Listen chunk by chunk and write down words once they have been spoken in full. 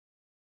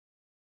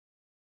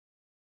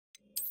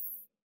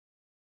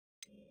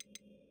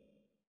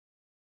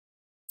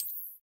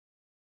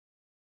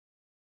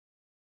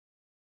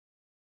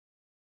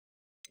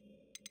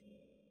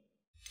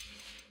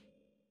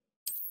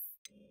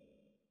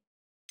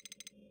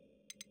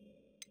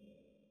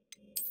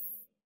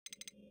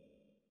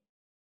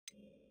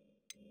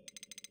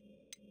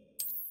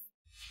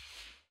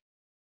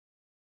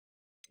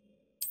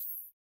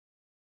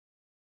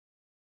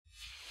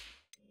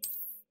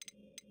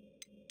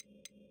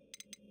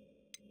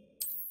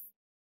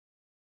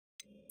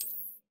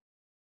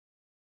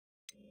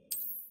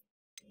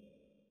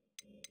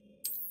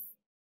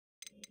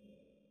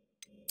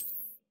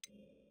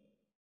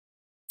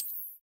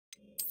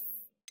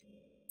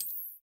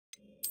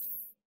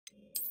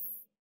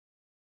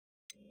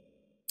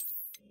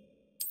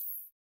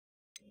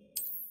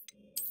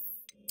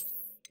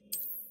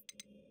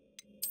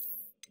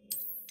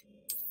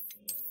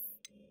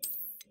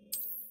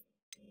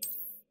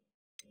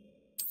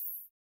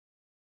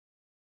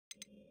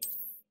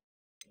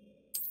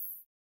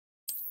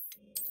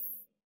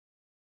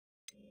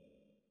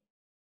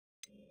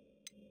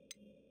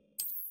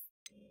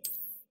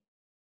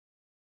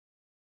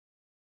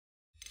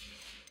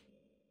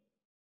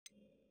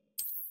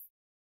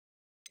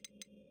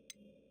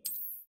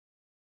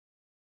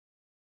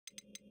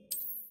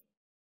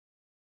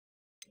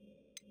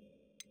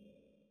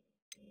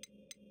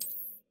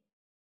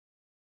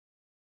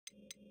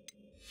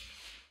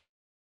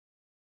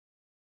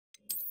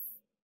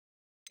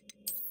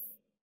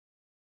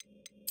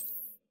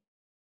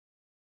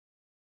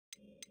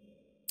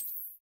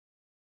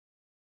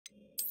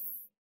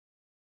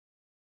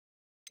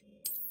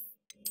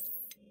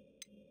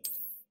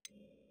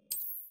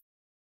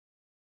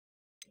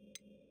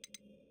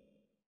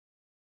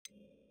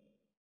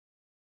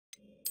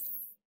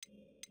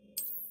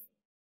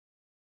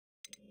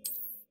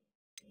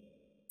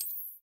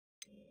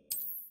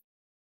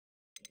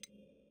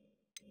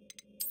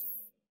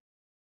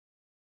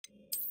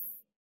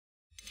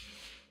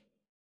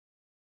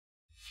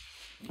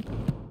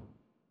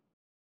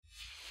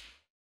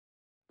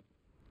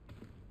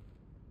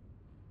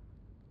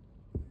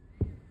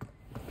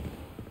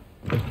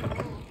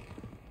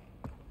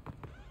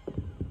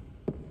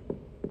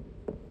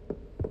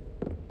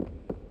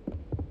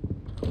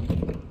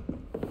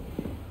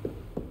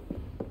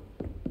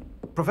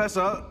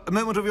Professor, a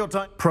moment of your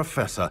time.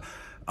 Professor,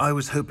 I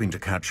was hoping to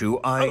catch you.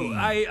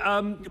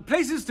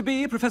 Places to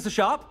be, Professor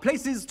Sharp.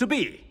 Places to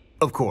be.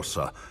 Of course,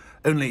 sir.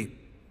 Only,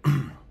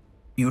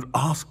 you'd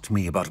asked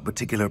me about a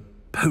particular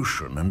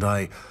potion, and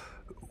I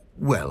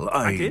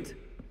did?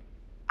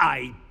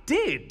 I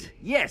did,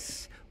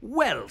 yes.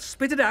 Well,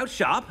 spit it out,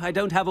 Sharp. I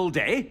don't have all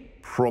day.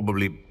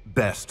 Probably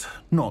best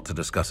not to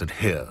discuss it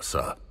here,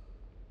 sir.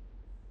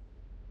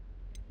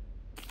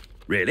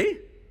 Really?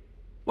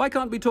 Why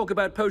can't we talk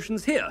about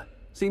potions here?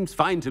 Seems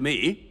fine to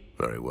me.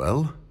 Very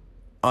well.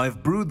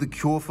 I've brewed the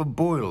cure for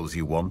boils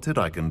you wanted.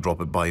 I can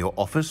drop it by your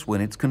office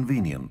when it's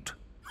convenient.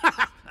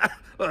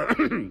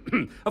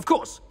 Of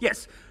course,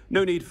 yes.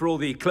 No need for all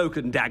the cloak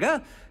and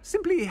dagger.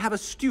 Simply have a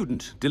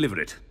student deliver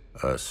it.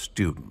 A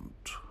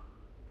student.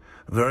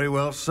 Very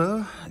well,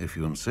 sir, if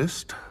you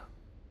insist.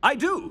 I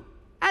do.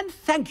 And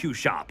thank you,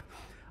 Sharp.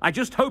 I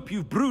just hope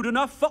you've brewed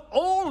enough for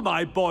all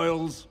my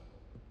boils.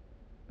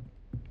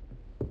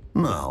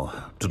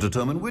 Now, to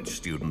determine which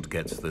student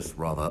gets this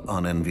rather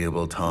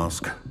unenviable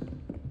task.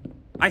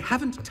 I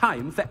haven't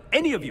time for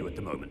any of you at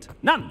the moment.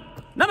 None.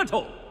 None at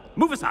all.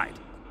 Move aside.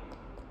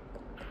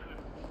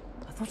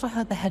 I thought I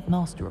heard the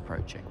headmaster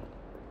approaching.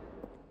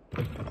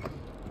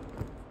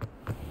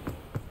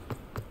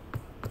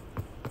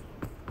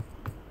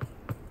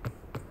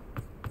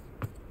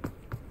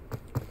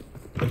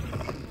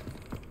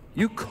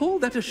 You call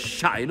that a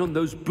shine on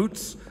those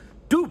boots?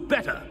 Do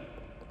better!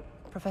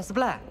 Professor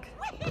Black,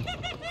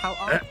 how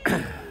are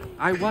you?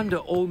 I wonder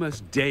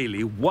almost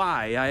daily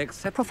why I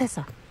accept...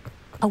 Professor,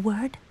 a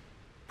word?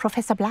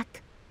 Professor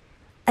Black?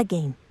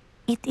 Again,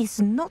 it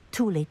is not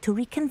too late to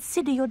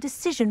reconsider your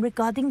decision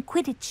regarding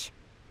Quidditch.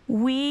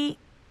 We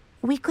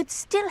could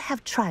still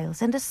have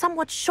trials and a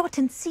somewhat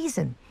shortened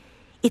season.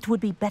 It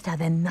would be better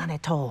than none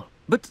at all.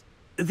 But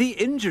the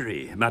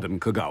injury, Madam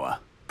Kogawa.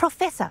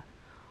 Professor,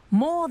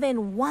 more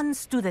than one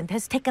student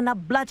has taken a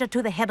bludger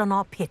to the head on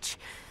our pitch.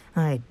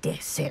 I dare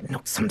say it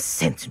knocked some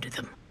sense into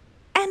them.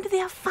 And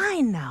they're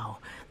fine now.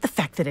 The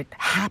fact that it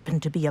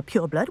happened to be a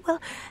pureblood, well,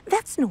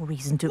 that's no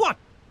reason to... What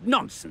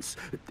nonsense!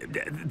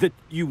 That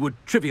you would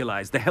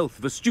trivialize the health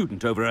of a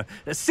student over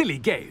a silly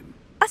game.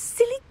 A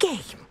silly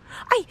game?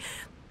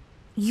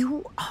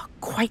 You are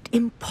quite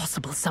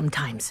impossible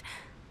sometimes.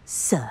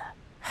 Sir,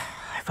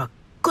 I've a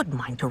good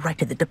mind to write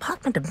to the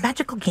Department of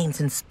Magical Games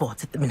and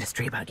Sports at the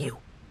Ministry about you.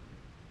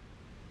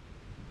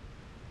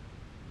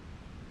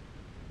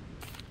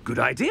 Good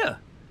idea.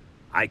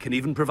 I can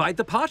even provide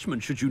the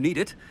parchment should you need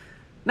it.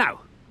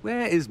 Now,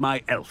 where is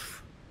my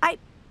elf?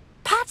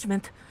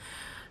 Parchment?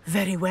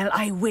 Very well,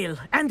 I will,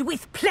 and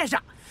with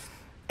pleasure.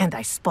 And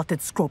I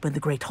spotted Scrope in the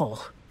Great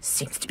Hall.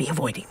 Seems to be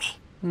avoiding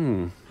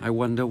me. I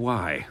wonder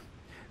why.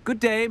 Good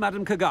day,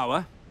 Madam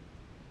Kogawa.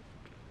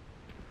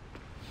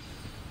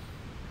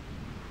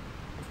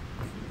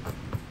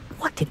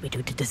 What did we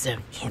do to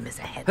deserve him as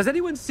a head? Has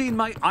anyone seen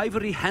my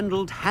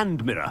ivory-handled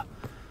hand mirror?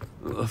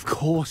 Of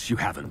course you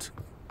haven't.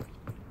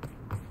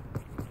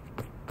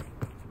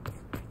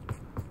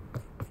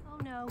 Oh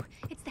no,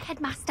 it's the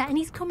headmaster and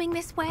he's coming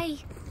this way.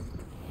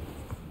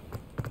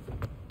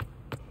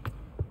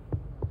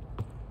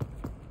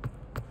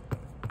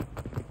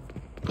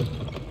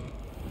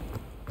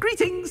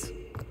 Greetings!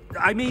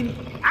 I mean,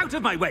 out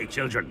of my way,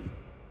 children.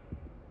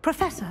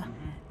 Professor,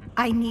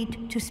 I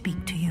need to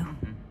speak to you.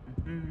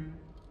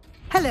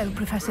 Hello,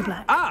 Professor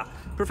Black. Ah,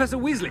 Professor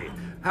Weasley.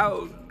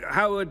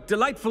 How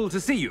delightful to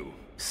see you.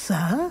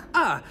 Sir?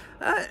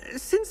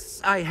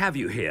 Since I have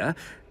you here,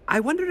 I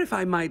wonder if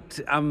I might,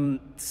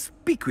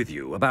 speak with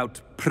you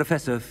about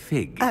Professor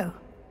Fig. Oh,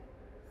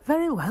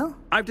 very well.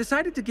 I've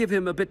decided to give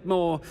him a bit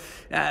more,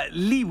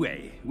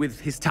 leeway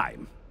with his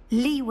time.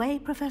 Leeway,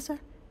 Professor?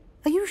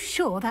 Are you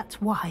sure that's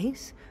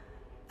wise?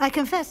 I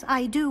confess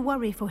I do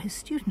worry for his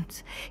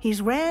students. He's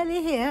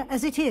rarely here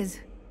as it is.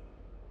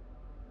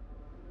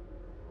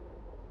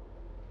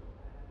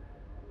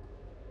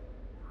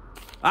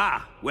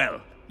 Ah,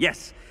 well,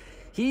 yes.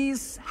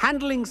 He's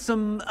handling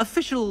some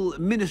official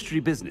ministry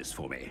business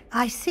for me.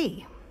 I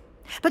see.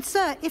 But,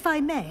 sir, if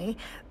I may,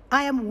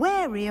 I am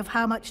wary of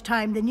how much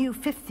time the new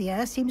fifth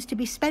year seems to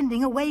be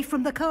spending away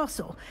from the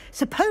castle,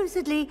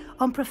 supposedly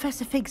on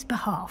Professor Fig's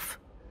behalf.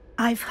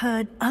 I've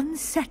heard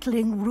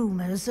unsettling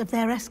rumors of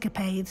their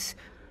escapades.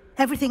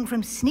 Everything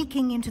from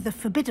sneaking into the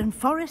Forbidden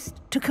Forest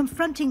to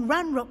confronting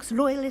Ranrock's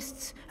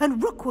loyalists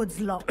and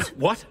Rookwood's lot.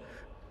 What?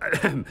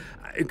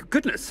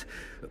 Goodness.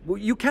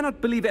 You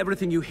cannot believe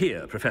everything you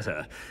hear,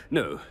 Professor.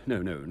 No,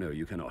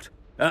 you cannot.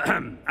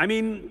 I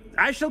mean,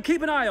 I shall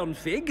keep an eye on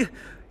Fig.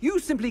 You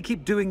simply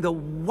keep doing the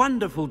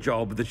wonderful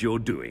job that you're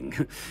doing.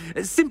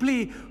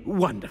 Simply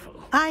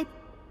wonderful.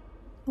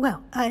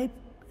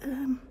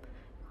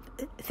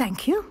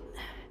 Thank you.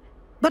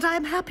 But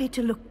I'm happy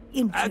to look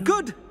into...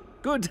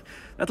 Good.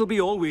 That'll be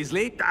all,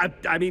 Weasley.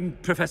 I mean,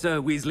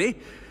 Professor Weasley.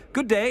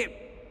 Good day.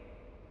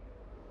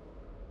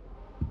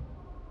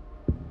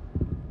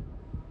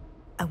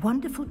 A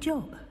wonderful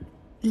job.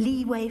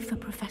 Leeway for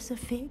Professor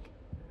Fig.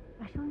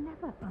 I shall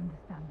never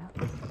understand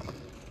that.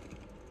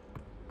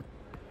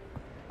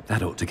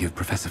 That ought to give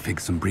Professor Fig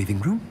some breathing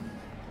room.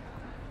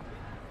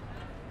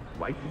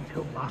 wait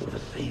until Master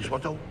sees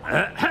what all...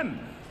 Ahem!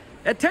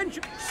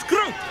 Attention!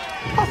 Scrope!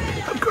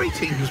 Oh,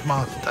 greetings,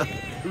 Master.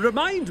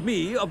 Remind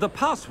me of the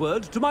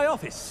password to my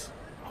office.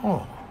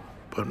 Oh,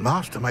 but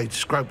Master made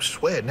Scrope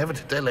swear never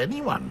to tell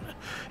anyone,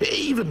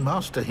 even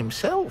Master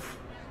himself.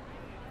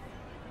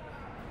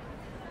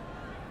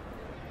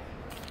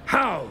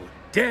 How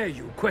dare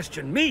you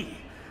question me?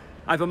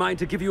 I've a mind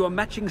to give you a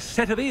matching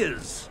set of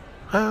ears.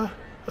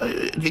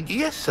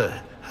 Yes,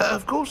 sir.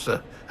 Of course,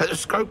 sir.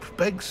 Scrope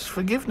begs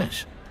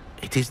forgiveness.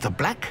 It is the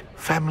Black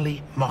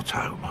family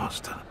motto,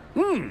 Master.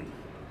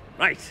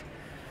 Right.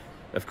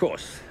 Of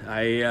course.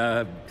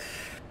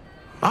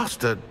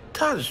 Master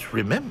does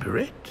remember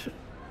it.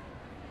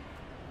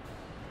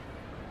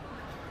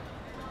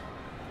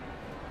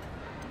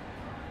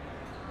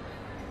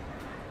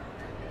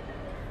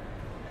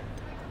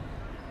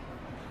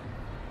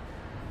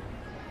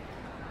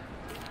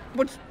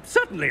 But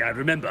certainly I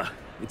remember.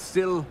 It's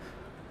still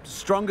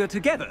stronger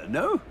together,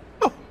 no?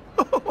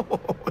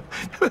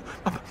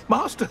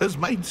 Master has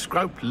made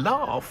Scrope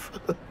laugh.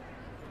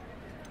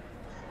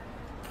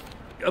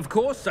 Of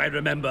course I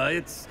remember.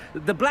 It's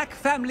the Black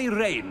family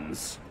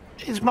reigns.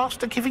 Is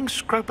Master giving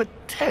Scrope a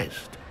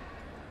test?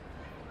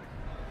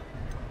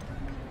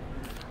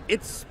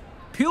 It's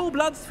pure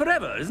bloods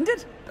forever, isn't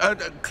it?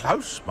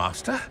 Close,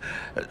 Master.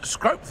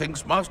 Scrope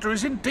thinks Master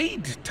is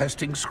indeed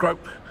testing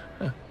Scrope.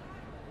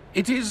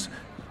 It is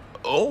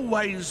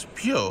always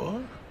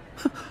pure.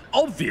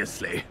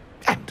 Obviously.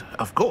 And,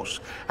 of course,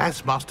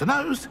 as Master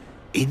knows,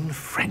 in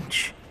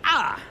French.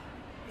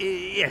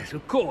 Yes,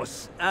 of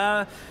course.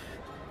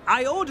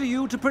 I order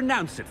you to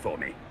pronounce it for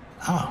me.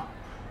 Oh,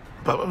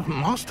 but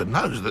Master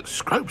knows that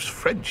Scrope's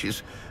French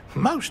is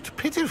most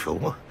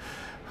pitiful.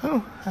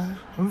 Oh,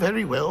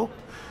 very well.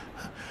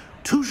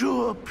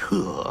 Toujours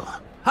pur.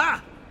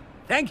 Ha!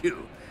 Thank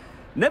you.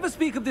 Never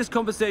speak of this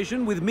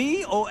conversation with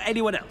me or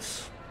anyone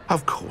else.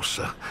 Of course,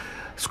 sir.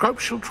 Scrope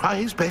shall try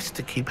his best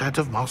to keep out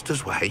of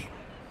Master's way.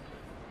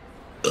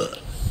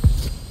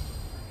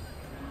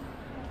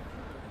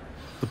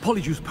 The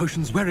polyjuice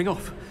potion's wearing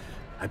off.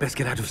 I best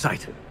get out of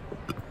sight.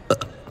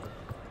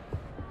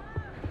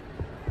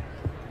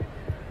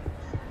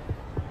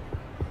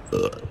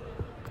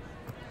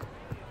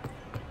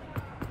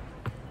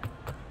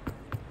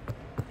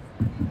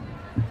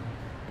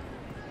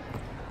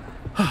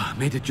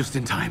 Made it just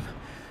in time.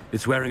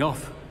 It's wearing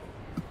off.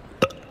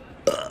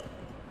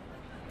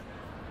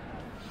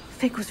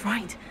 Fig was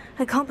right.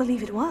 I can't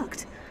believe it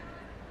worked.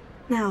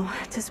 Now,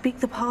 to speak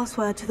the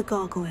password to the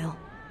gargoyle.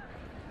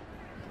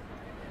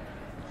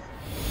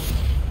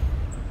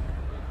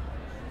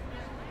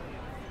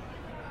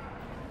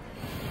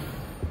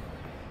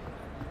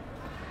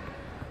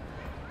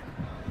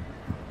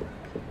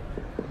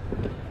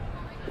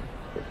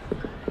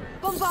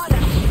 Bombarda!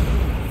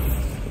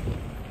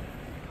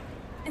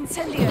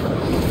 Incendio!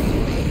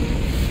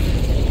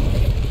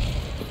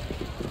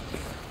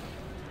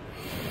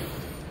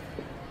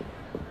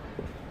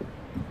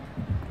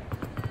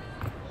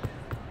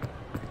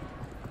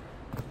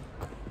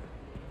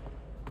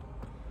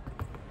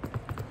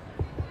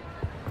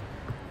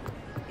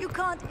 You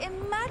can't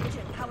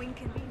imagine how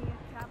inconvenient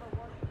travel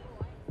was.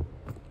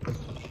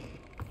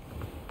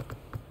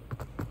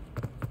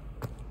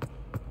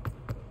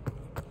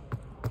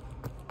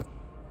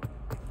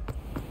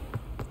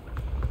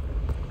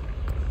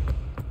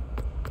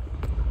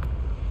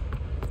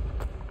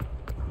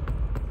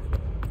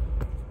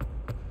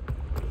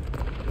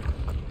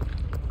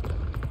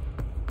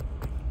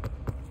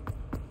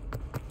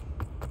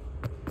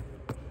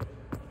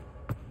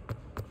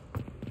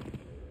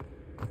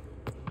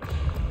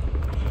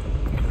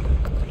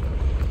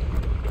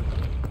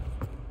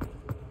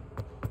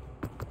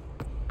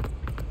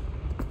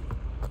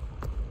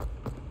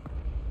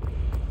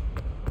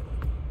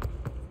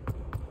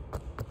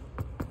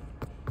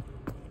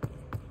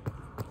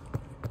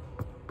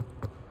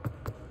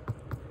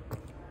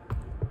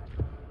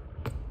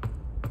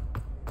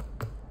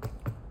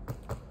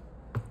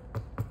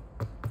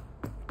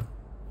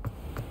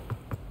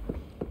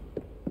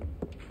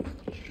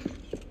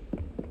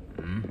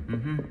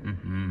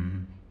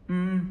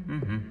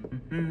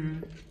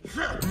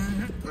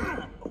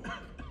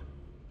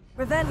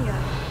 Revelio.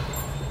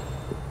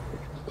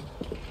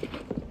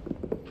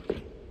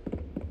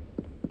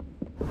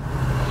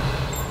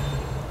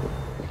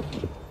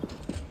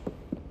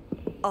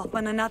 Off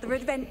on another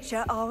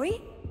adventure, are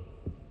we?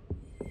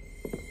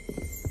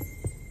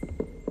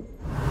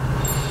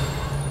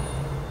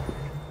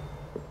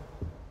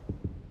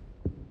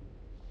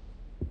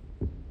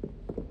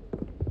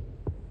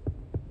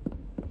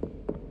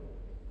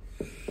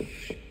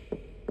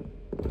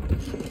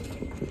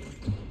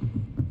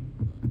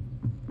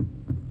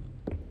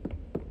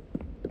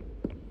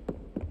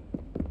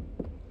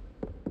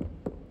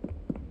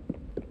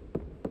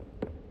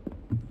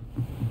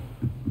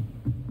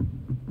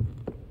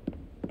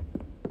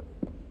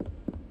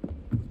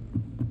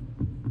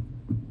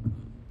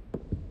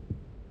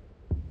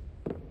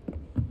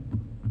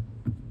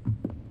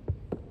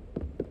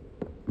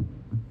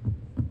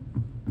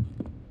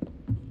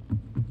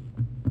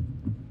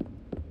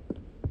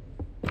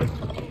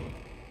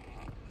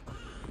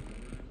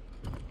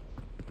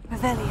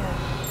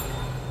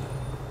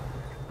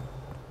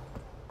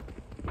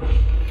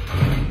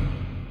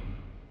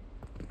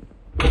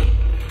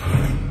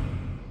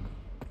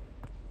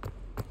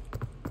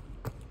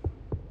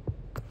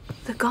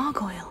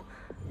 gargoyle.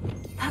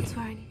 That's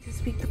where I need to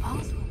speak the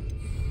password.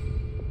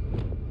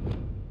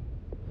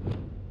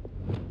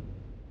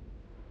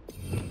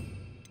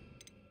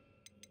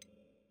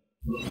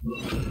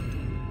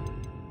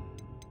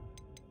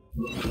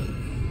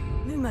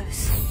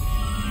 Lumos.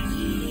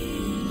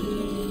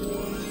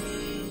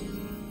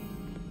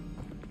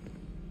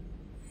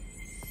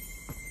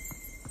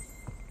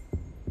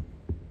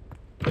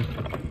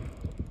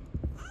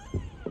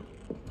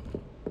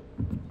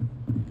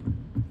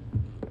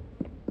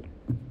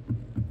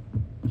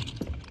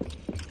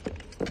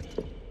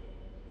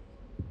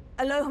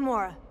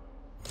 Alohomora.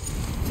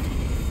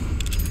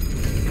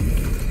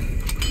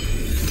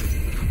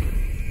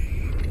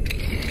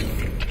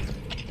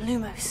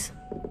 Lumos.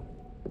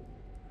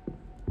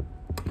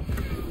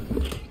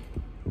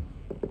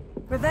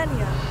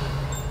 Revelio.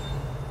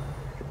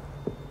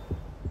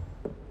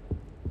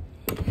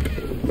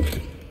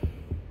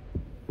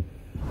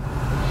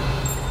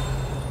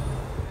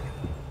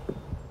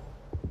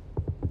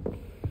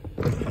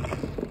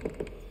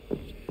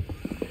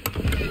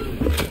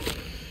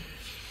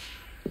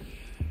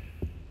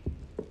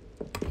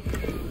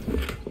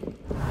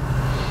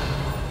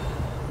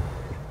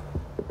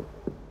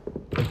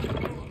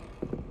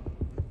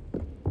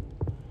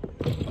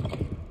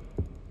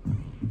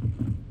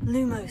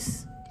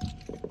 Lumos.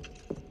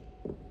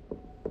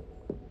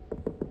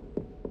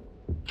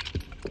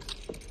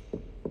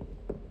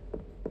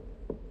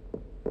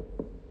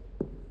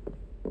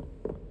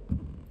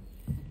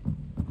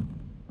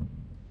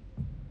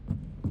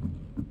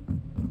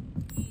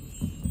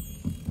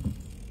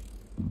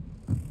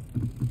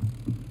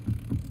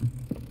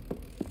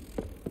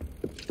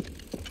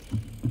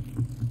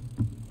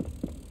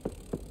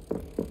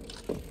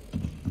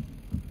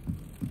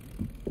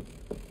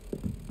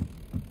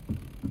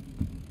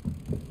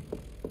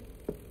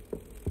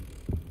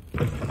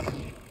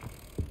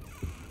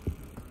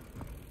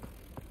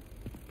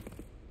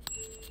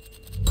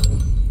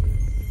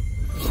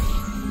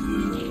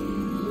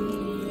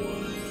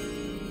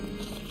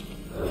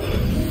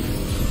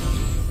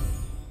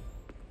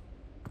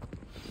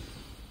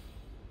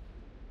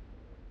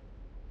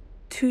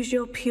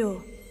 Toujours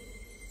pure.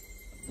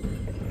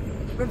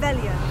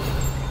 Revelio.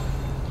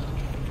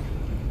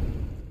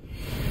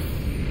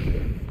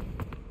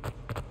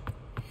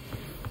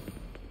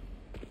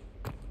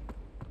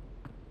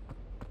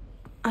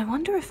 I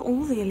wonder if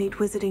all the elite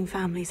wizarding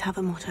families have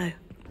a motto.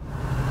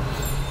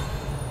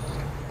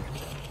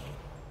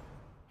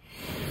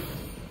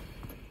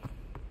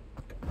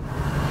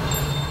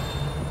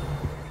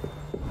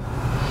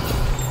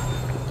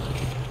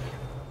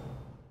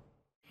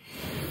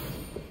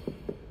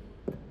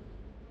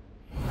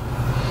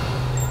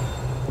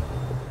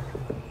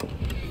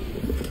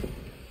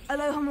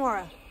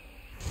 Alohomora.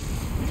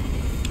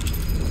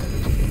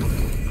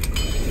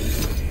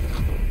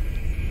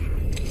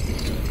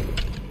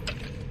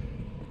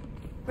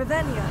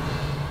 Revelio.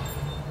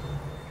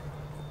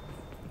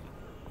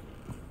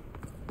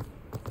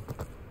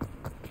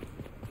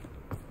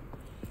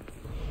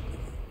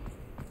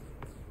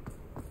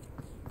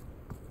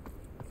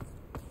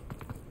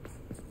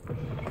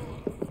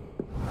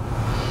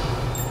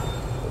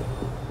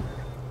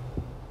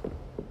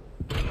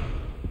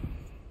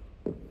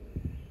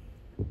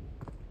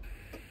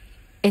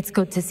 It's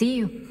good to see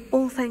you.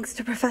 All thanks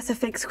to Professor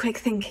Fig's quick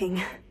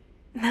thinking.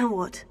 Now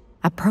what?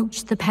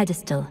 Approach the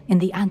pedestal in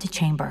the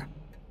antechamber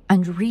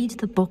and read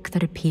the book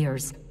that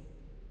appears.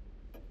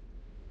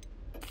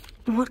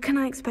 What can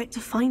I expect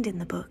to find in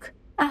the book?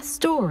 A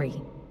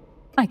story.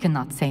 I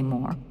cannot say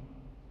more.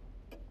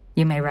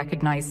 You may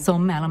recognize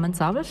some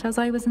elements of it, as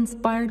I was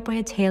inspired by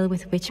a tale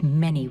with which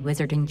many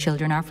wizarding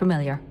children are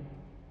familiar.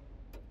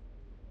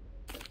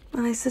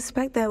 I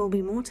suspect there will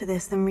be more to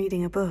this than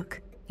reading a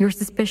book. Your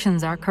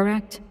suspicions are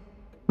correct.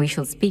 We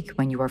shall speak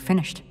when you are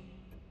finished.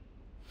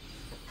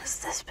 Has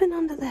this been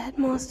under the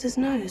headmaster's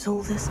nose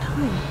all this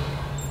time?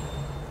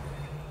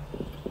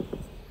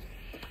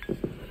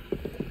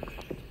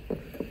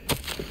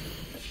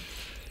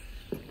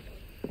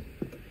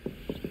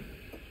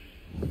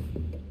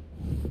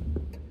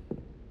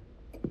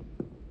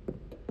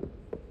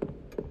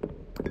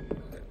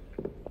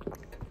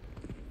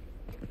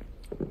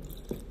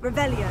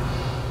 Revelio.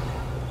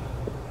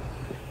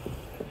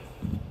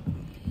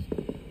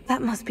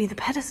 That must be the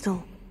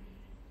pedestal.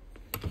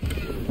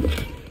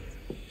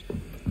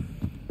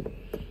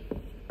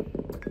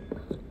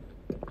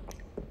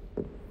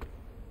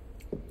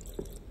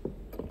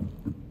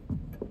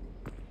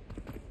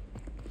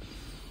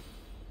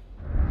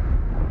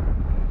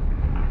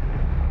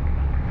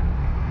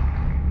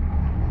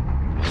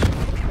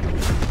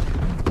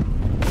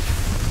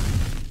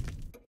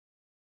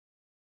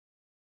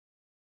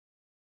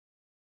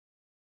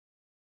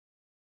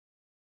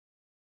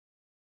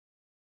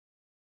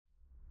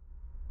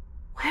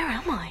 Where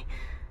am I?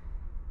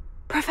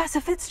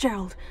 Professor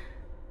Fitzgerald,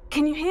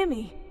 can you hear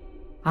me?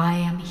 I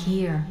am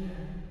here.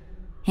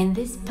 In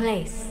this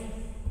place,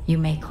 you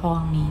may call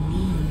me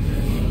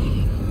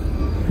Lee.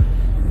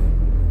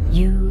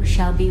 You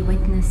shall be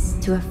witness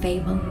to a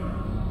fable.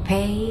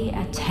 Pay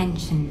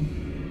attention.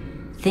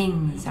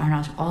 things are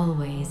not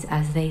always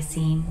as they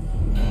seem.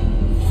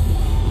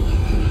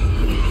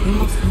 You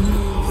must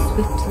move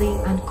swiftly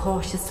and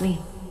cautiously.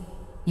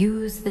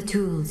 Use the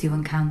tools you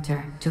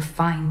encounter to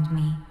find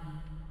me.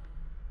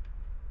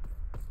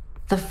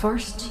 The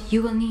first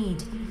you will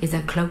need is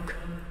a cloak.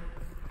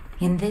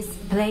 In this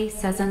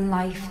place, as in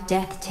life,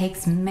 death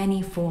takes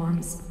many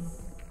forms.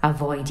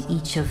 Avoid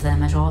each of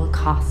them at all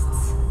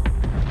costs.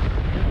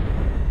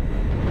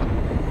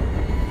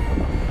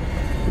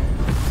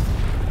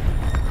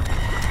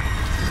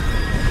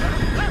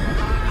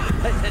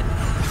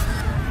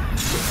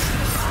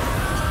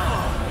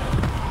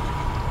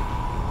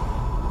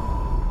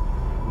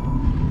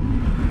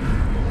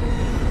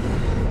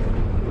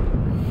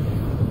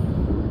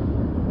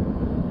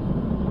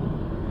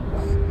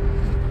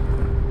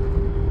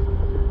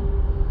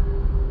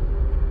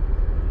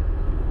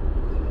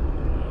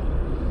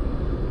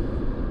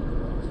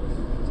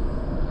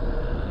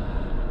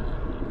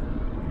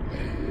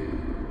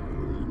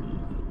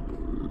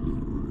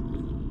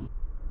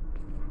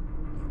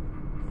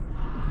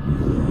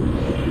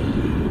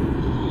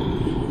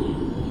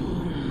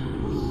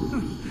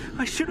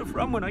 I should have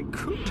run when I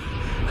could.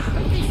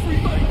 I'd be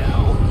free by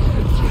now.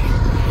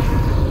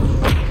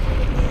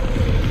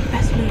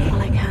 Best move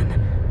while I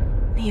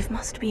can. Neve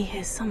must be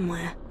here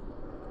somewhere.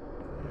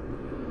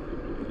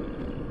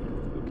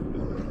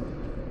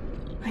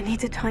 I need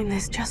to time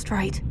this just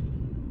right.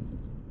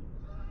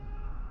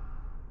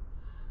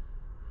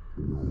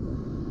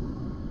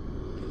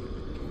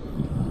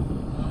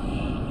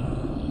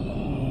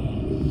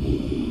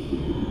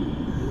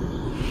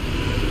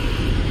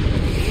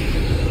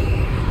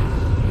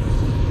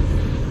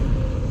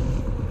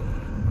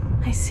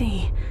 I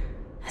see.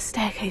 A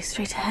staircase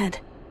straight ahead.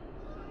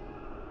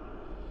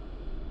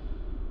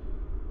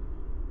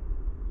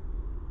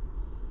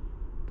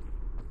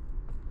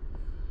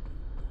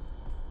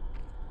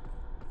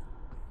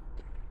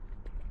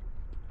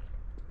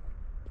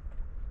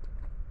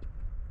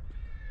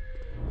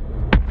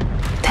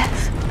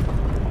 Death.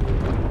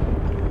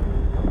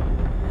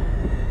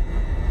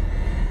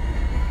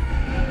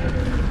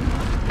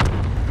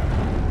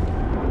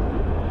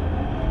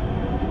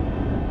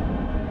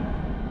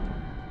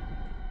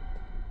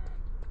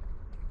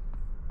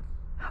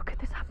 How could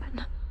this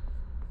happen?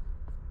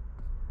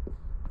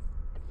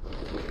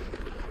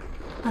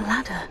 A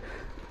ladder.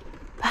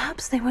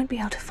 Perhaps they won't be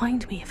able to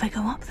find me if I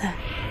go up there.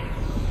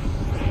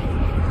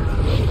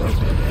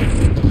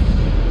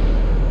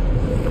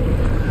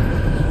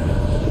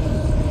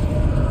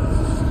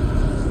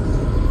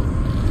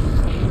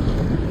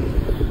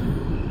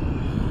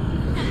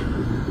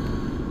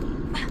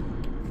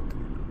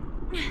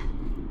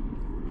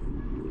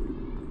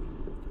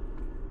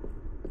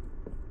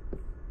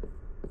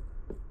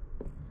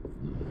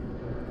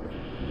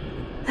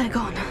 They're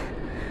gone.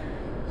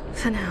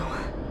 For now.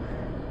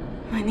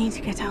 I need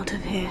to get out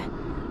of here.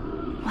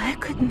 Where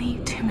could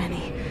need too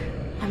many?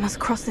 I must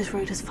cross this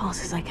road as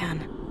fast as I can.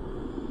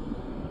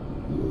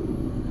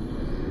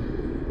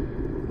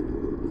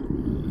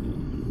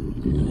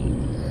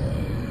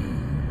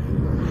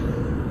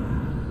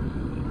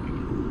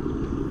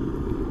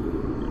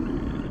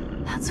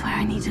 That's where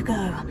I need to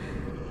go.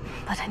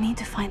 But I need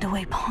to find a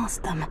way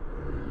past them.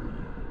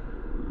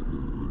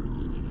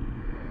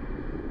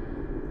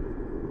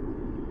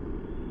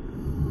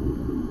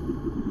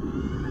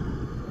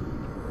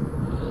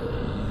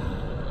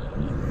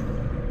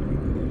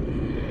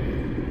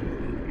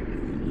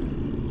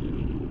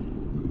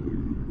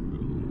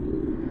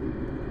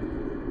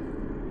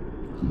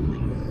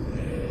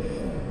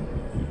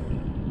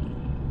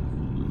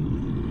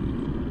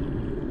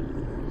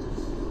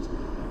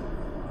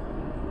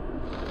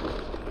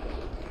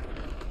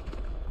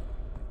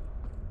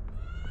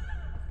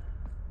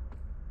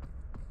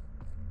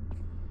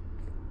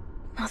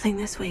 Nothing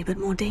this way but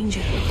more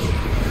danger.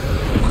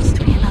 There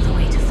must be another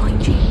way to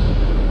find you.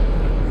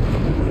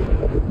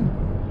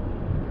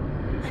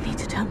 I need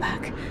to turn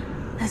back.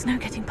 There's no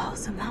getting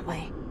past them that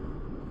way.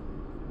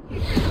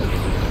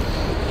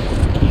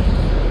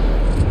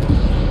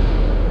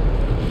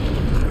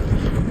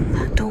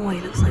 That doorway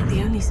looks like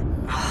the only...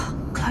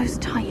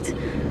 closed tight.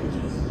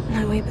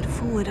 No way but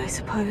forward, I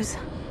suppose.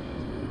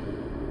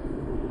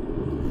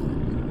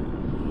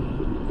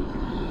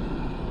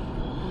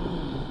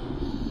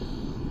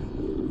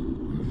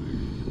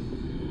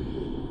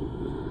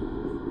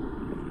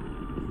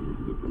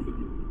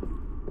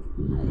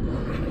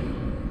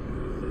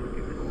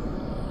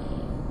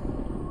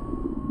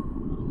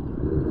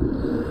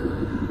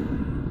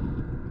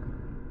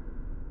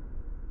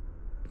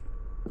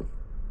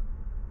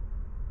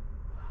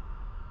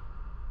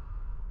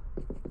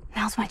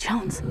 Now's my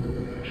chance.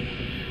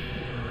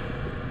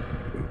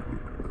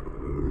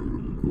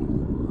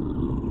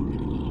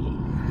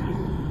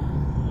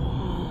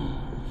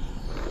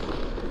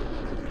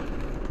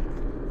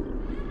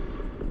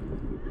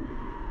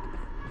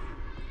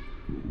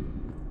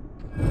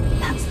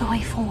 That's the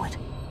way forward.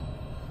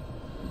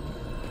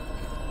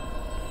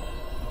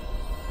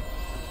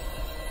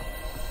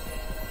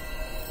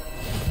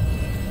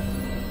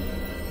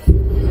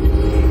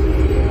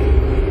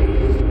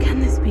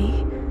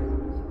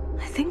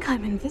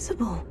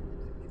 invisible.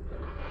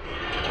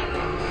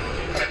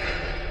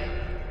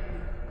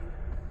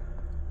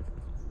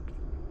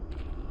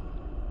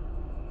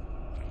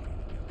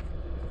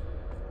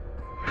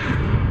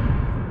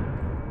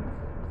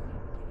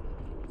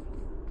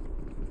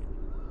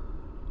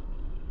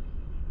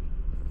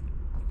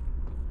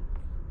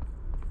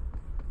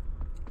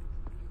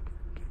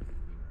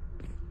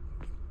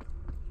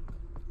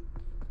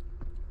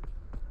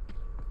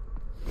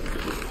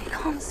 They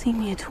can't see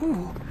me at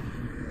all.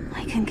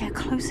 I can get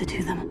closer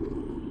to them.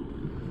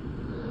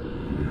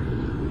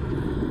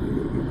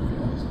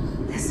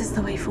 This is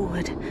the way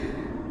forward.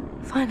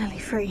 Finally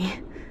free.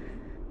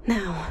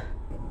 Now,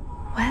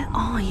 where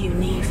are you,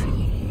 Neve?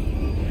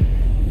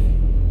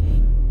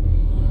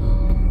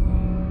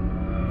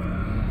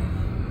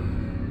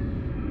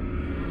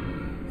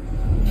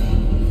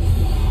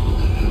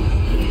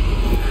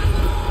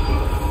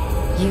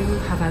 You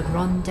have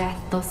outrun death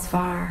thus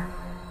far,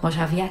 but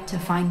have yet to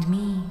find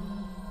me.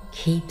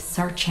 Keep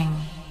searching,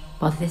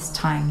 but this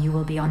time you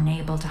will be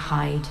unable to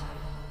hide.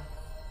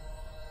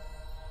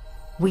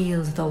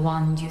 Wield the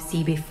wand you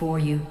see before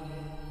you.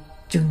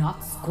 Do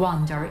not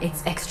squander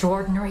its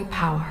extraordinary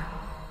power.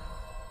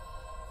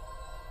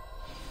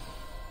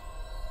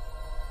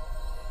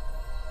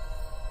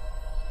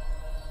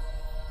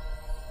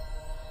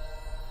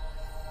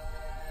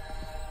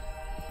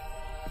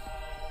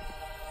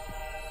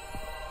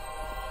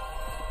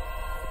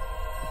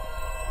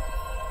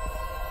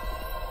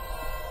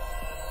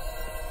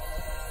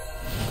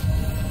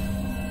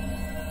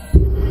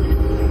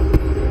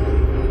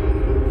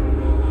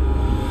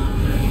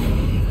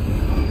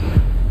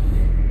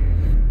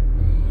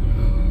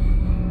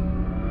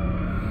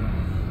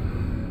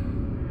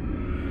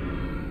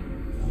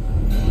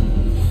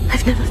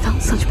 I've never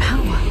felt such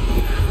power.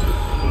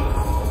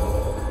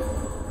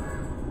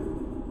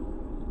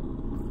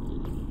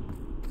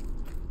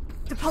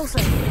 The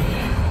pulsar.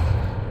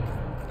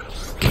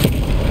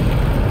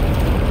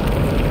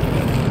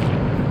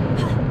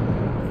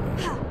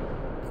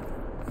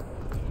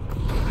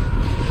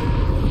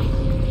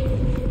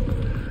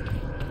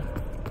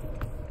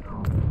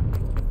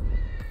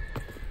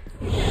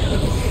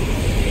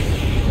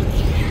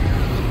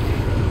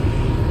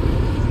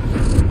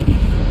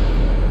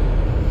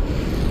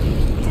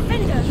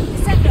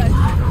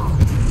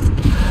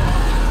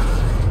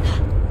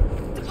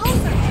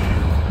 Run!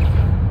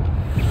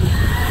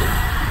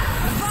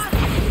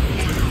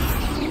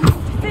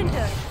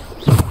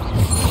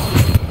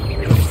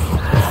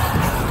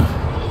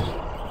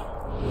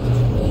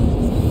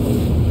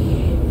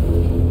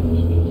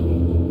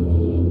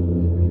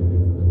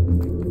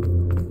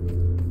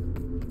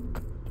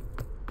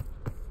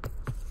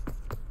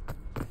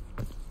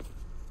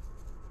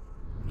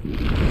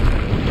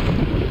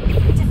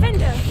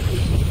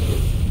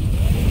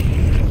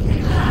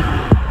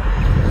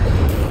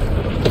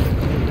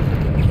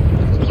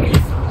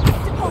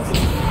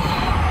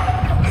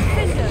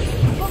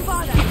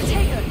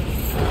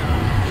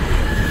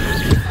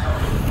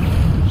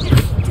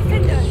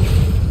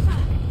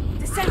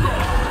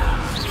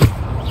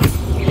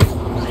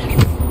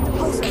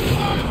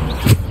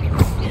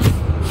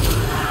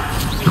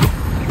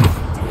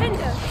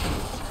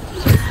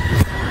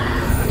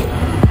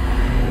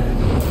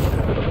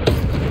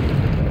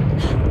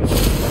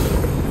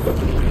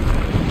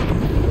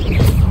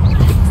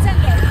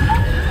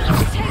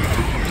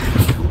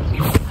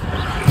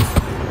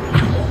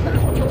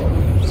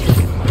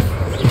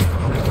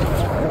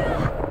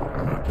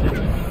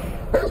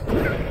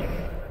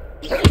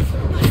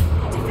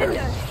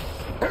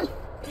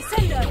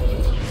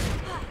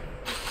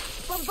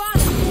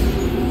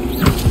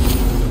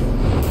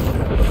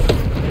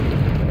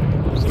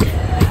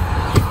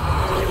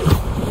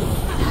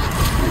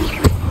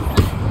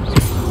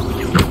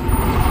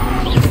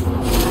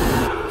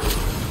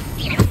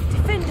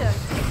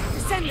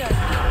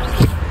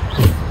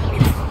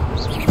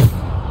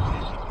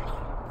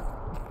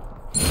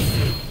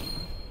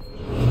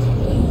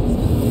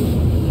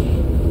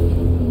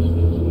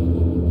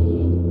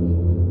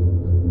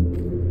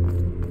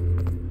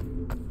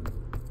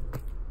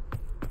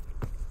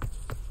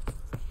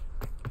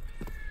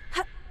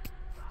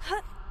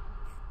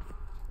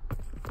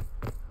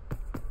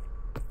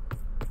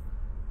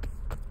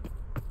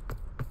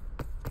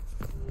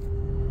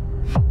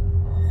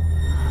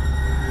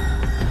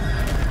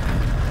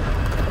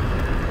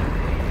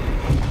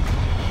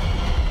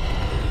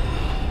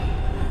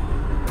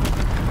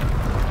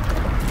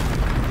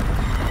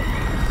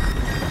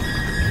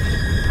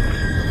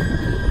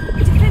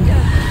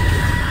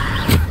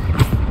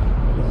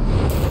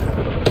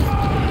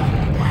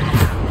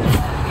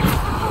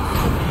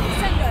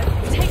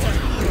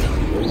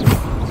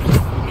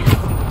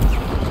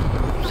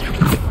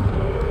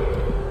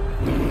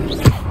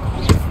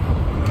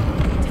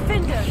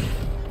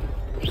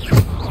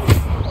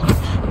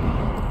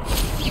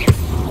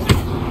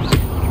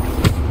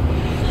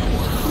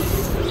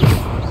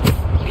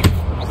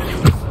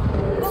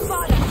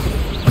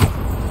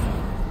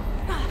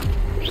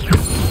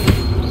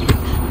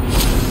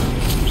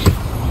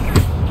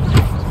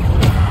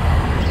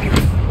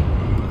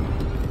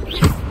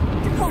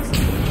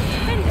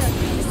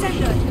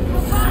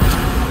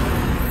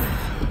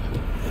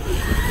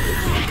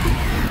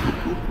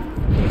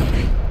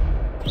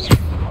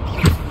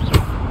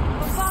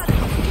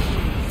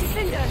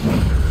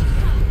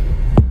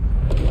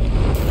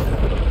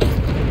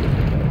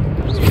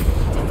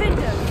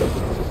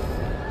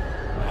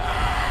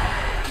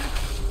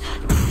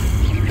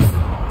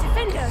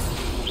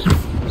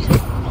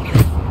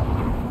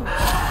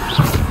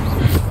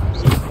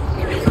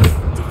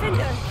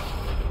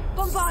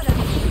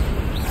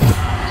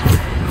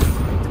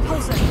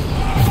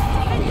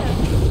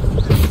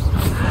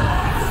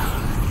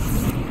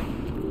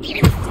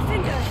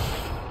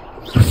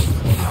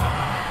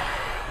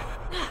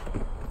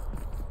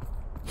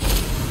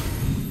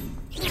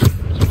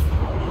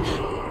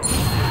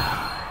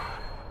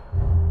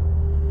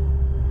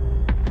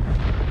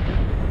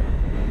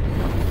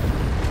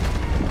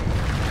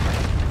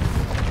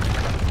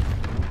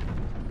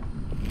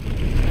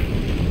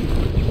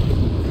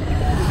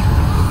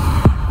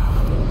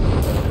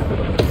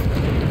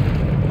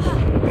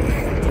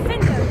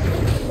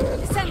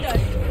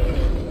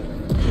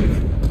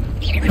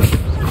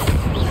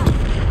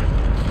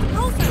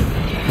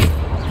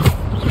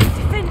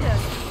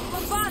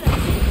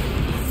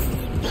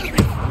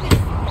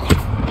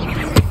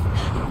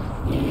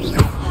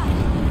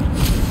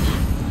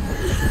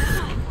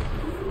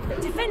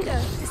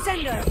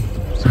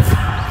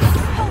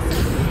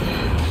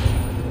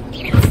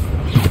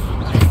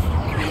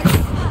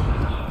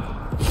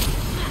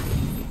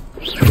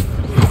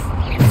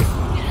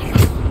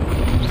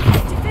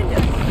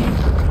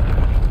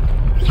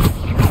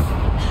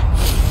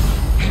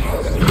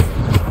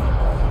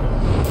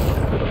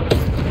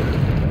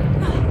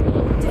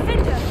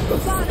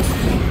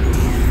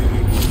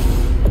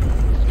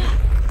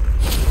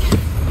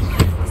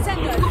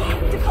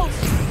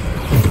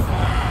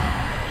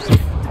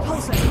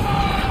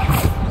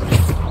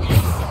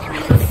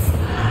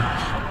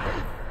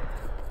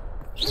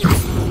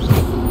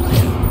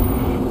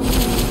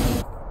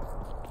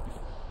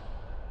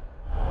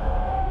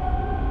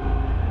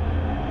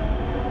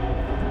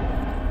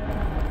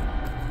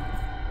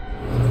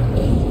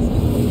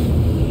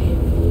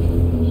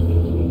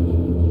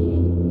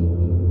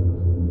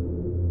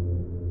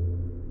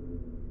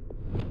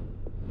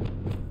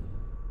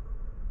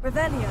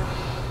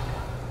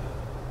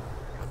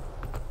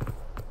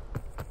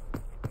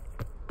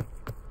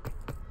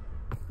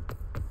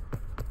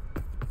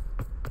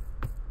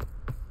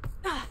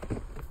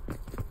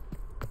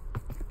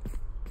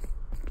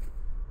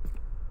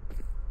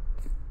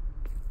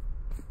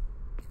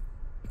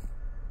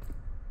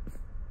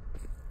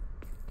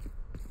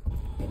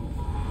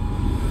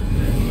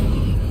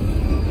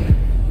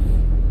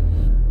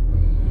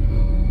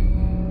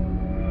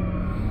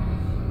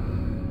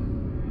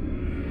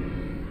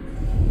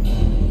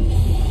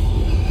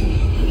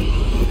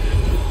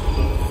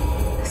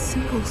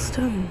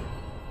 stone.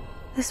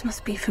 This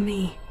must be for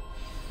me.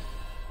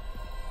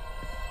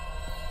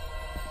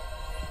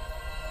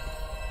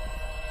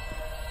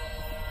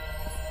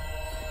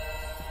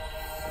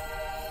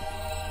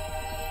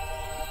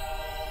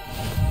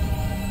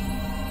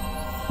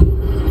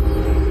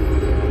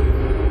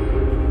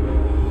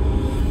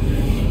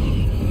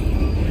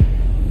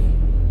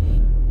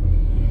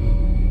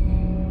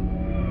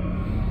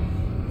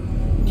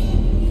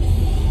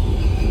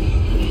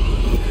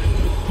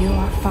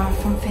 Far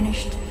from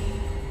finished.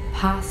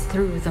 Pass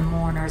through the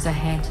mourners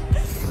ahead.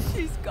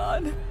 She's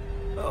gone.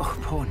 Oh,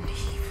 poor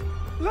Neve.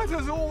 Let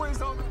us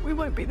always on. We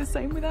won't be the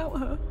same without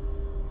her.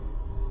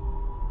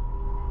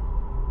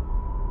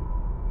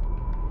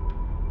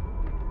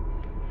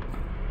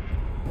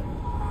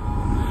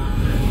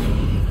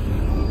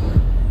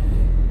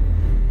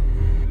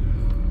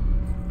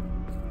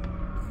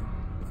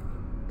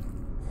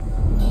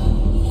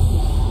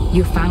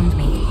 You found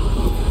me,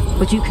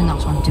 but you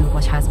cannot undo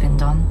what has been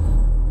done.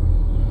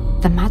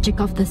 The magic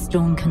of the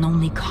stone can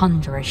only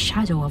conjure a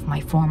shadow of my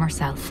former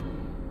self.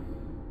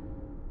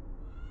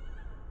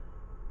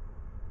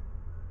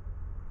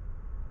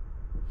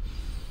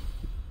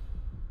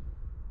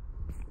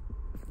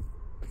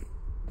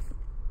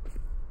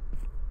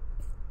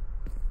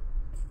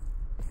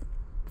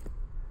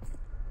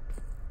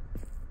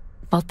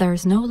 But there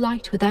is no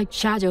light without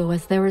shadow,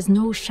 as there is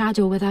no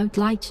shadow without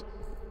light.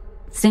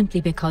 Simply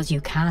because you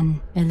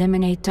can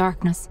eliminate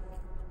darkness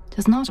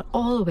does not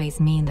always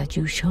mean that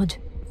you should.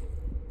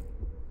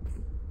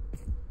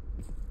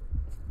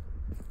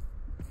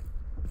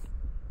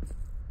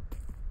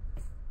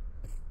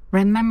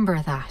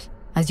 Remember that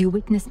as you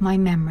witness my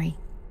memory.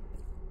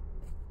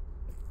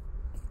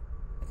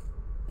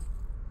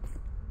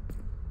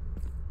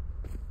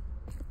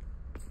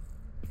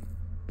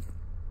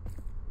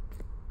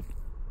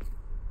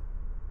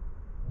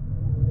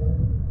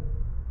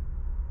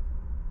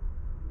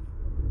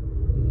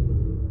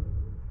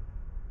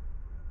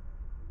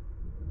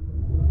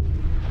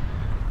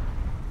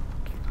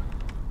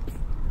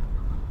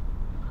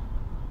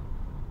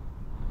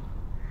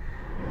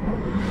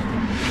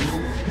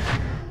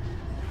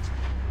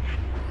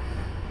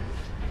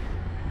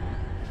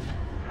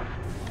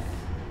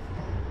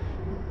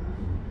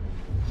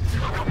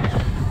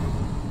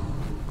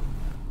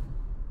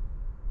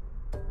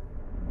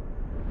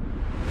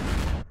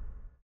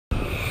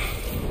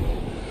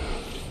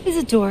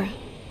 Isadora,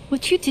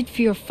 what you did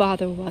for your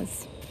father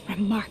was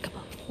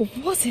remarkable.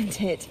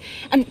 Wasn't it?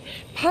 And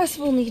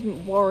Percival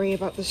needn't worry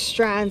about the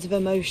strands of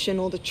emotion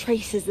or the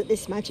traces that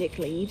this magic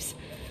leaves.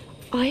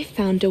 I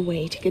found a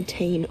way to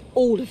contain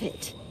all of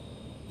it.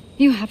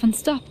 You haven't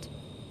stopped.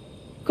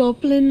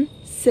 Goblin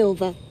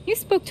Silver. You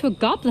spoke to a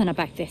goblin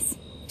about this.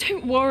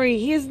 Don't worry,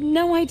 he has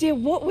no idea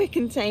what we're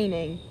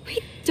containing.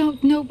 We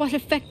don't know what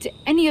effect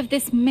any of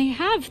this may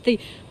have. The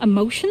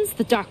emotions,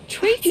 the dark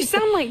traits. You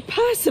sound like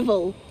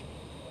Percival.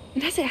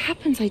 And as it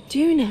happens, I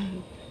do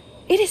know.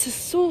 It is a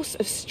source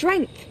of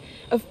strength,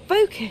 of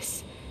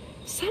focus.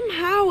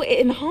 Somehow it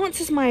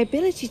enhances my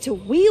ability to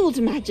wield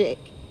magic.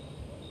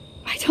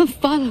 I don't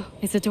follow,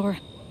 Isadora.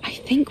 I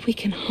think we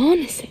can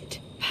harness it.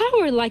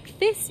 Power like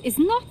this is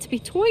not to be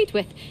toyed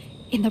with.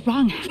 In the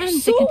wrong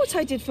hands, You saw what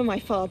I did for my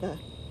father.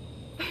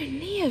 Oh,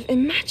 Neve,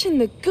 imagine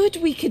the good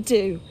we could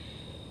do.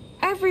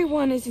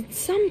 Everyone is in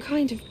some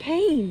kind of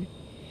pain.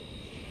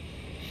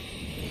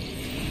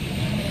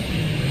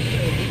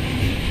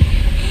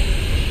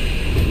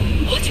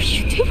 What are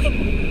you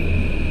doing?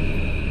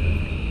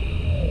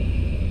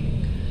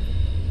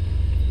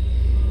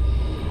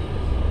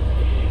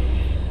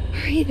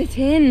 Breathe it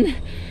in.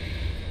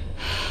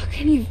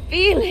 Can you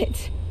feel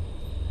it?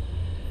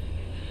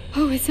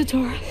 Oh,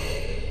 Isadora.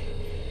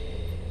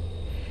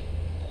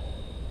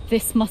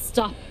 This must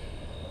stop.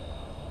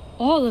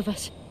 All of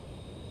it.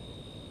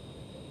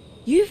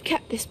 You've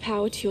kept this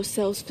power to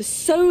yourselves for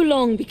so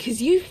long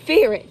because you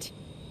fear it.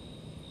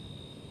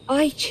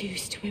 I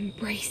choose to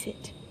embrace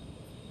it.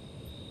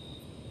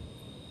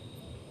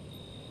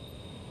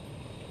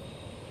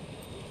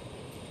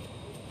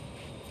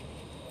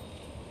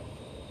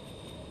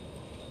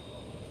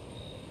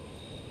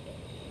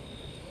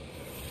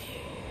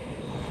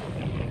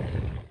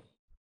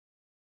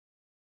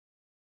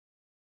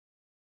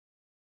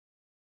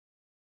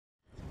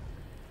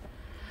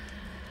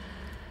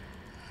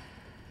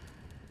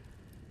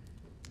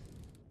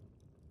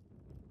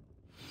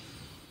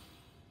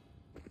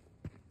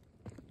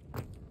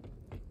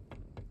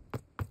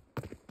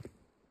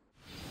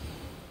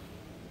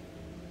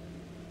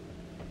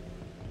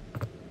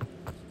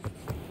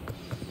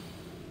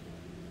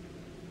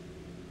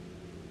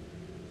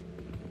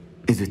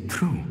 Is it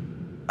true?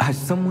 Has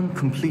someone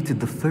completed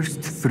the first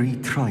 3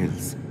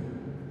 trials?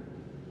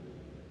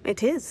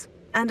 It is,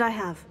 and I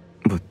have.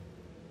 But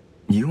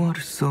you are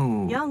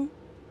so... Young.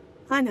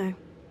 I know.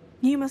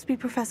 You must be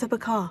Professor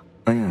Bakar.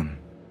 I am.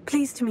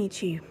 Pleased to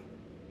meet you.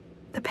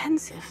 The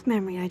pensive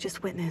memory I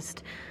just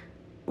witnessed.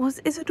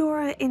 Was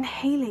Isadora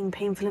inhaling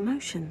painful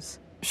emotions?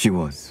 She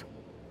was.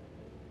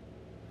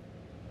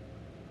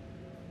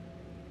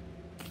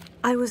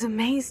 I was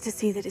amazed to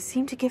see that it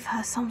seemed to give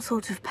her some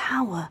sort of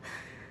power,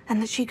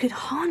 and that she could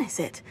harness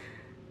it.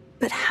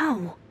 But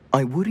how?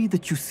 I worry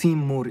that you seem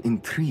more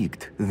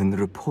intrigued than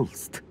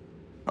repulsed.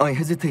 I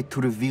hesitate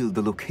to reveal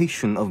the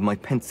location of my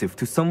pensive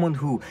to someone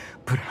who,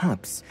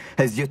 perhaps,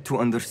 has yet to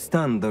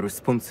understand the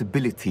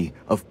responsibility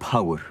of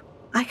power.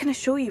 I can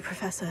assure you,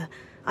 Professor,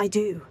 I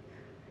do.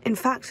 In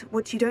fact,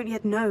 what you don't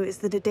yet know is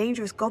that a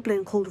dangerous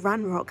goblin called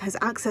Ranrock has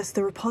accessed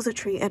the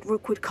repository at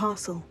Rookwood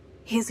Castle.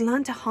 He has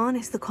learned to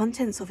harness the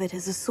contents of it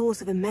as a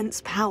source of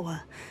immense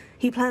power.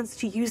 He plans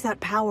to use that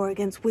power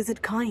against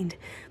wizard kind.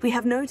 We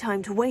have no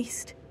time to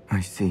waste. I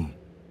see.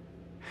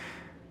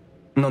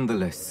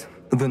 Nonetheless,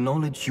 the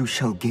knowledge you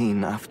shall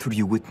gain after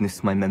you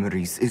witness my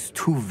memories is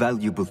too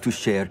valuable to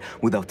share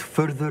without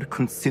further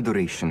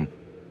consideration.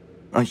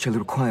 I shall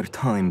require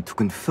time to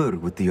confer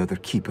with the other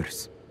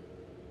keepers.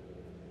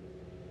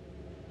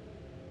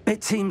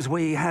 It seems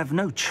we have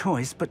no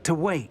choice but to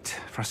wait,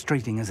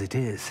 frustrating as it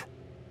is.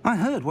 I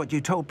heard what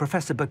you told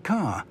Professor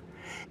Bakar.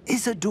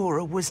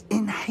 Isadora was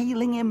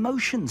inhaling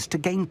emotions to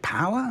gain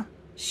power?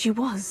 She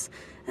was,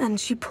 and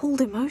she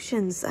pulled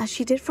emotions, as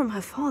she did from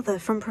her father,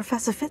 from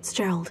Professor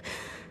Fitzgerald,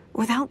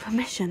 without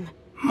permission.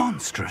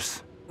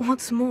 Monstrous.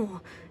 What's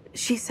more,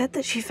 she said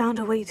that she found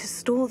a way to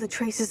store the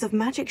traces of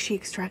magic she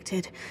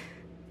extracted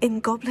in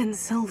goblin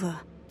silver.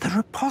 The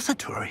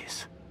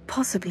repositories?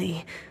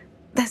 Possibly.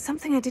 There's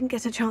something I didn't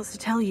get a chance to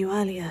tell you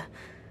earlier.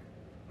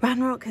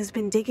 Ranrock has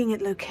been digging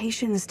at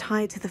locations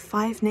tied to the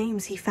 5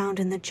 names he found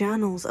in the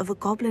journals of a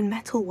goblin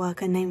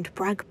metalworker named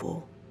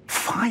Bragbor.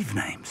 5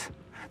 names?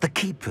 The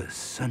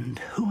Keepers, and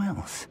who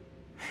else?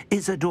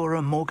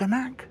 Isadora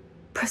Morganac?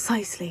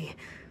 Precisely.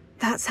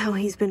 That's how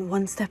he's been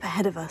one step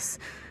ahead of us.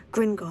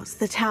 Gringotts,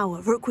 the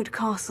Tower, Rookwood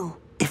Castle.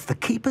 If the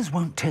Keepers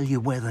won't tell you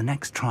where the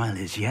next trial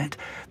is yet,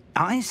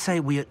 I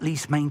say we at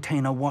least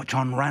maintain a watch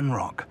on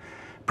Ranrock.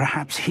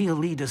 Perhaps he'll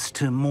lead us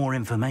to more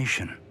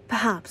information.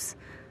 Perhaps.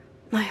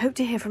 I hope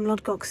to hear from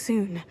Lodgok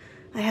soon.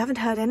 I haven't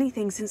heard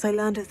anything since I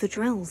learned of the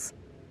drills.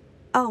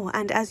 Oh,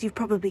 and as you've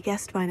probably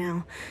guessed by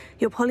now,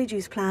 your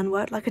Polyjuice plan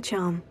worked like a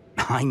charm.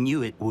 I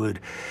knew it would.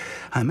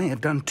 I may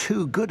have done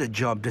too good a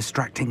job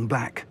distracting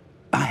Black.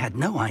 I had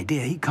no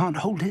idea he can't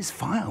hold his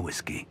fire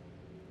whiskey.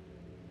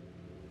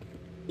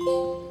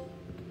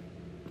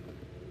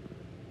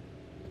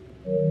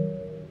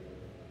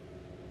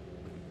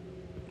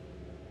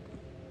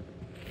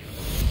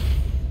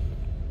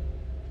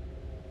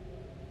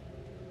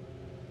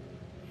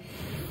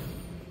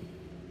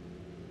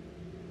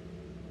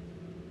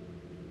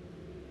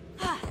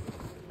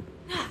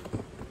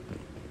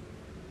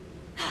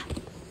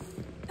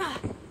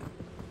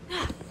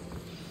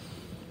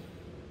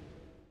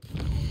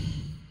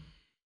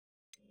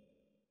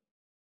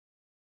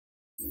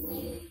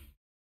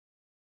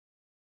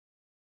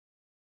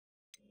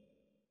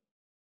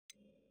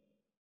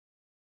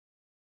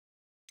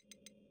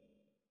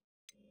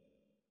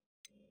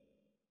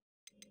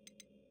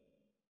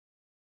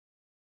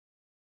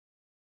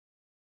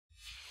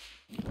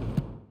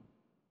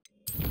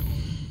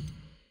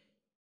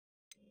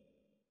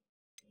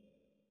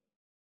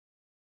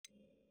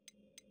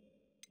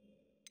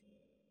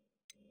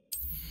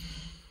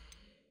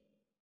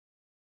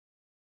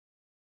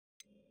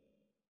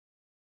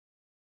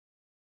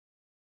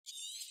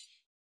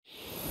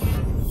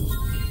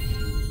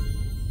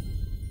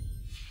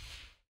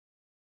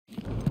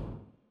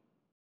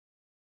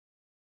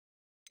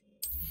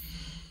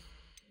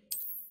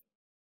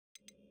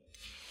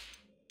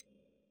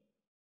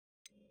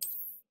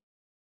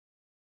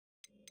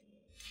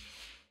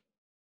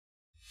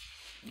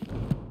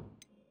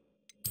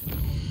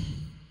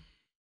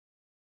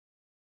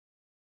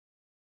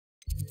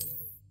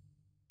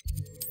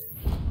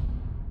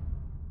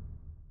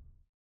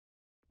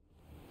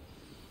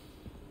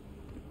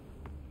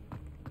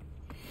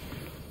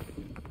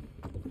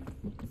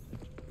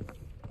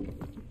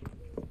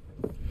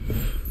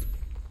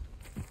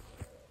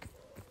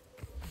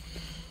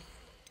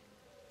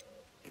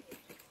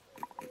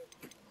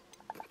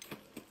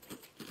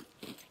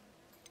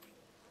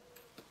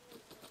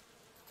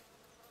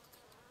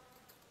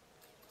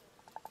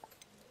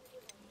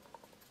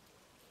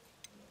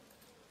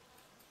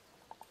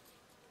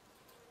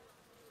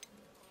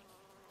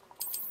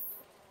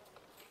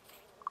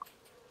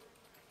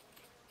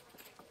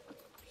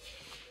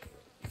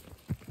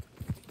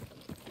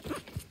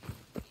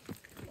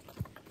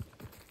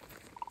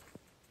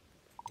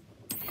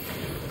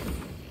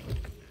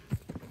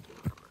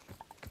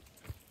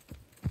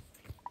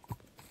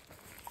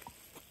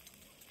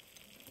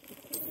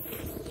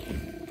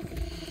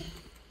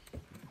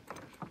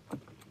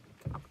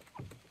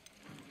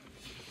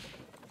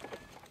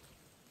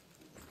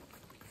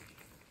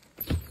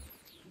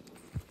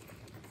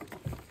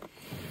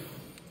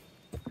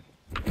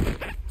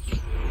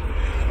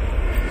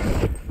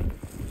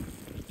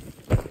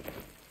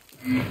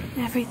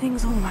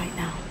 Everything's all right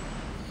now.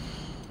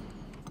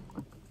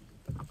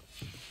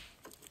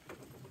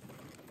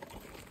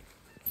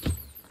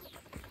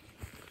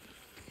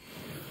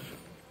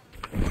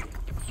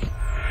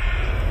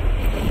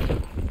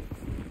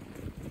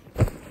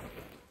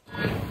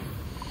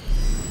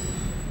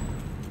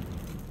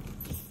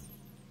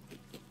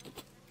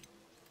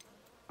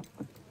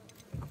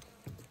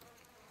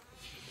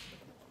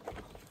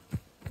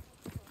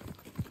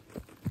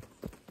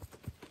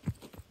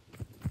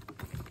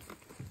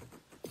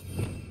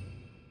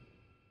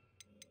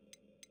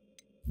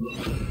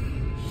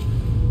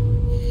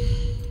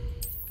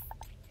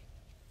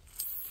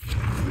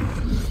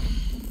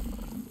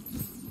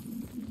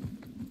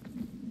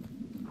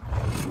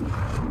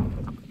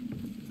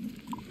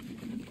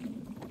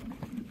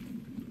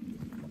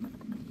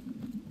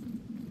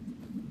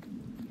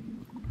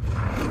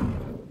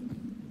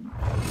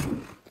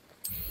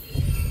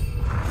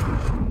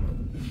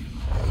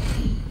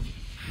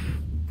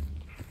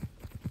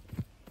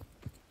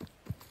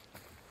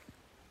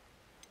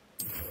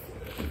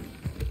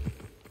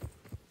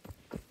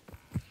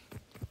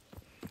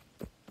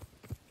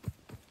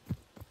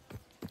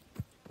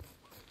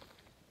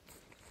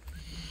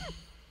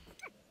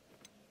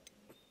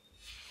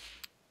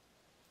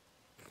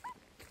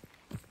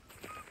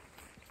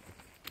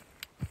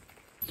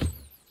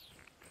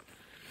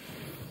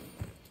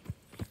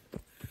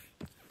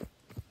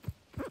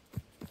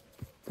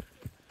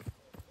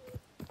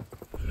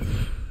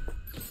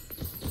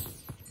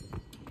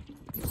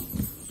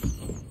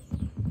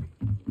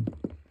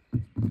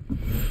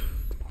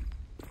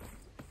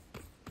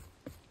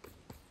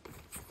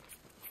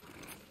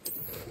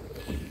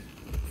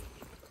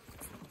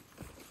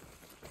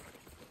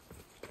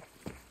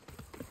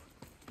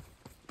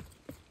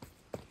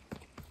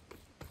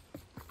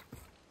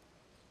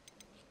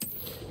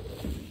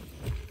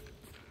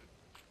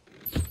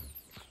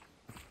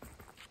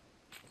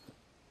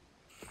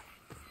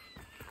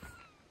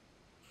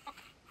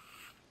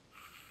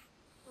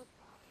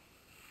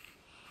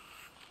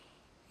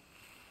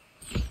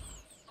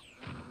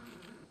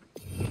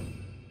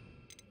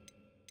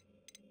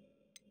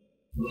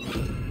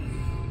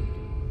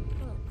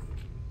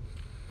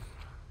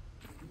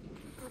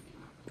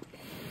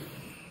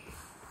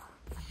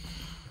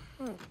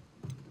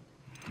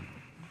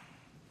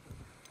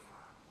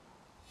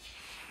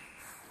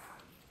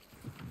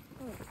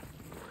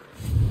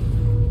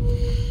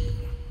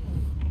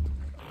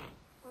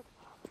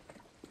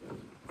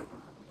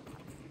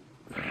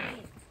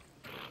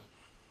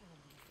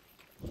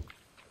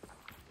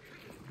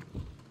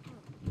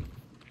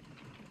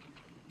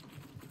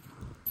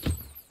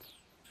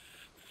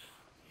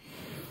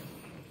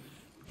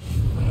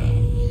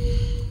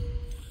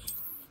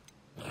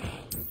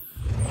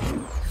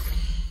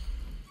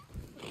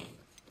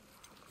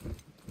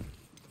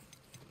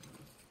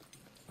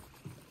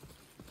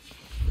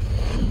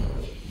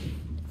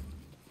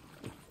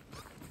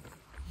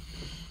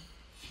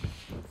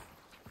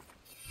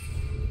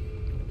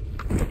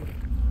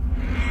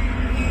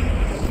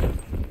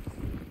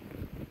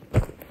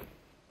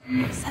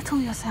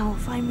 Settle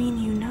yourself. I mean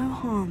you no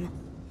harm.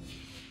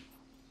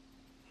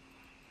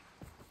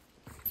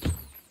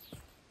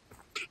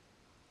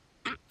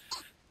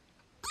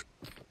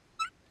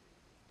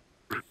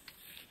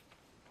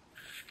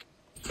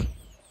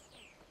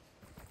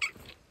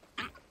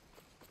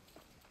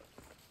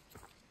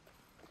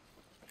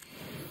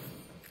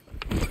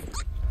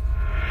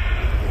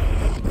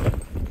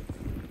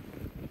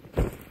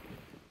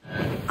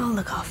 I'll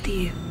look after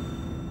you.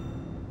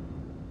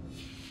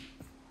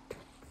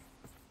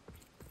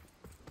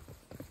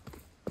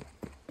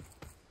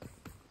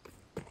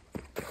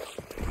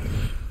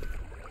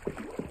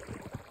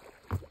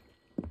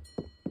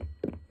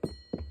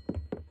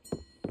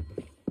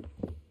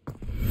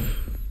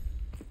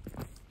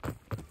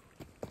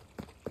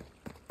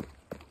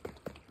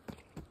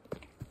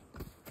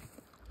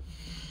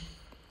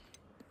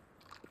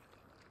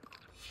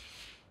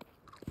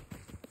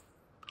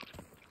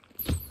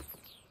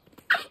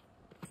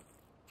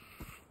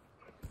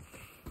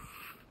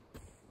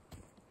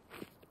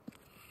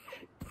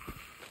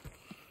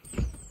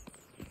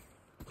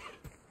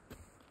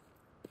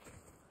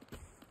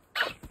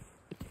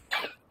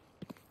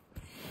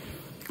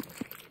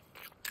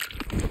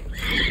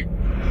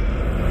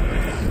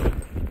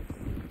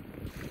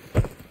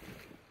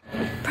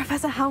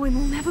 Professor Howin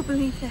will never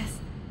believe this.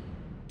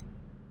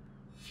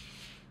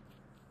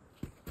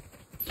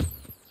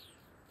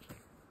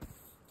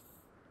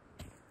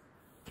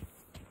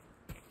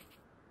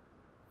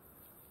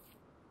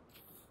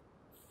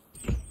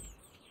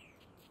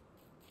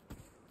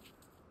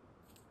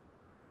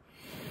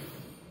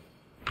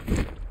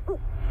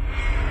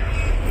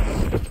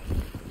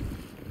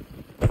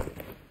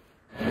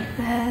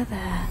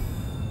 There.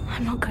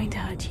 I'm not going to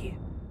hurt you.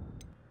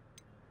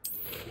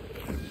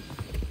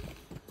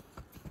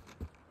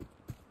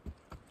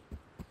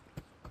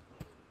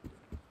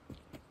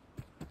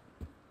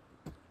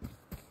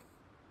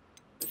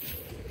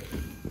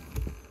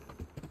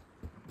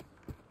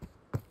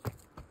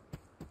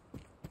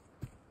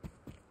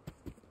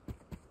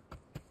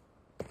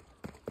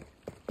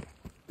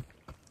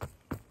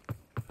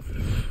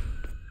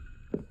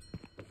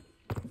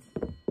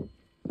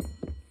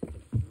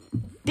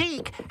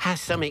 Deke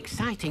has some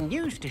exciting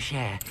news to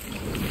share.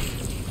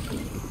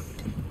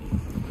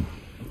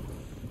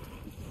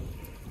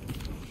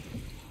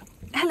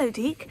 Hello,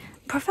 Deke.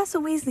 Professor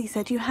Weasley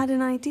said you had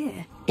an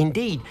idea.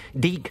 Indeed,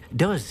 Deke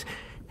does.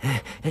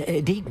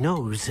 Deke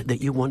knows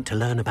that you want to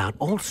learn about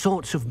all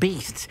sorts of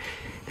beasts,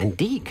 and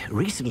Deke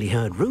recently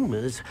heard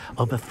rumors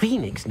of a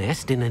phoenix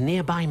nest in a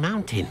nearby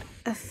mountain.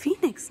 A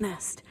phoenix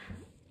nest?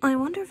 I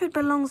wonder if it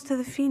belongs to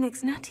the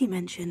phoenix Natty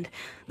mentioned,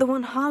 the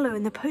one Harlow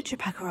and the poacher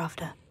pack are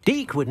after.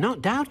 Deke would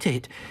not doubt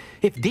it.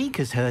 If Deke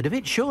has heard of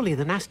it, surely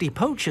the nasty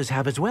poachers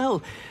have as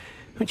well,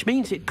 which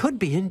means it could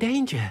be in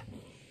danger.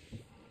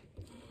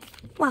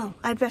 Well,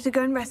 I'd better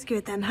go and rescue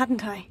it then,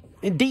 hadn't I?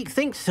 Deke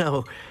thinks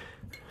so.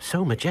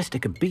 So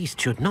majestic a beast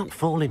should not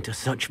fall into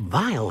such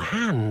vile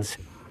hands.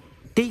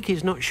 Deke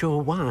is not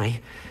sure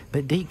why,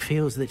 but Deke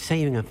feels that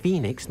saving a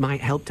phoenix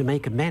might help to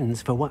make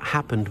amends for what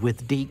happened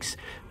with Deke's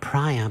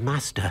prior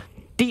master.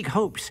 Deke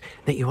hopes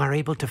that you are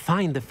able to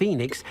find the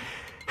phoenix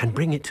and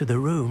bring it to the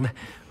room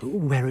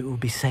where it will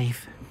be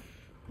safe.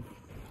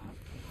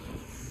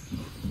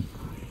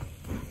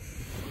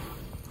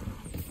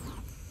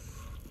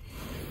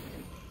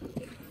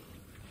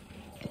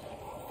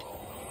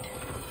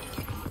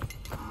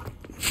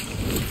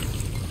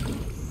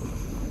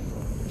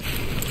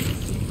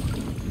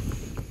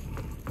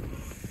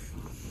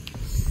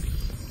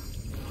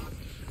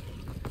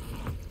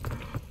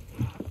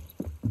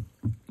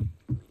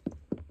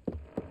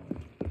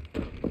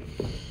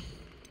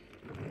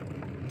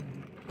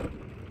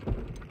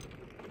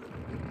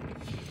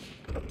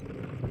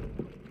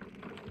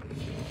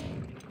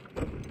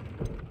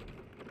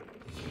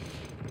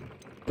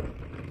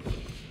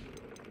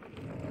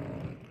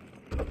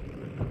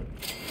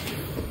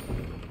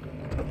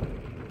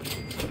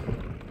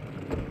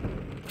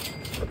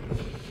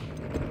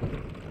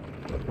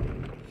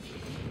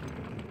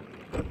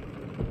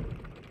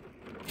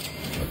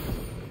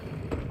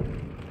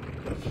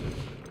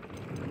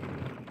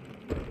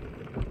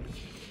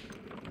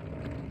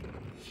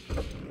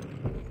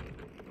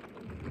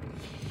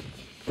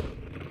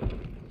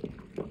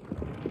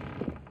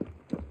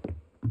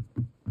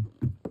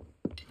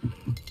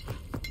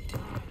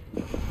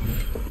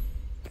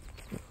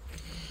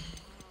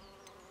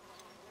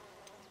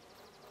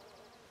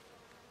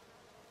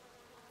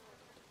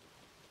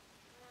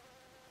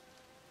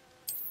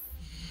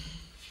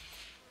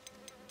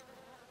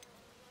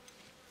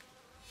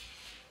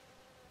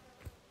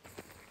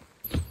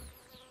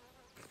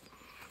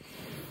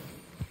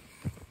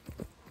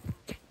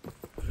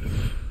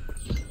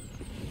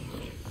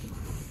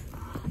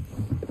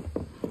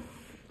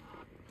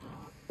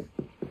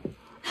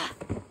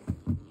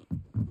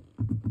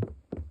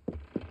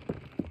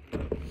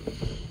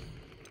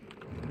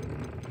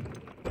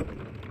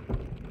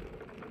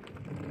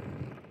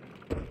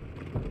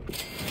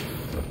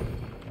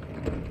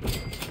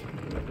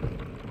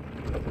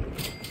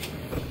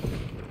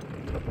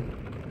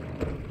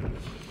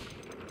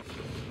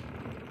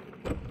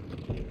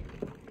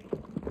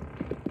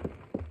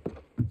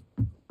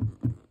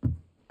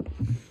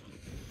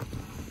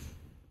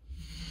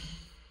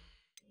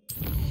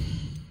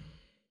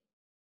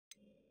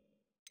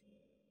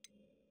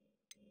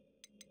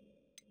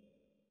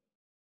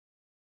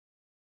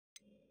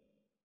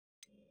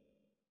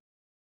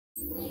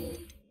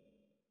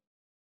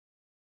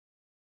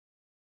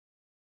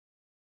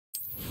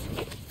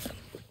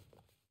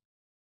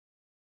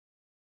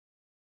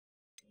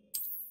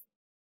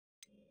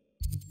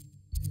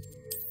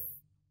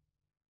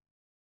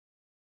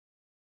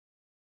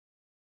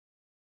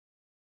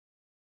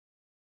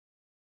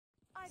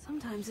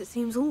 Sometimes it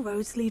seems all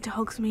roads lead to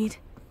Hogsmeade.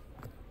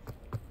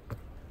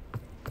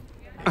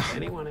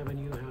 Anyone ever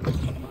knew how to...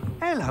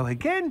 Hello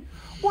again.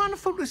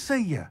 Wonderful to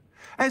see you.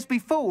 As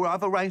before,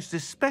 I've arranged a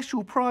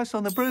special price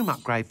on the broom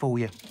upgrade for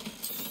you.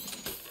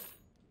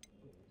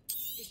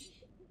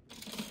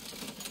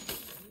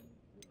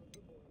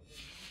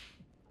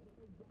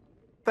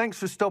 Thanks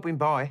for stopping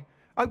by.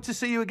 Hope to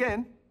see you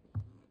again.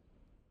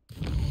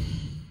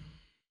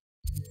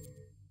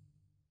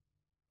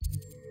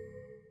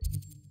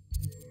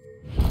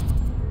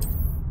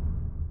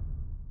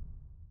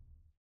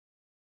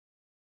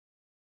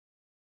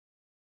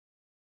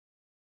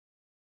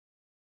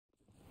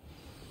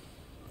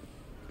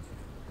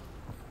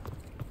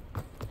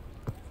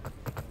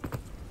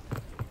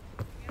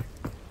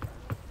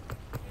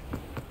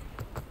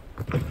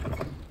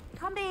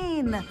 Come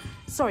in.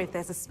 Sorry if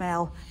there's a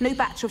smell. New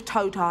batch of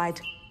toe-tied.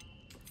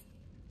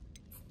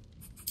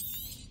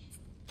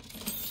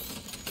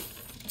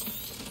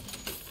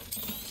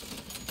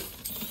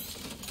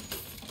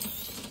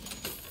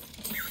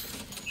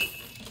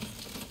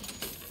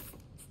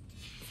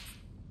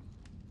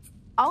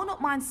 I'll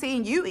not mind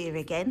seeing you here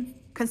again.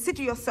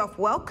 Consider yourself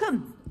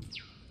welcome.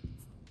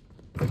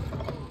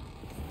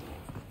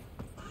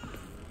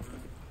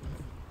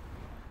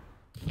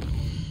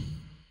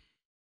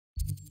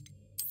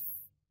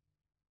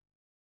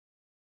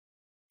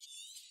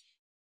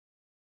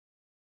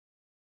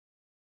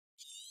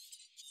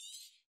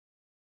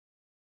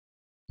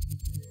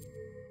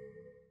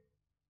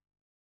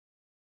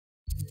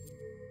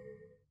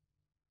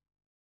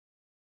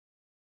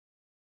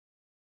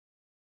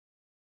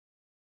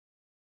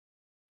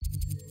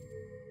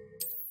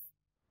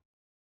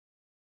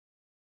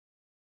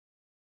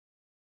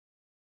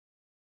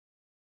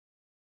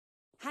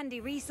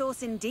 Handy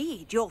resource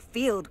indeed, your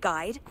field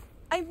guide.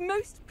 I'm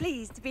most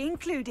pleased to be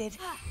included.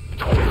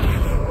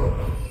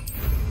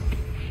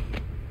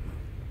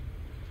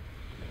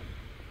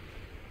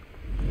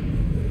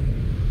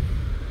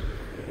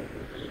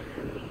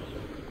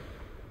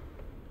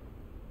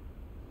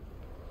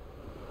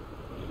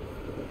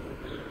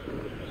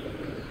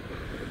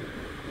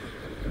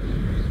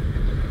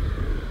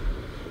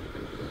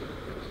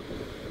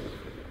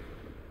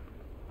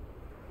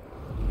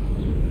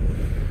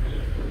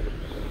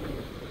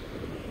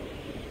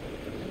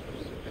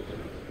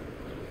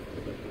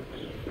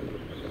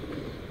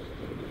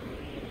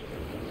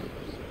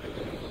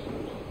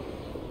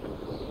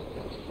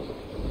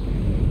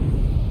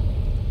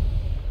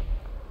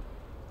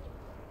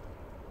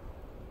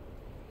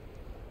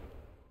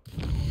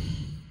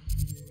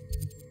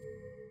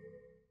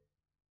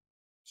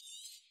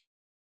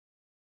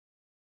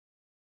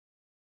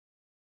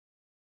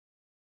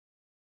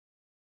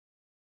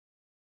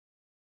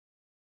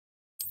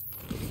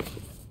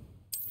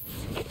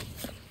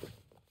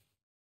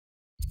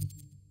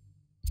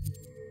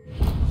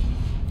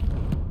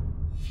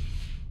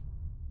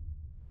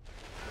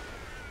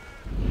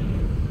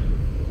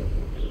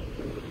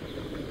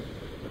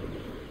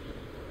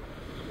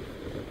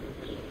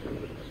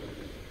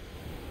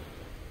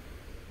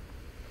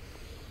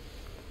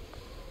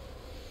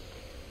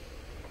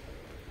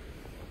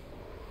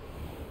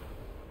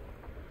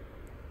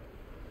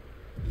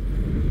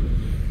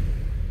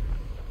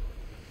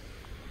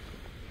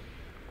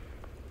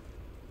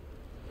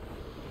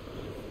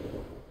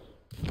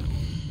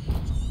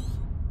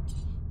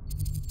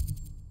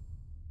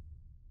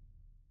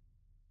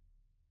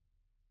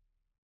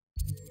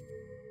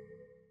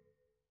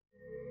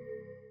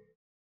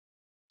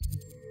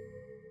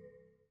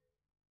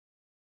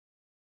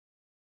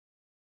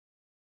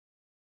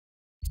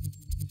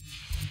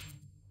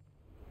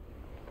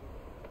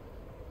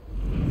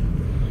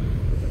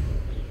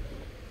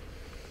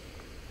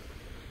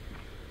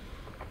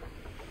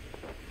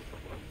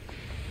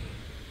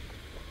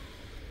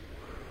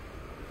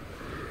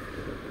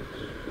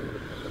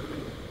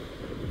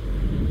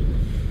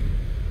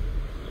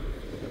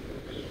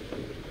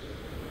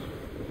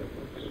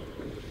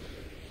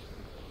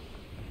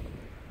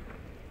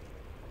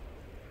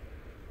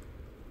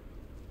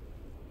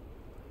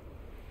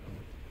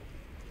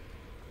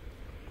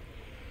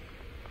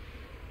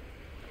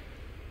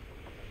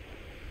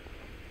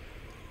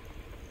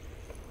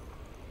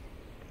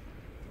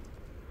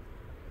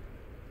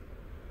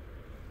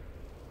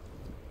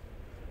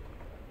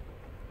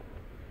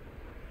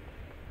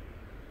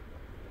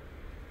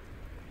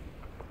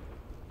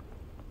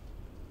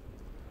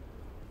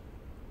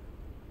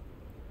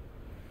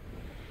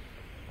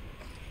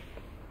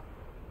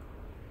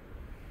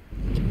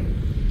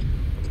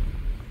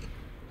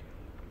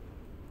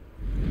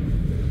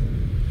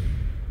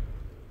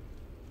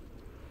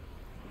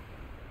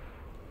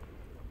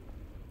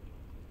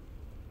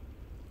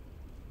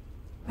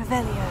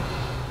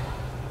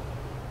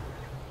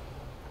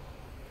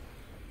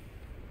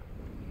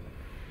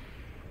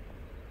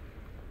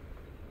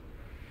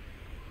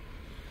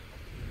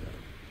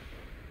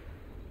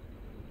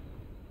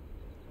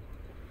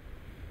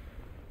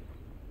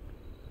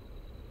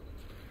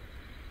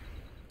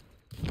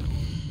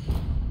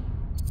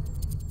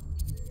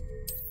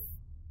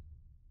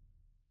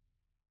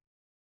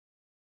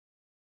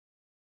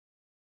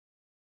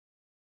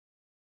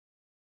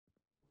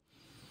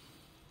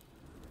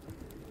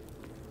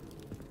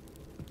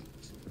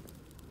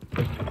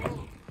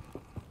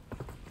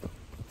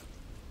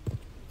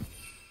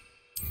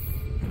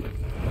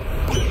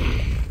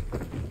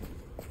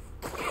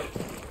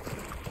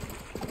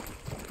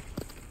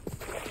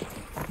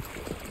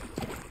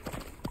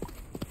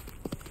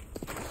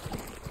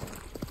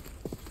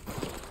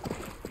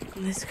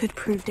 This could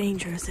prove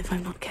dangerous if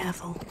I'm not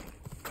careful.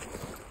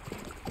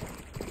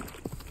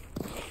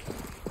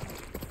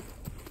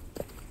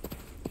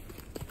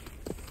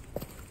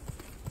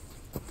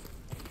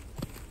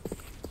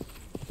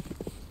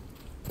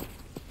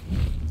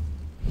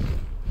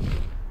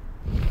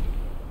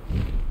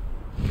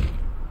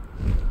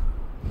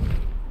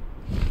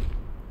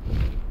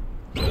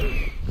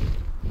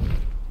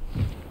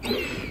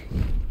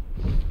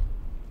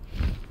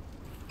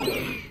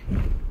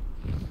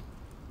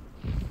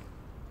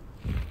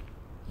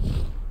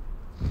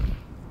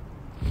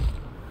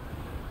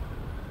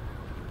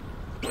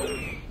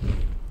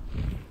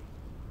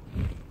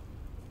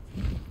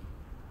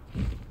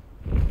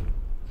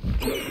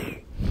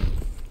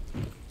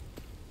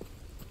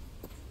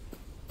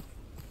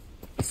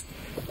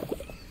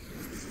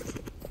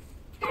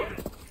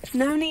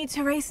 No need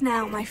to race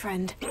now, my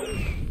friend.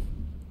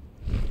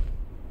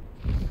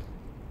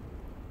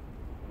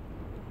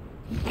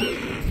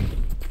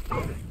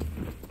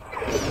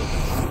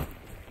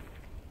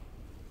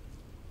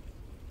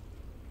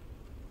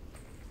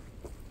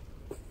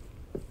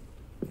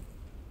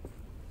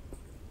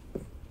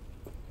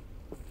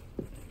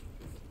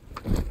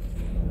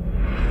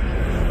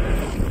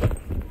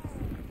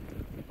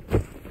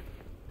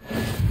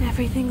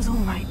 Everything's all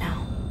right now.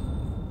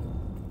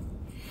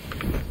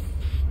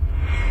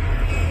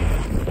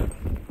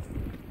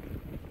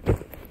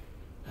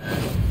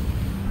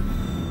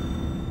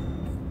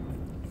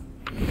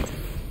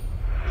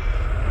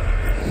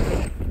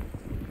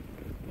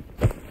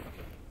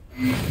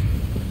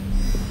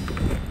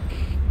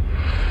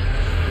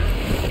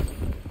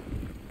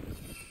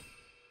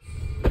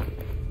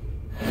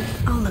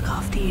 I'll look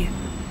after you.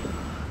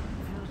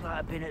 Feels like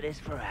I've been at this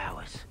for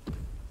hours.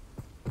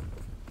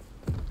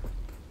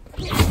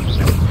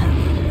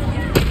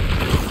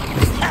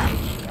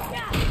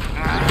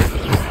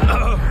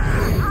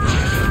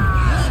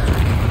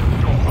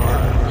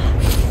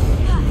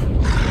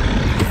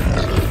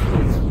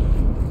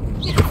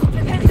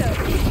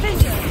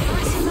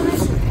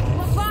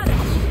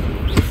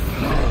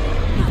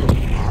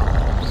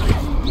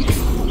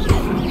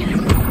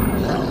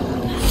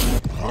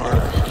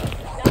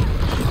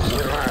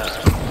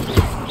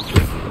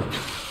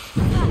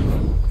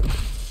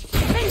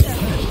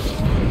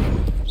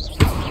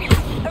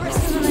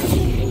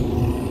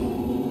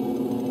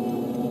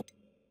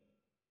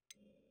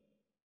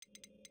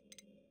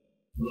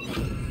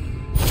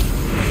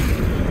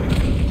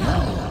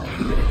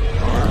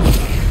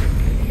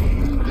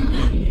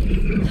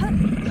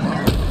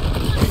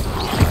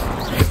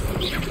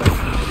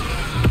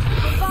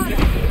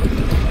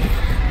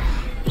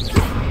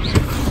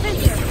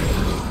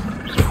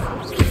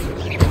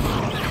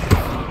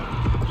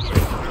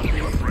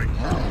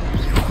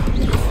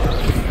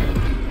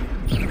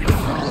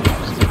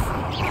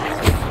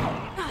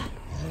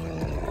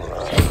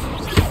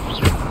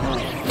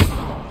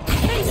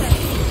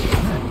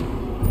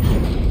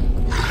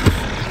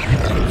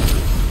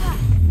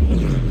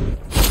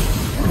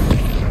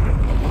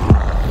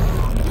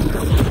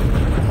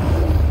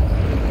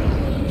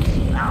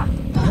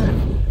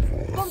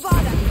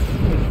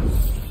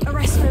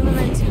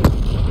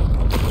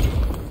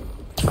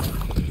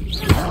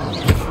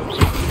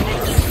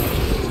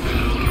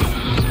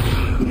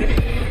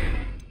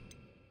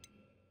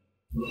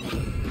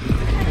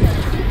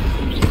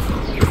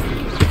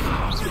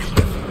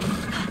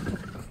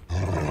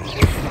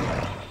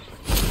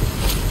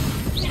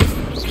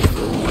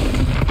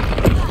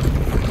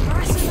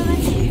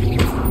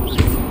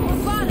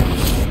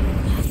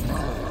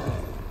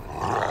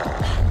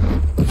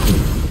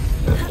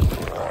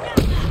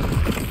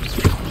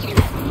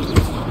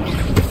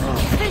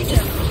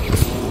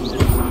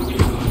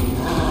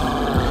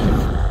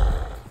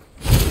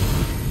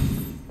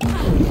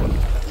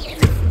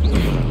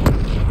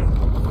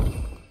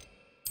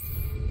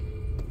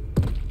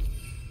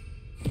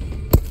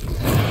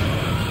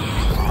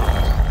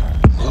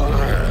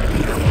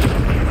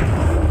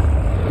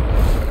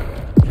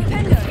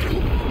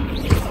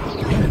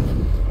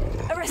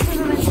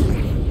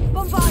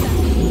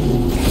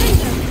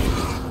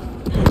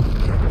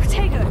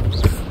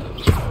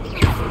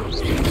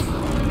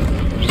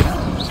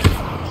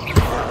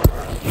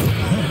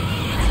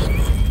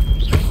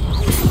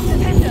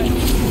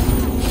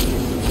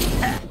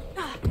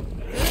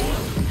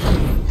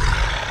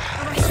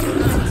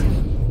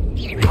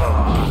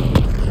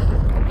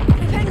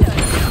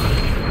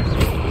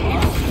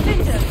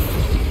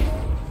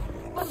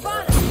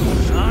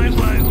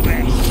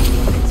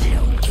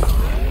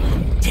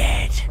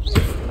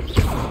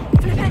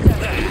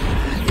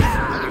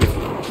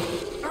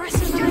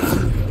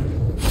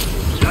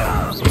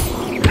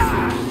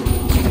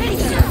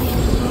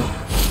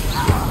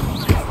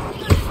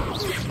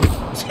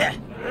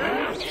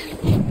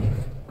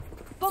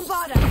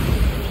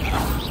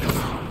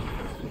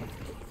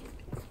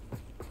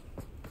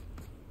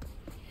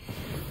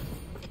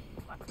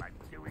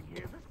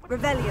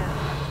 Revelio.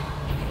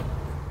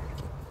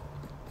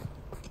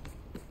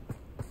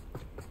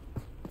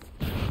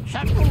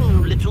 Shut up,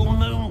 little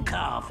moon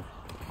calf.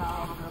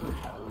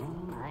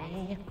 Home,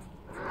 eh?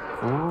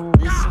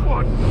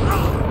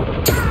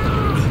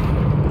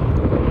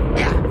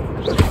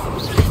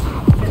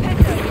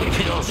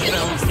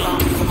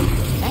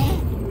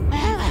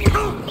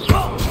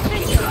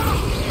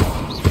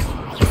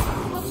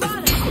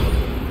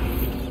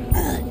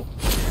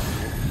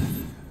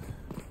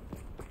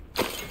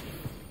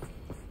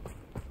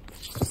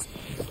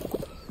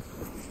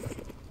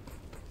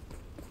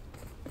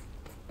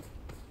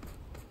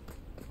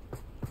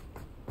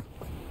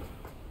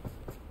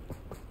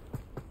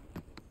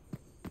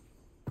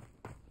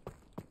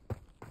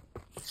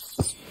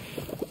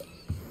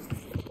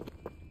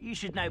 You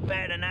should know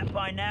better than that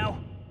by now.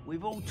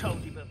 We've all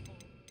told you before.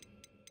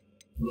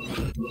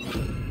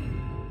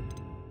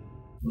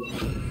 What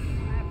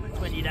happens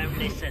when you don't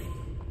listen?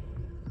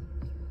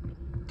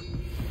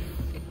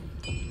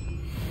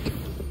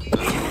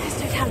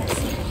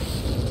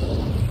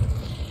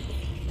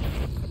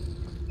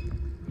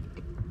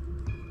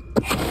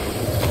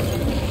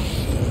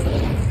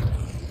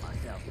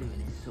 Myself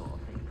doing this sort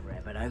of thing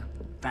forever, though.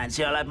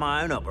 Fancy I'll have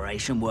my own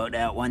operation worked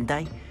out one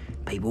day.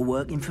 People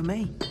working for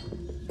me.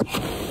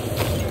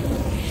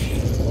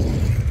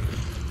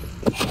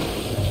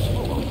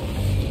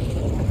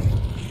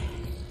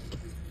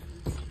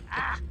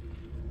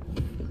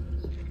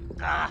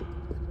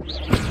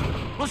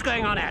 What's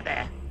going on out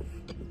there?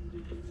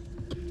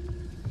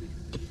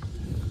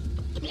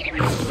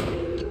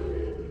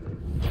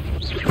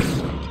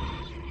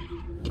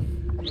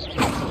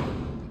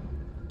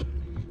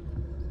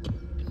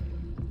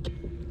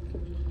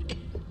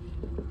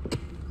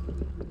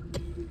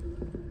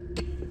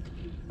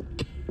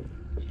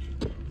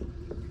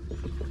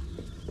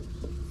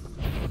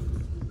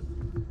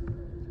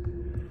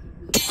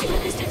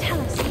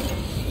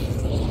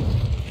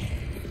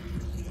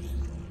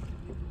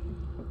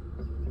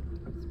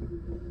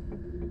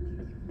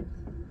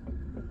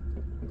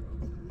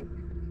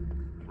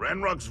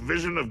 Ranrock's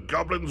vision of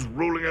goblins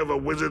ruling over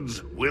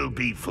wizards will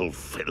be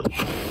fulfilled.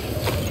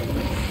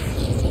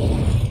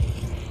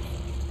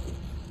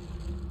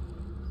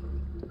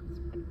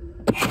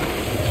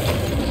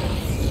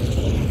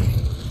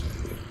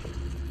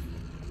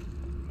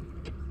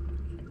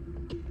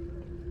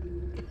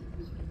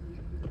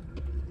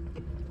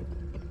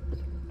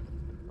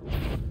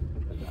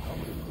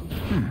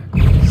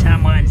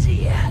 Someone's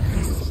here.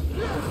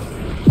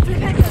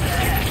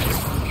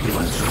 You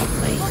won't stop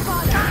me.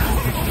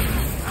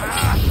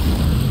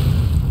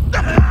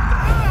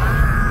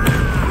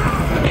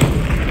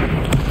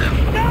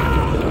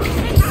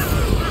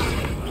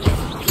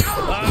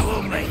 I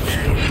will make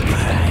them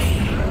pay.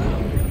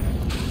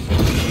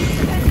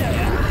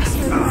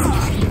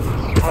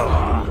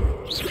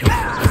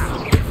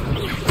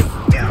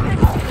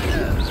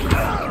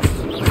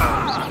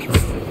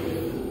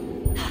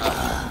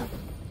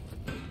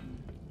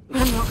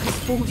 Ranrock has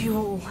fooled you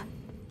all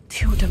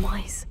to your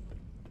demise.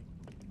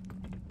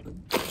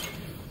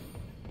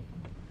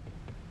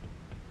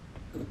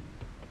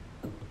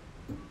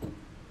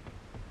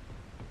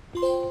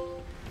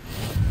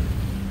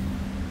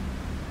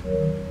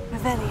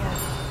 Revelio.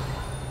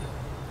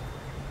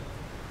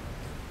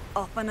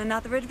 Off on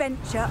another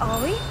adventure,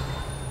 are we?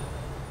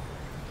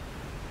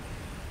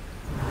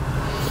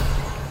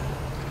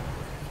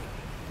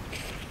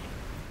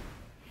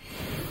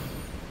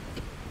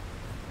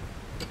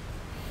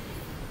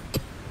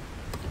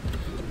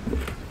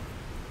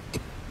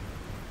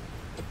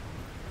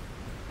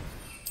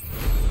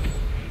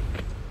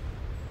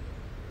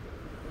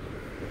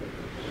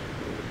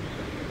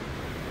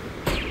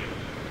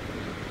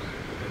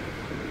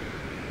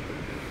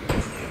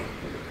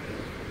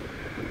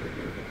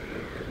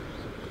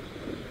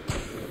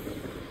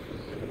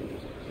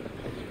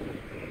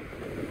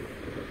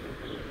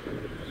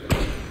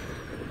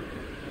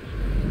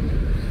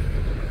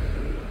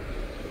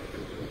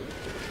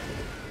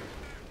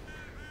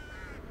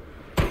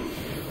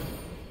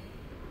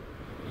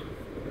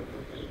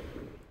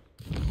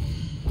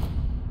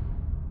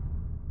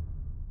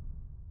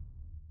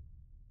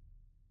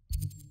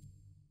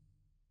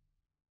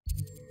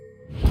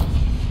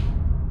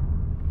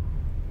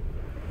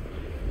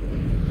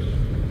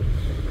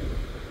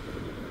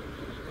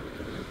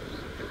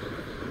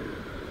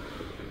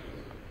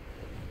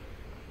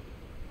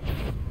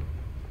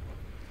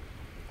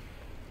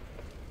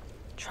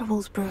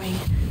 Trouble's brewing,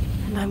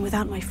 and I'm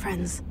without my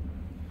friends.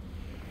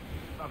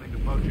 Nothing to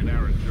poach in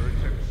Arranger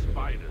except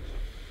spiders.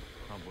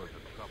 Not worth the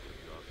trouble,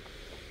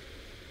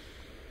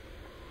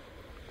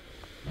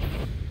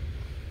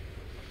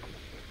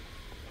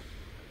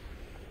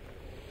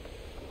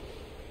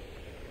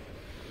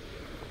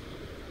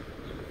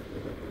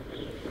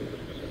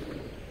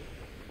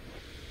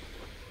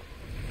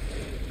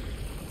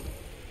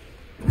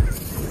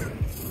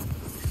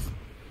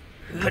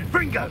 Doc.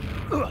 Bringo!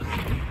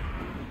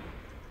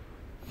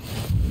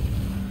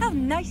 How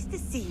nice to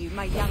see you,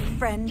 my young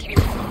friend.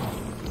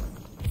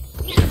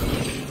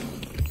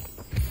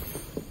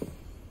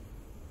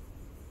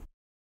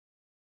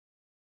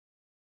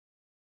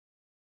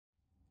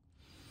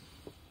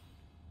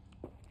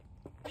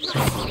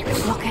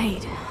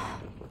 Blockade.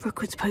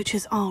 Rookwood's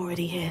poachers are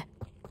already here.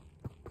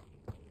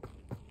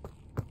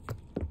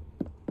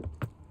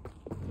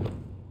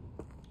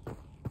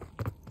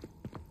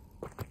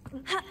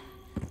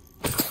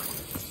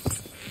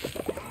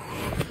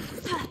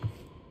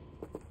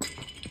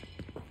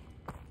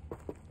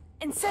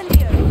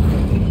 Incendio!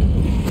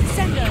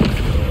 Incendio!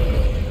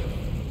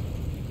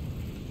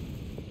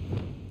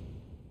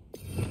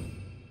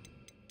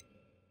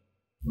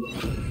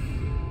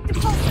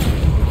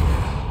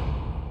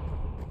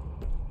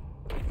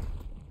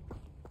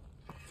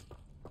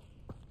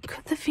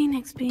 Could the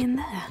Phoenix be in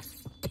there?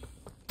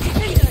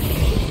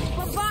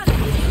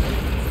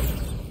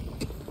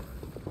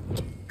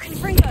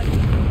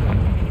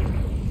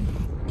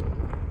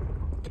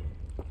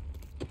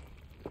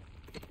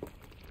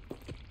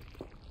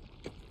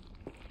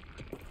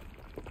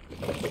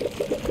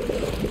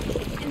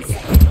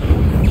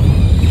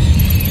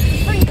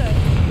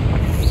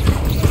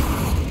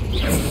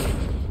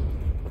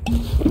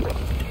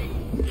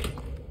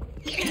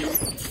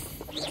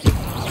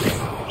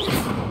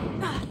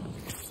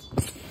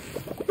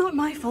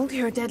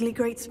 You're a deadly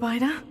great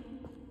spider.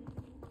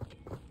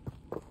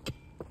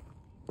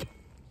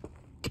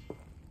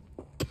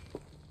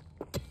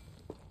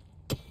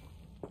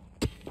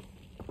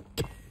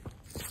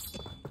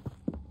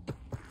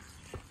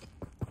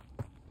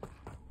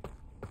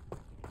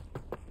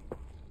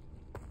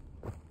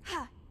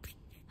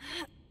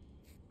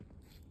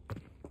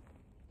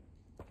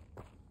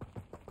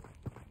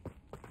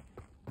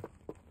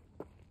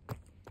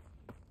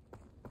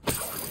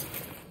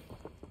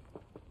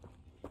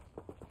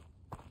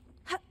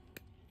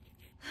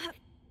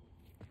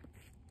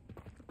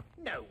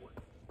 No.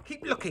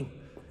 Keep looking.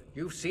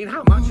 You've seen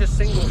how much a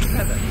single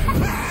feather.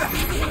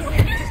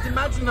 Just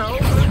imagine the whole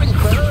blooming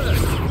bird.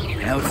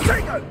 Now,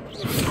 Jacob!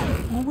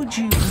 what would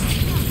you...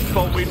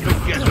 Thought we'd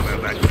forget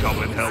about that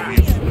goblin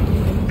helmet.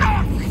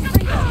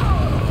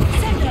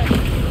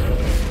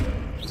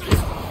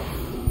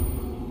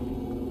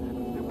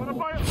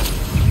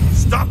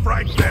 Stop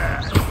right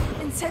there!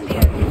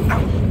 Incendio!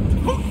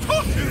 Who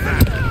taught you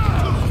that?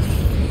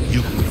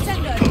 You...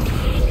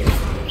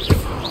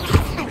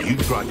 You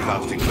tried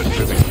casting for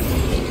trivia.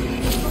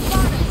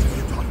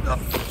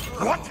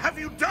 What have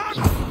you done?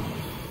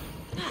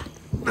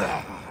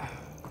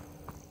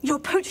 Your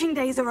poaching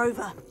days are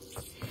over.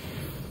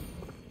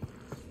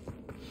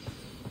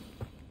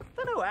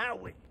 Don't know how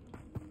we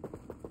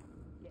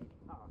get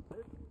past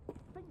it.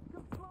 Things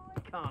can fly,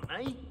 can't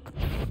they?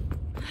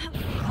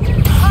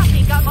 I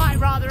think I might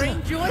rather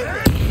enjoy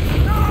it.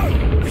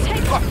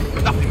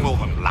 Oh, nothing more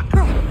than luck.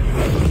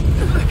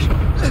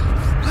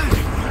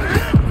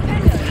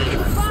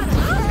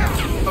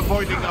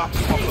 Avoiding our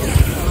problem.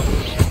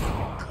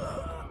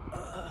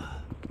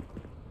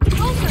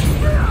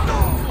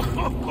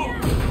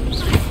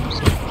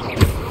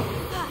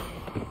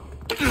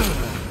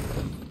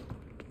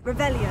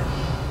 Revelio.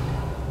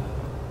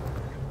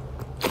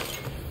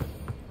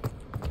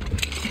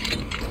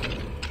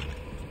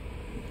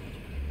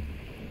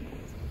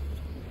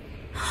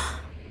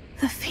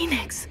 The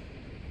Phoenix.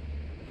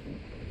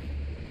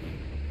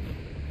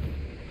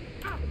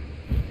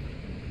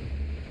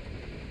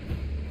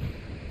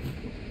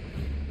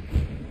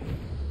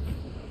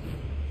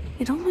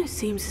 It almost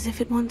seems as if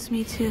it wants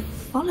me to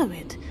follow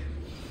it.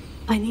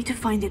 I need to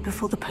find it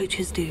before the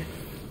poachers do.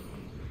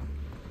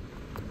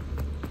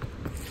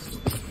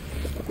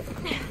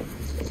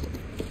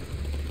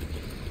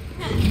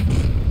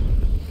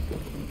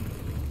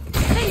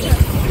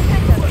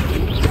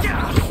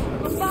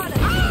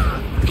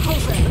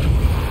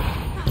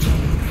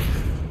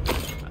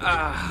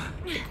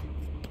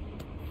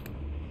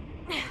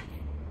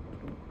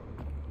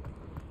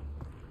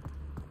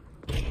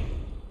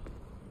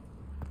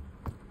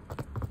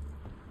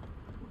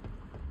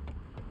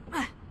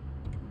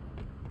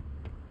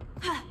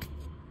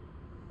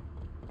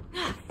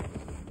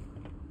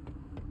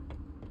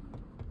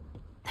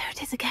 There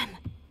it is again.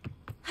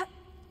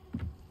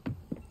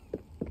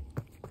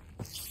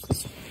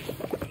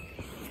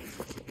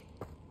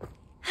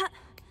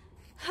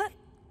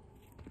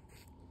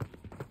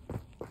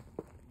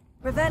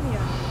 Revelio.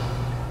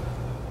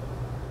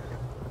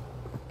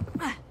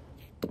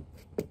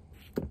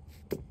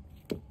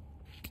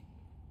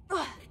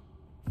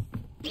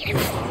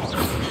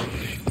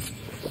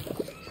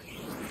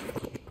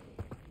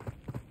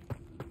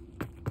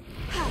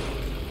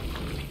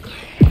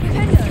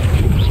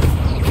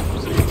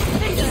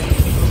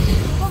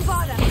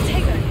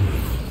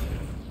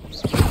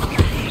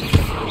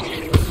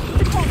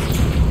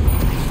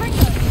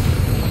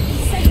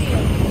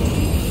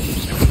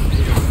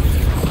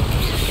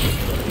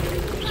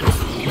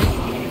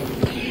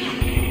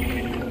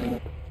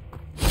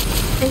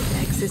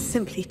 There's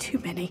simply too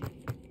many.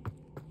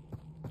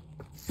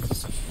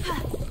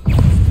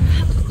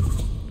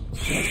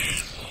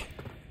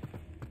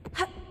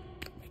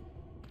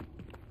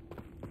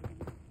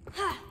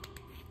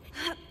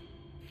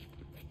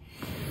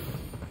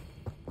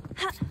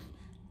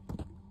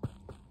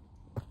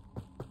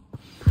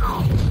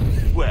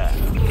 Well,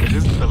 it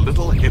isn't a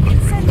little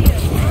hypocrite.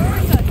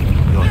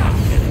 You're not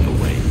getting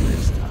away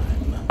this time.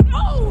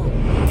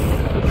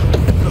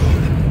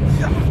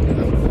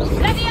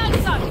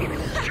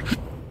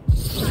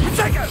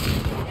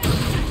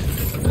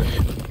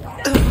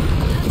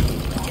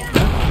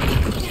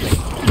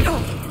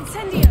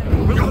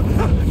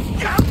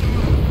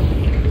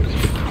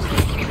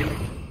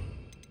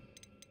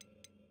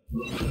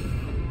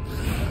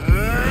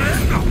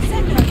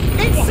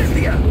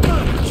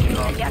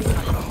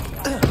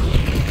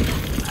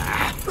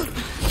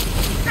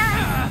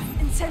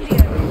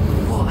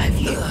 What have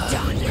you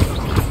done?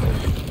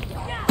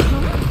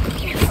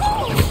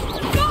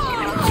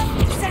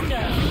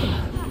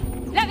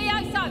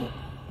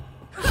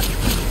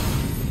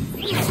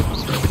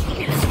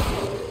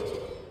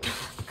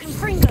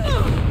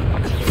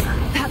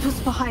 That was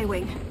for High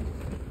Wing.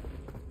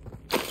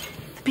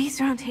 The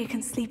beasts around here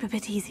can sleep a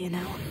bit easier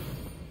now.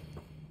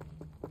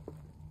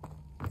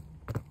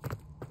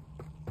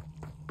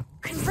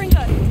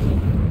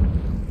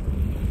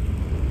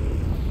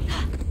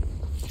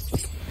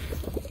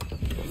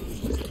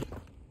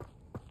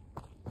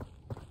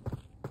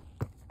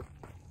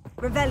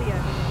 Revelio.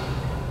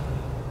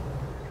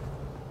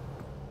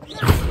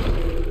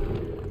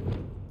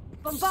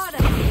 Bombarda.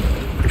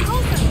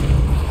 Repulsor.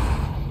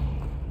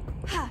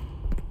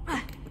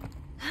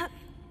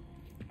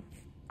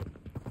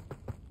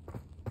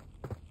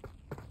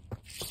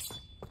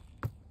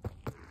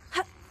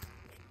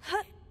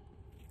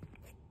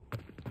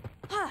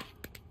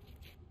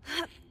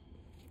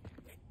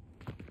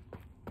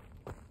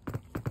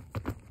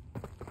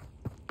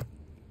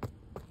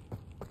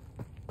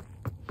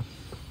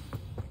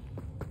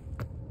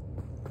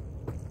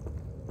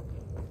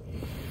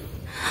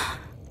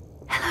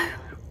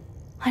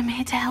 I'm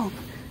here to help.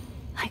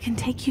 I can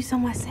take you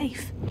somewhere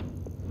safe.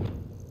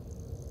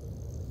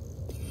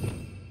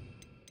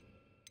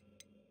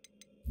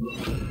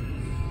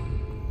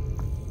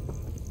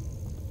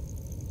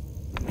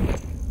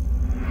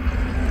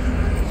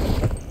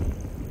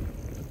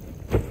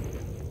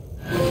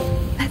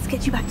 Let's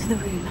get you back to the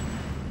room.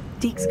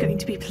 Deke's going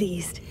to be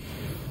pleased.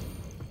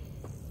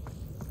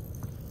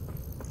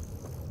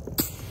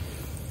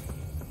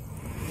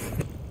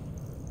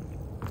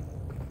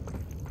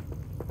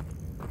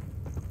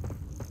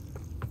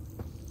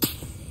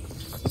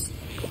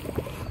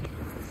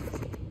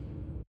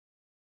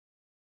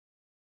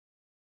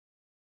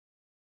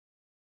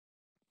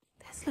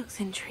 This looks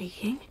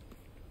intriguing.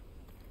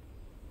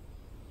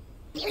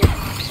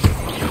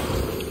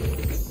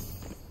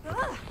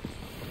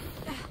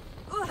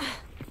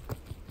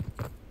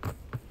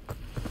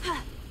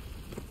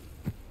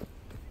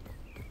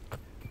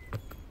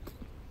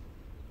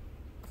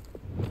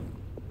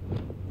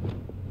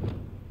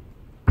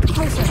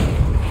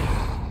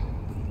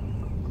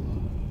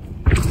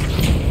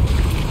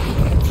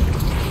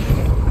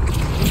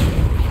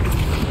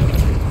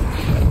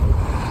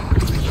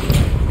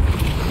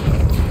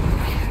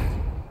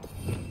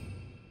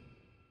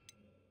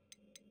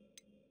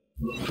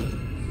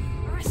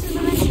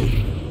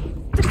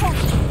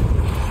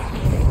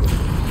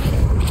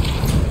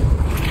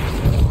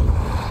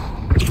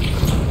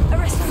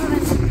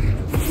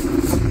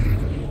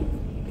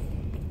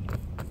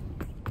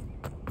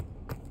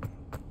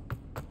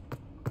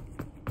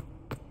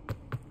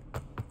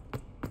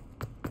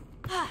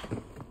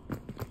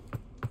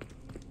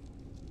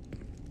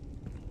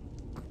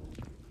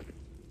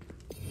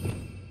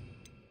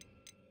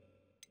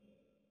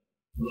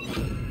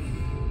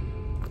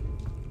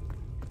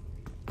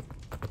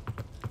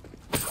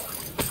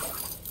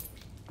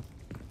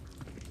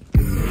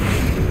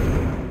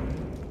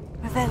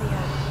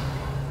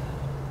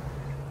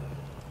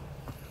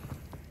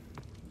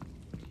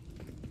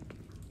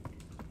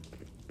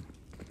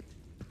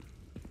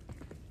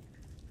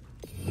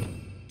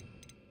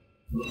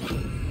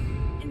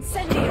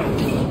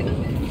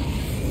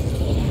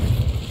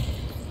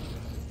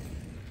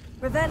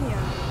 Revelio.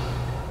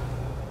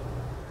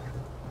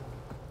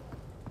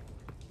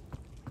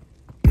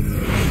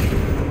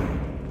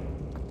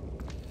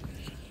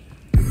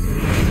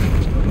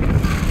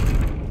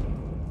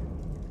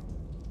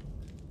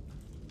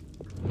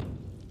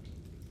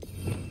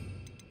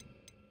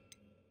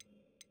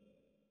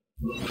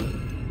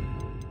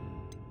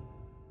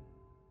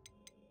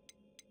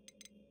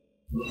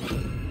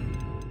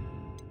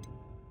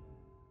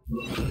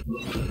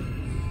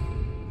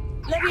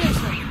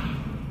 Leviosa.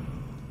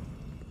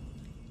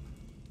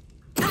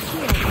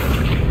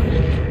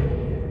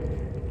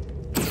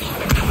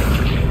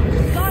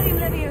 Guardian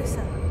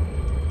Leviosa.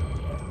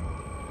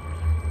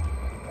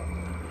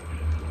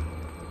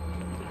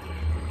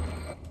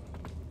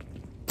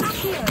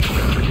 Accio.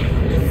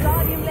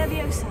 Guardian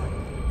Leviosa.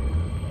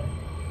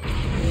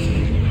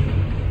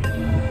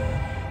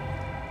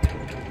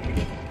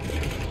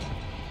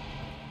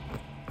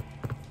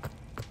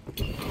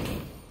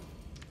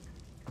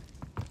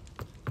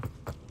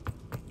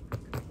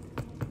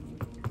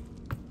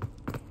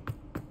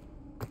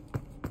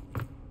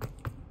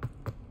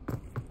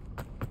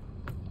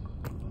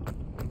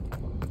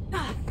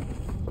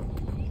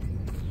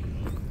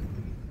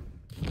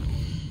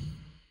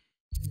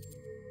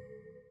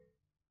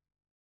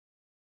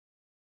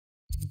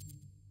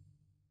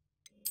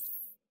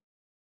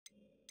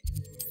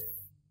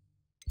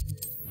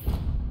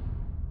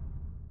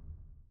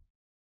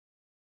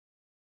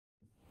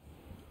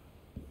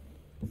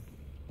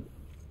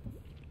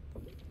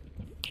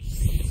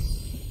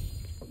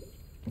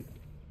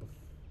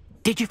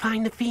 Did you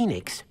find the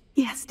Phoenix?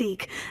 Yes,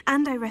 Deke,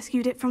 and I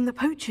rescued it from the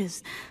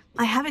poachers.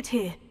 I have it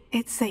here.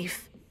 It's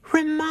safe.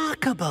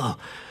 Remarkable!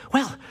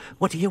 Well,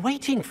 what are you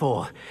waiting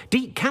for?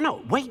 Deke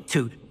cannot wait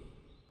to...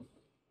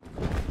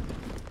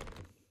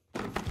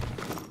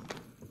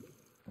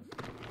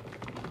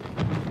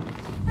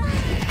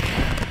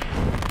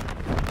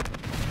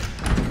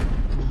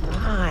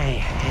 My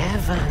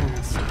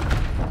heavens!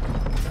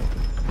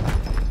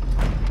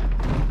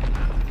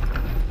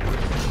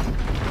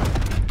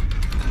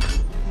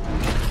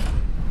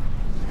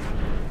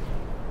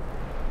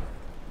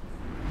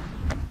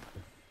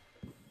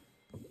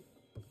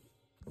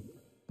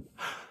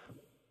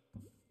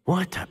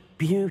 What a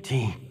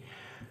beauty!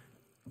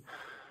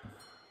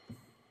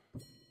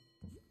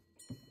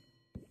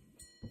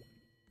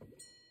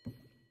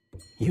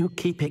 You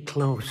keep it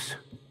close.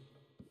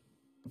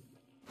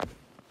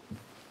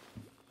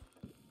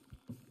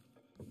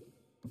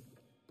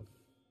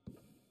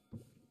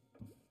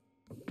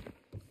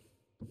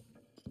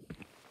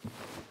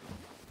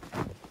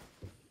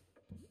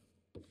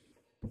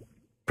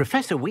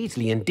 Professor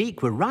Weasley and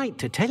Deke were right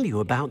to tell you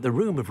about the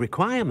Room of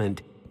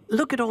Requirement.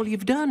 Look at all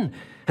you've done,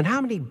 and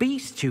how many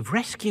beasts you've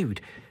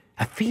rescued.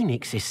 A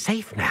phoenix is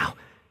safe now,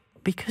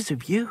 because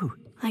of you.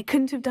 I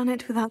couldn't have done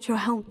it without your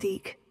help,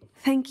 Deke.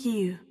 Thank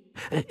you.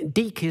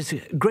 Deke is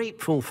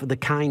grateful for the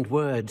kind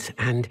words,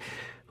 and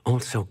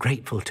also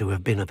grateful to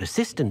have been of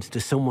assistance to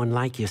someone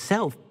like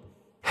yourself.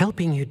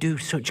 Helping you do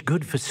such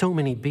good for so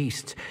many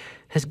beasts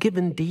has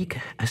given Deke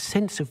a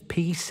sense of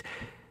peace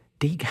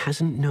Deke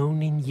hasn't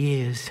known in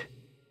years.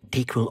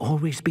 Deke will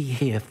always be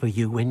here for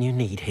you when you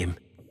need him.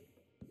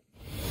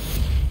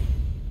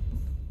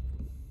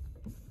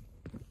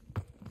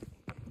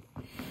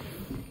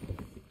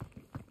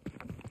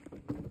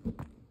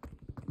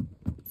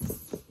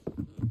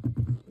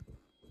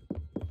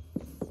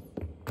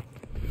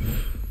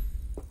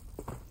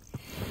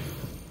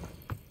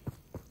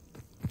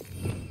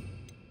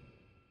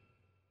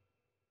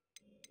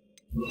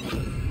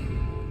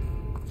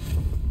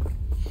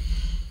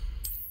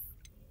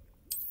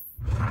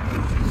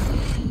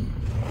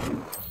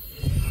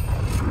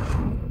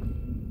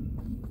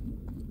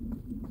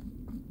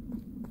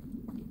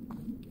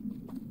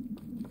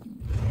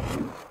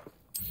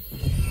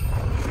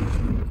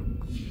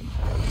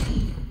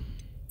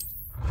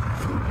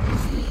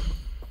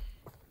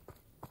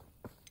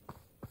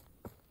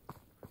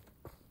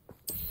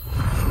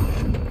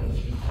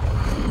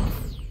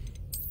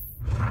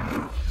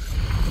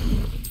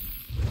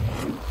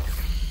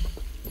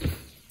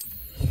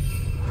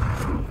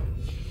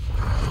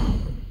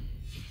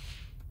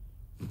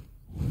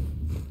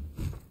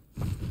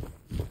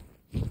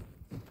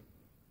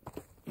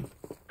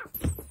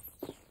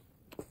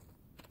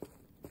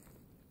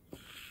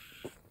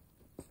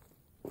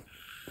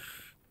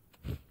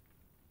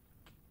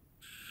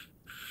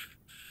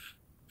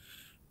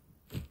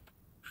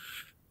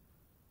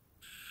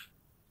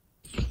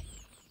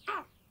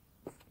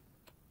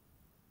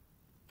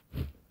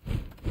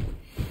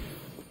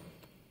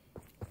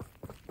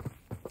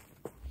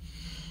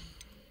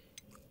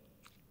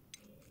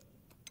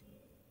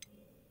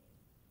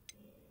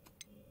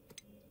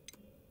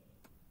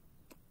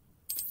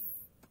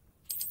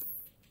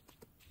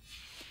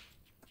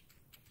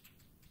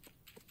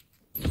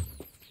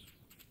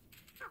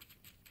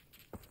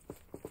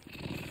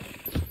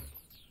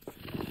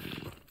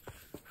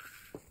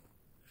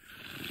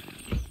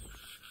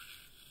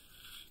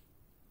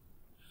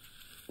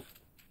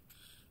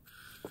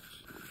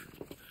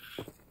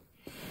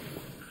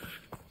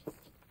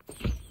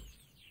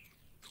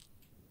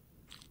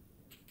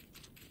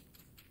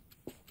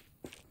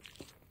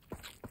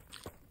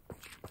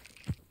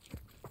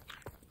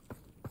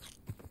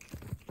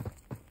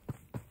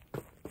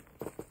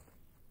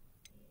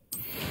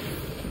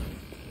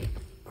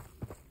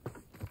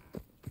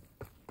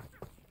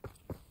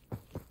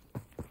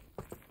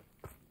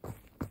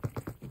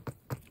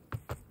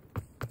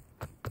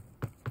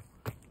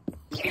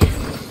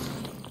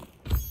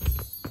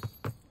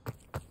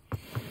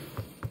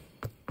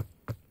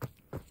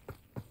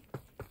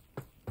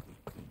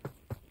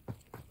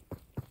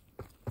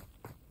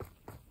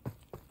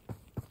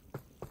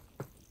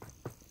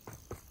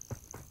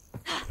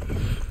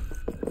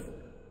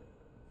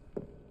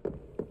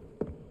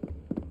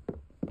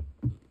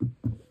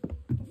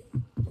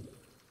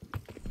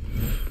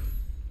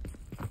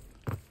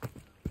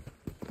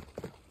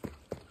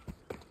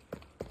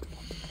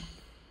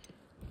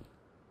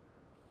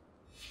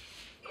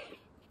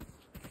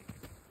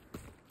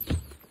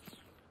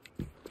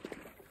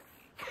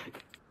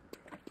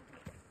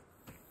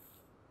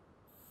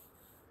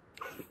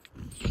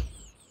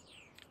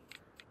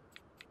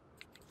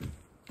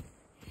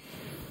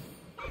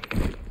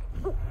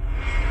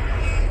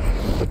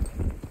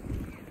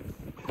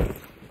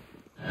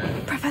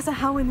 Professor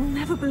Howin will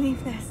never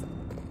believe this.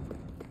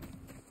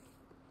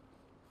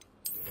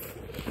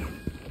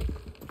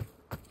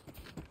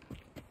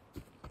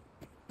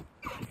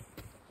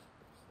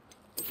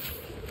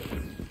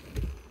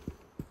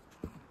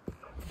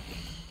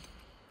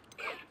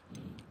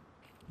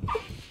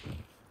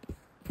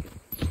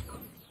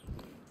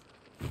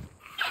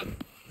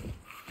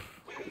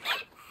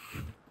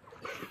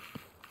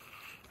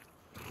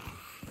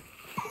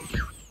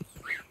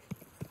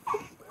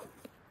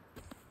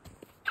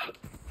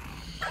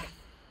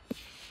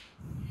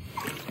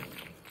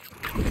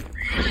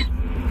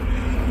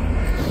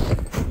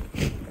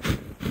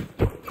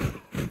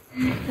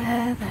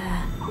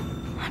 There.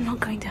 I'm not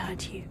going to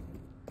hurt you.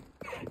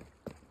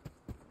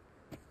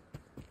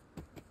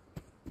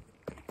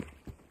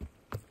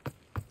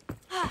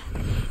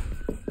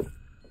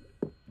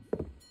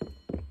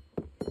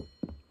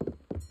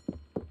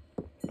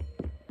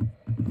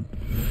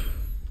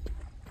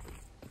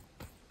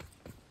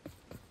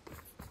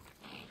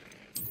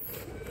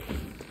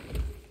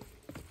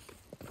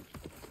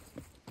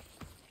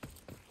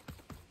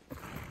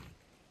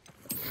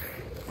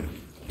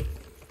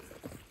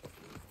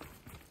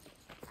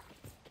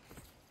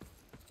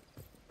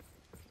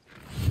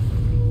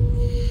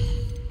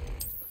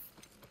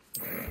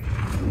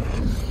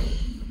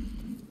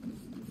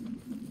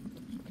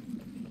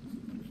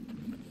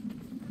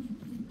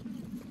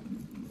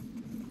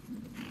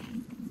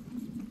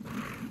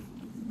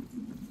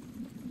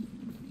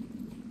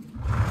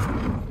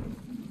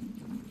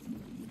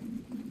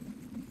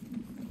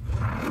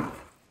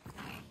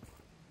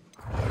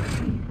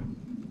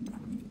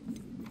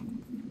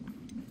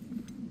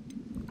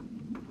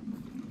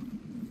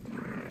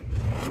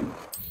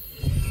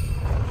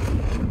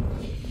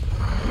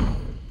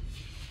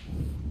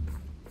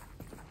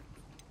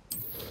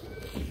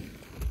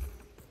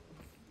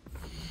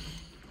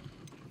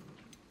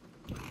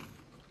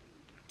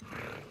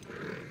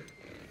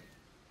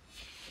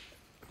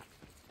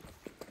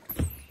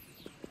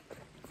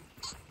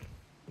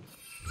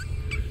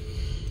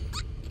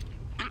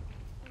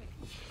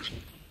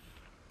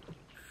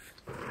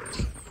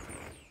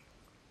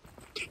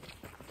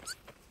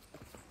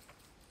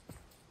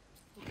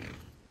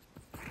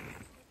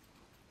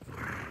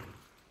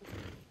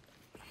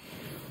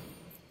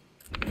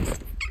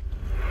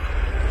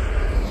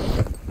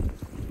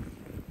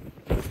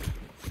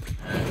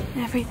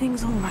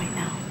 Everything's all right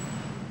now.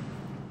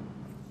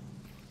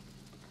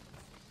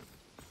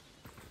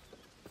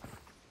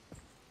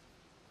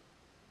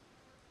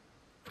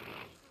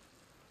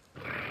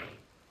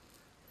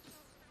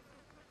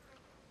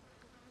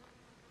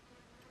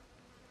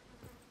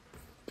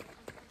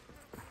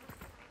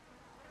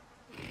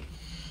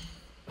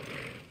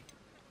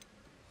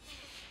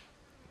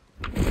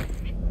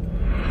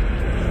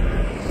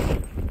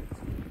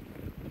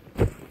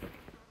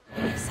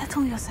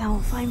 Settle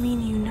yourself. I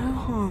mean you no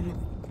harm.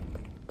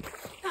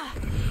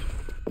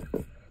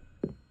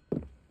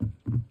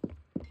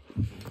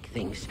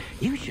 Thinks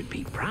you should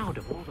be proud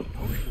of all the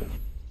potions.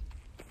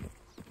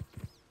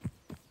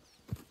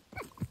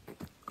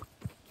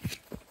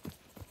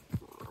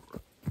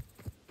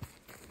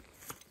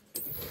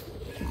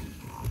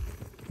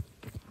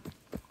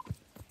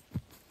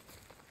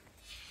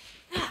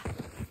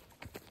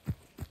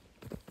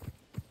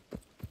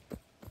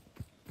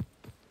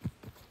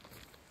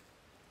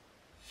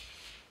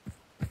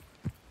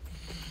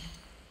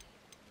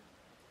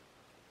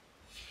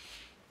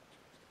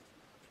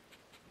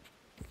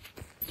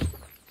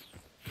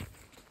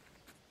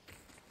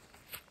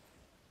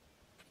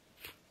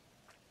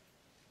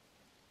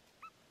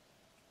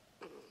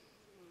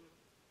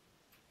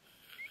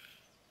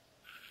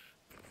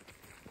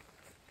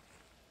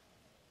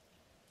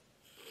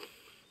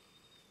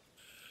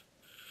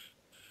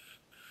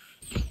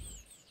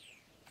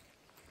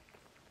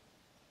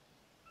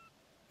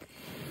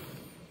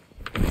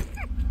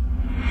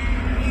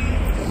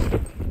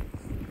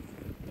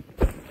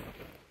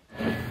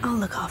 I'll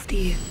look after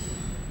you.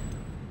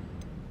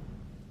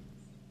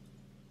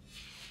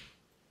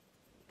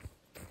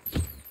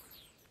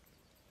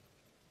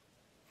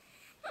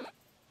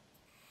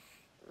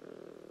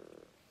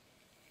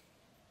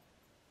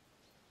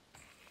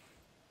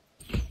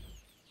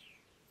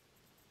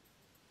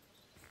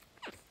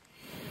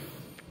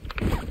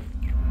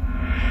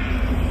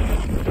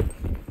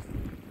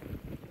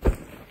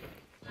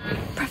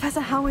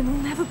 Professor Howin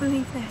will never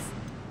believe this.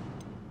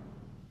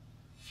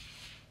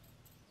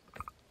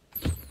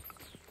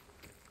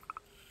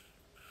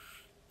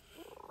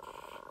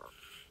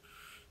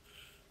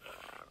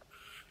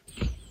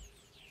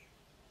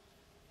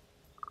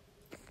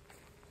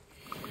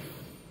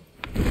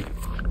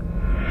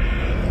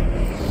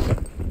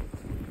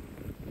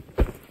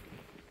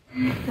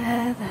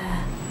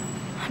 There.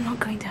 I'm not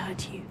going to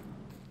hurt you.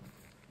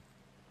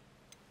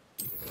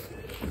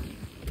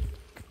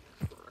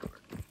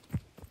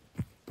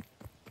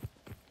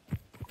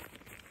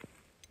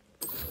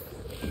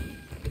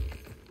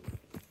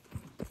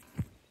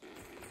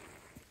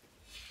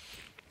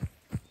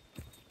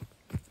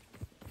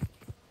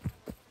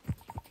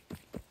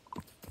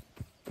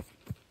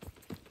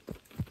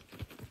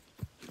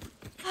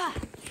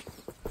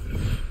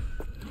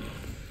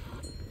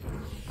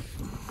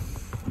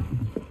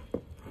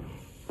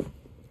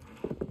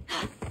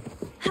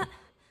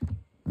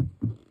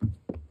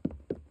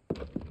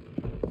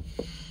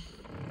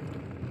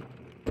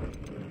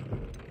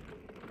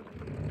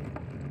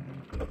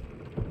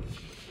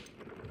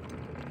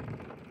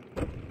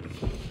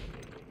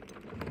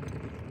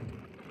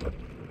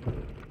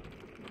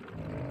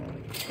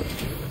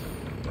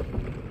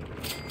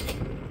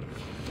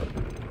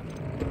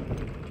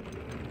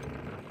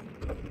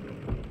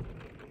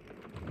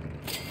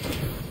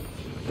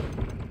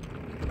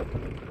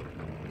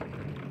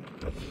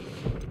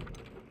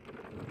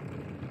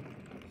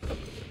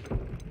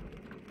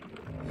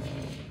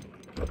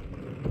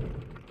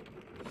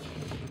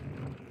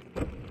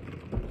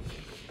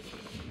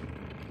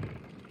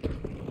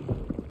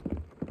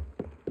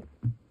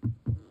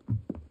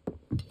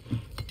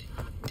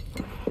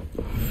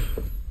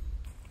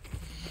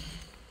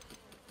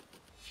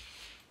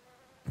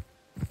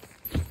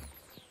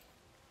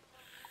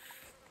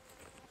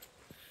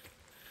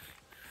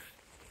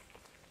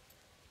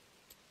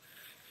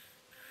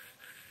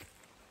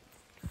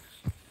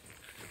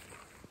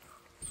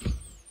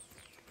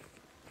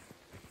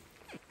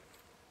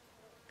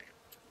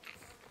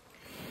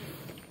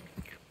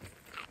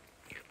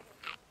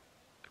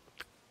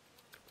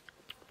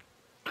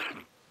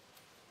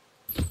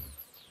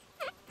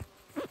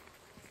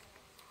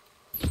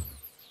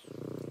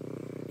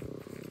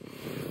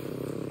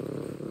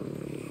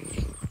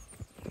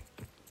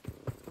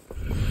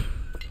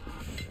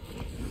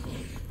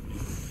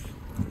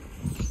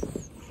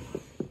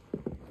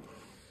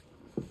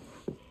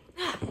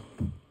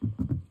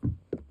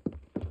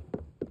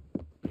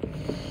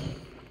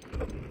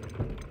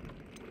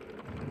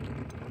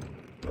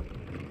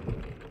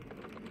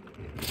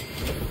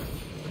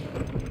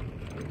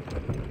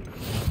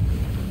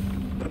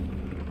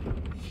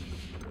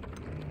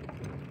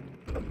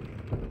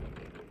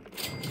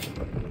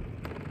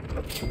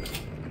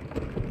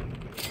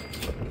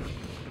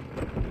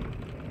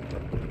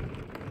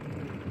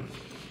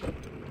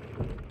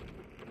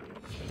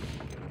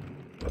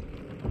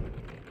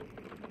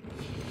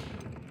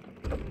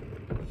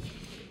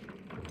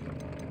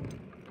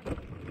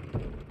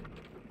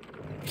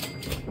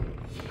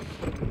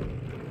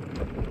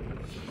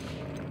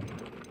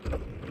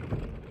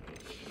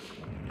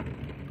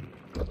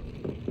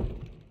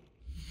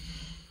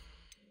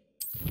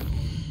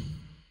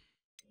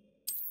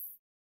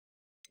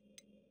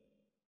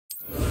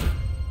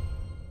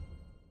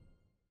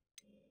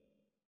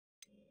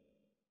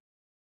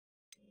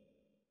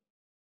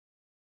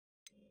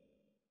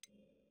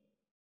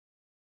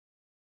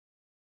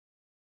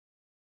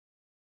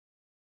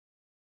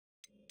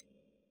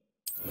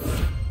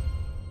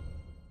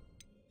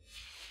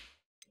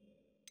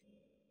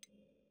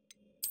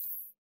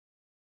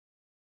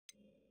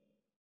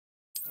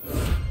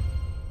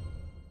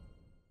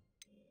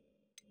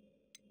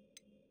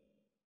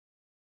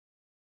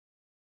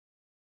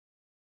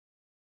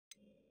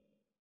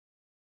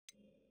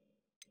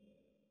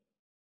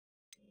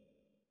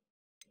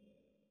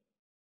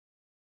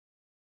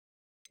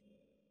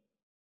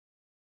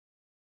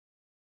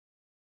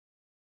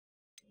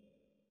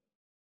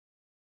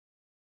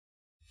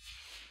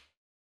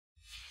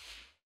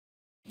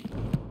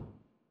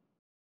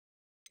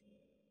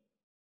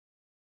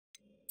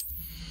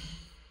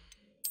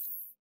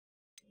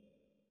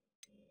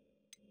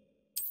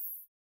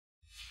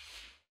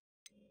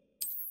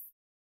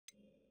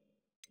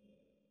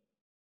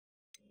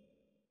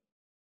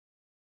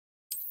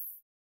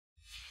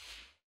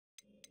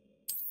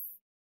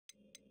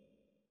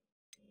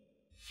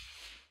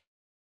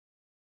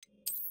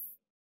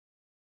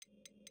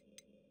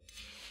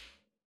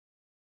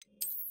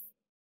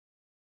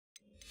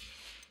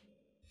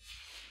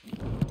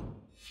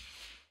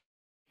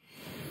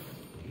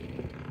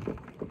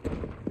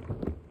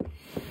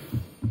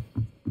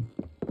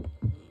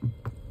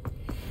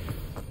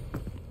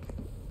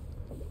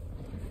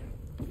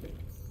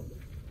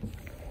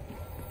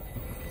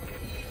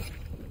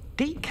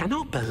 Deke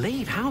cannot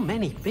believe how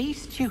many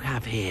beasts you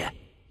have here.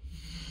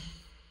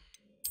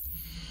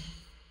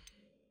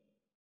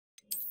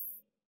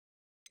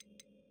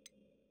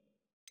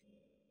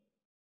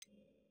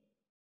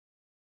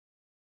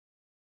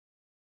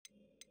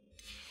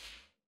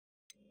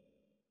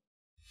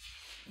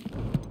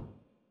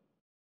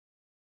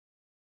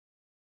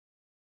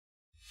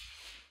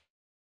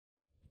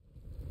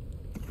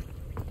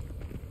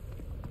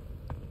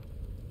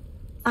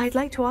 I'd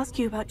like to ask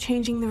you about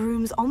changing the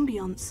room's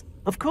ambiance.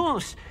 Of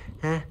course.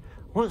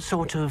 What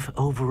sort of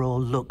overall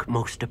look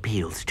most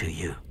appeals to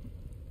you?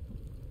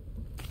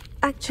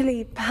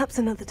 Actually, perhaps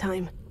another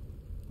time.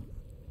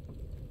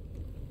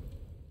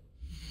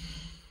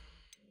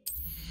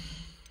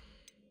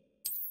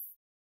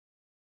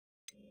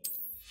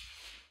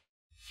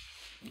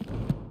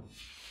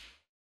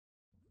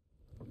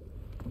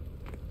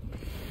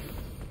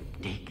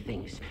 Deke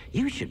thinks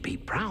you should be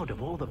proud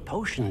of all the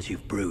potions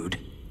you've brewed.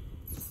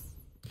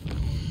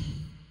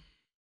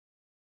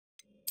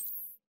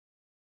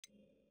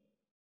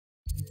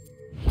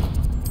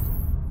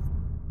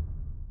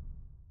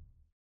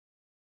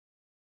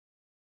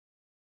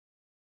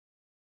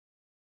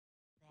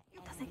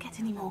 Does it get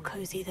any more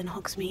cozy than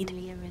Hogsmeade?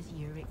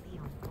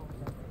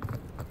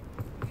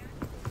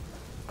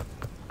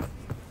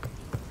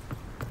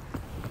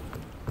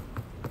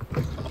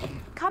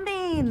 Come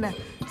in.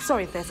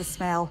 Sorry if there's a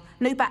smell.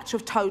 New batch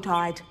of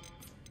toad-hide.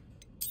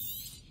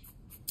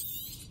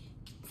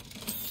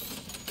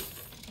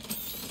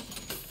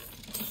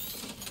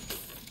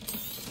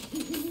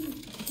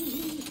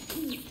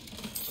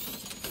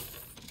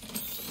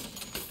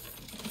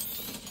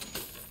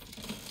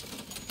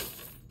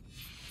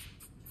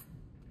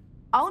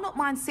 I'll not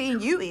mind seeing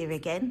you here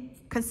again.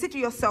 Consider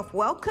yourself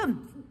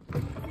welcome.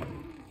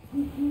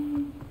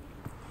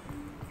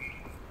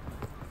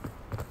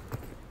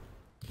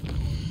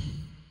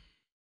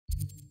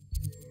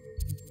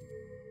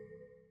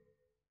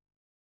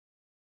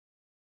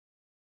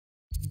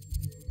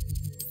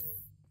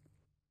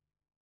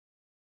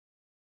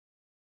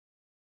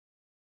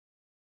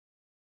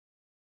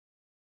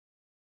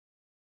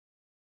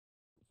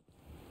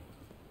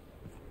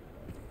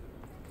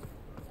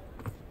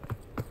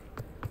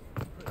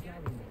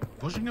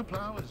 Pushing a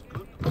plough is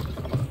good.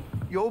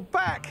 You're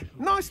back.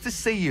 Nice to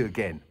see you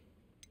again.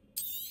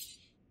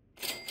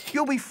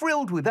 You'll be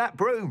thrilled with that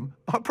broom,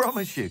 I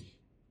promise you.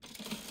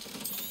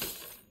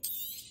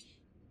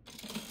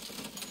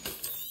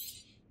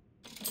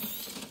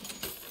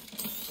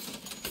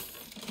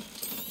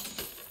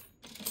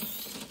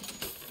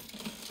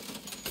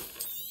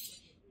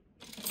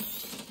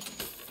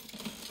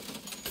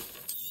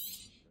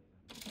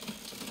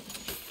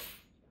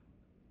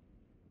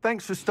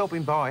 Thanks for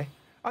stopping by.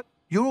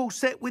 You're all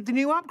set with the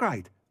new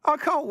upgrade. I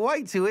can't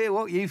wait to hear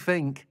what you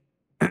think.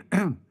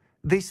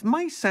 This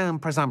may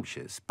sound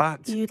presumptuous,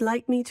 but... You'd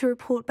like me to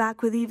report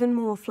back with even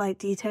more flight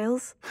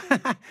details?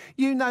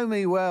 You know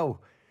me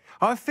well.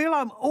 I feel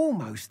I'm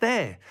almost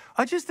there.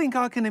 I just think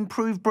I can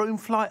improve broom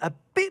flight a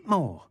bit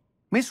more.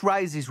 Miss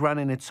Ray's is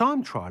running a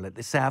time trial at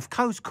the South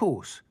Coast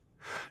course.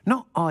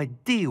 Not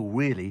ideal,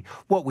 really,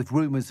 what with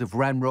rumours of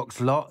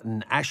Ranrock's lot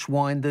and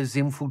Ashwinders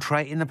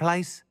infiltrating the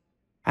place.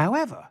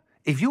 However,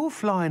 if you're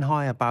flying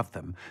high above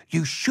them,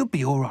 you should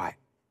be all right,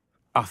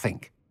 I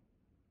think.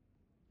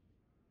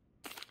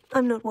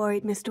 I'm not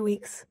worried, Mr.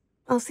 Weeks.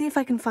 I'll see if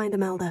I can find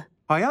Imelda.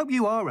 I hope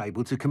you are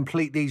able to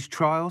complete these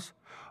trials.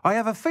 I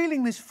have a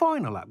feeling this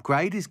final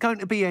upgrade is going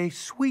to be a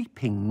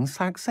sweeping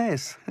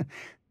success.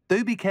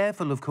 Do be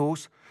careful, of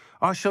course.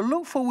 I shall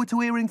look forward to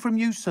hearing from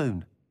you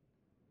soon.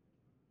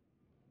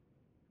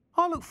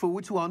 I look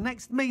forward to our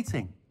next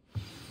meeting.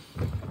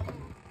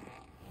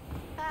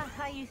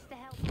 I used to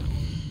help.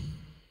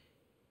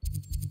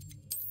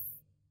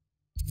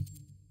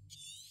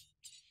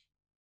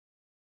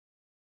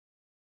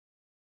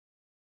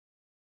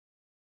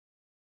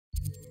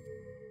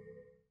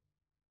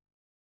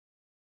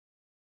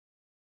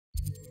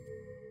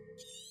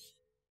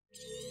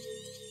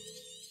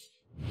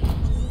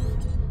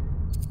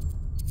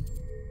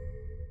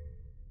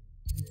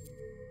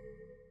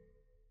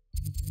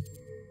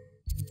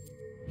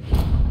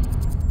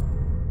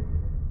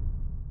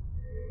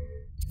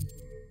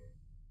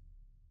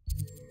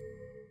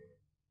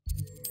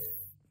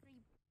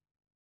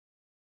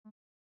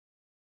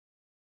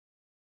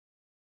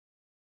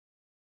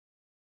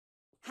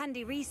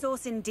 Handy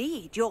resource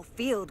indeed, your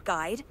field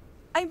guide.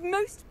 I'm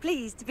most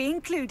pleased to be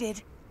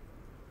included.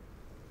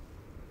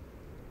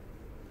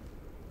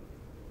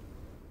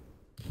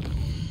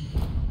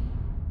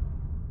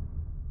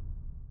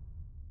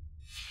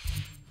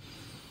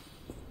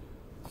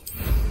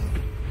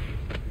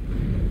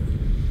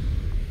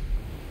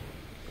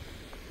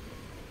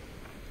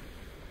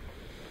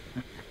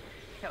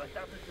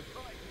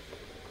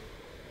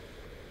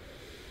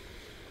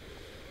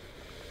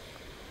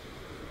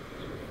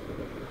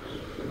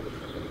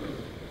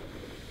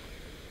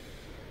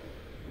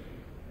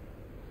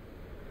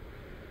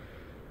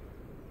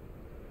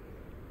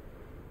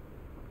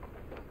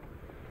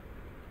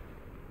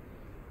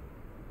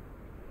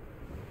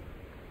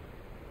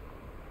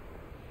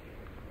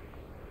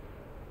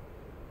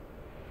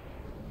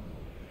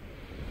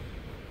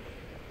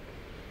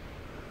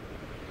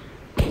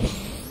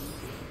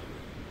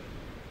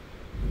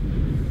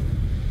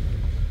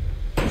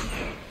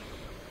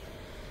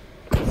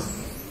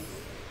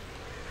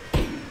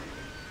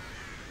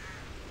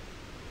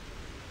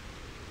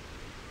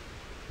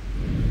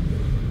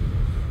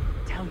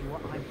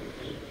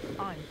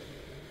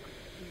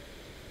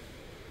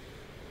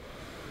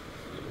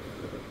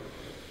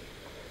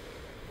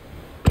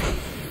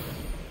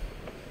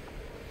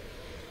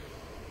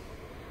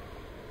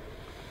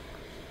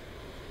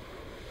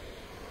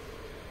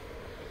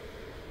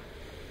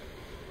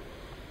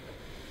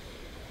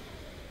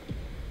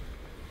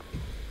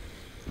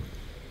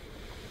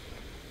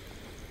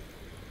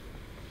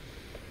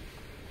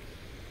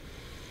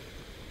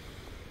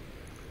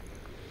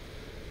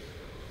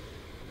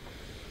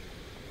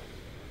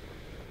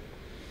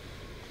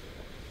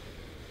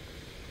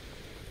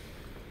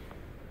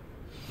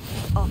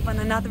 Off on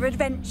another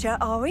adventure,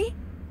 are we?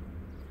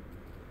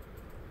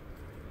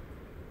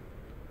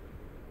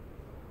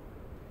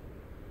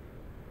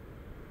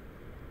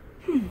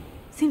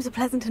 Seems a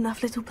pleasant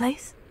enough little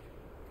place.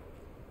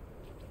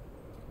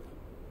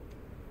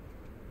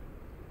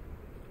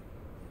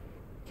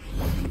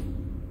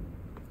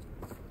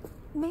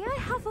 May I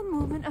have a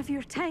moment of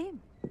your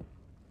time?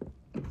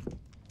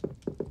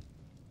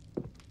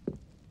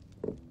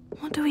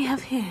 What do we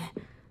have here?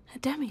 A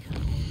demigod.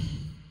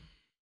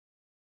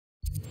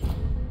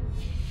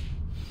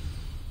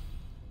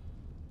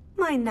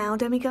 Mine now,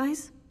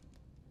 demiguys.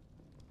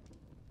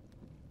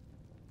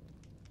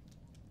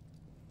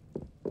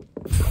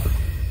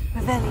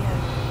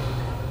 Revelio.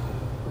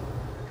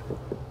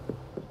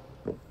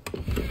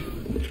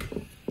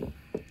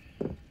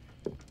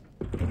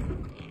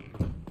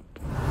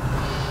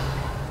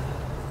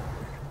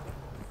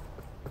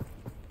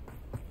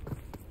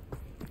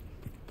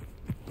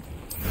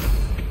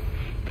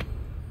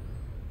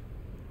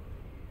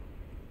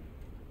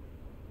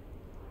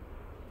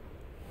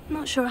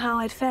 Not sure how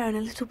I'd fare in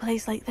a little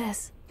place like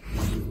this.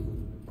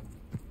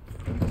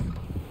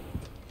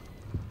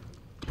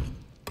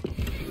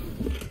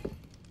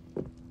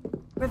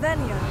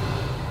 Revelio.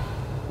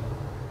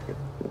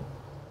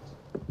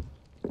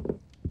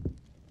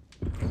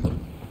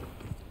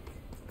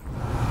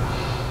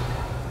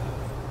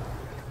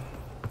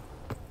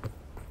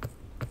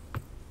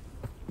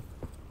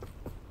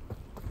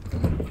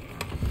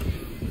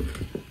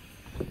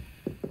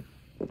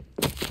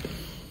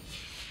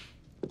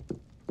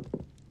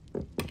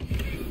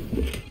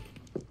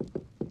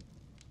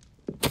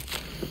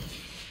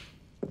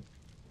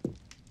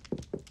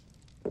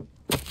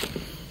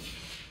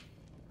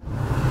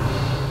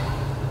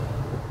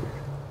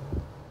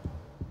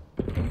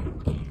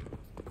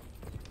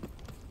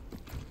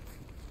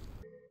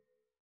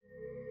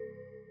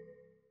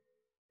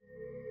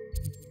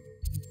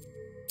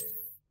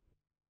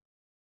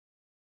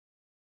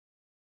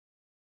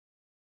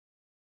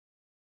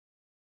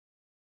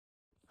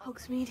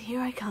 Hogsmeade,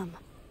 here I come.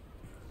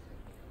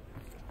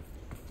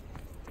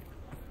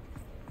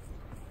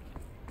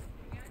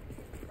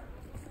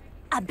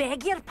 I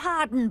beg your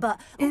pardon,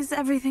 but... Is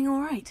everything all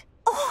right?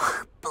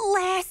 Oh,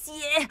 bless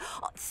you.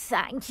 Oh,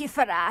 thank you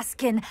for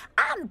asking.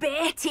 I'm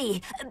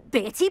Betty.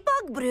 Betty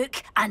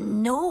Bugbrook.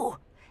 And no,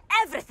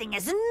 everything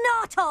is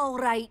not all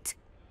right.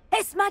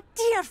 It's my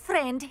dear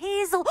friend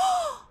Hazel.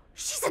 Oh,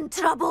 she's in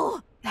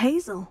trouble.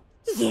 Hazel?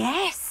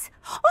 Yes.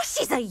 Oh,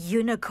 she's a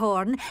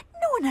unicorn.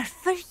 Known her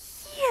for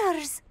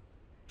years.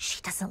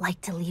 She doesn't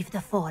like to leave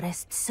the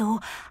forest, so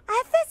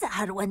I visit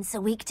her once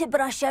a week to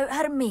brush out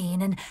her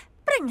mane and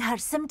bring her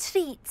some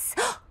treats.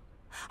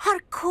 Her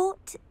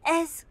coat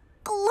is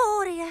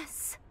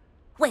glorious.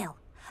 Well,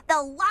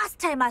 the last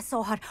time I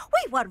saw her,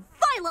 we were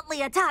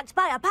violently attacked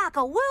by a pack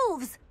of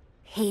wolves.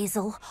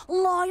 Hazel,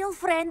 loyal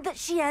friend that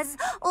she is,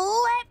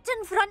 leapt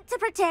in front to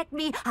protect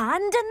me,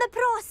 and in the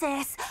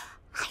process,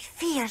 I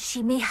fear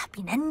she may have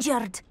been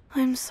injured.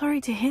 I'm sorry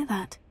to hear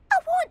that.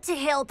 I want to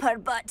help her,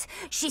 but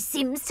she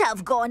seems to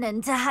have gone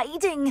into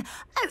hiding.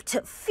 Out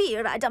of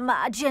fear, I'd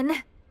imagine.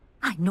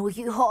 I know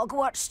you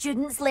Hogwarts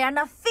students learn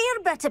a fair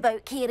bit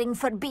about caring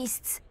for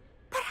beasts.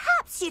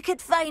 Perhaps you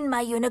could find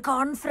my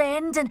unicorn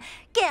friend and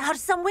get her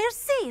somewhere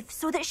safe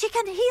so that she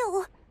can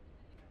heal.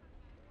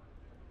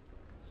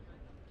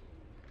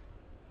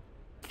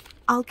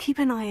 I'll keep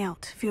an eye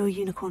out for your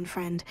unicorn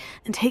friend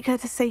and take her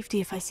to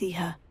safety if I see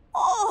her.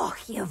 Oh,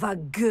 you've a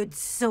good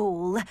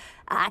soul.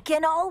 I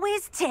can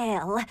always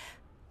tell.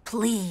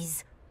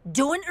 Please,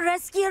 don't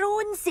risk your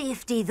own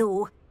safety,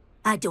 though.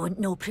 I don't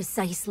know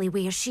precisely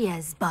where she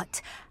is,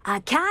 but I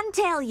can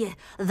tell you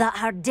that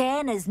her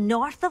den is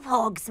north of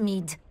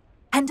Hogsmeade.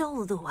 And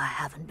although I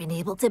haven't been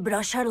able to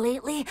brush her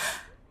lately,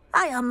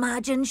 I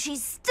imagine she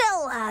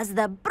still has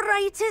the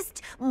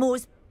brightest,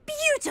 most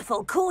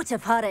beautiful coat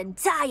of her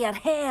entire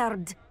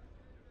herd.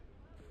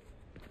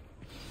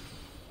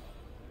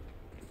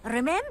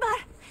 Remember,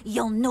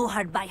 you'll know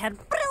her by her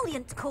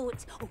brilliant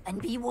coat. Oh,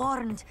 and be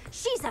warned,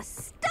 she's a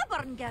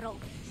stubborn girl.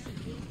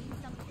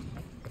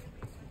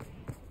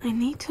 I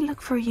need to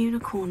look for a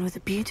unicorn with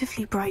a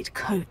beautifully bright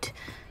coat.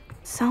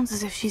 Sounds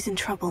as if she's in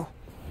trouble.